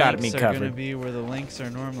 all the links are going to be where the links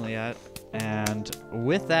are normally at. And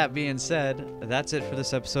with that being said, that's it for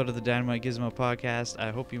this episode of the Dynamite Gizmo podcast.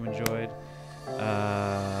 I hope you enjoyed.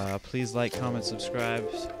 Please like, comment, subscribe.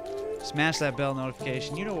 Smash that bell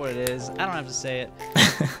notification. You know what it is. I don't have to say it.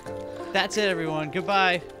 That's it, everyone.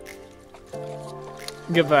 Goodbye.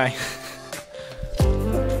 Goodbye.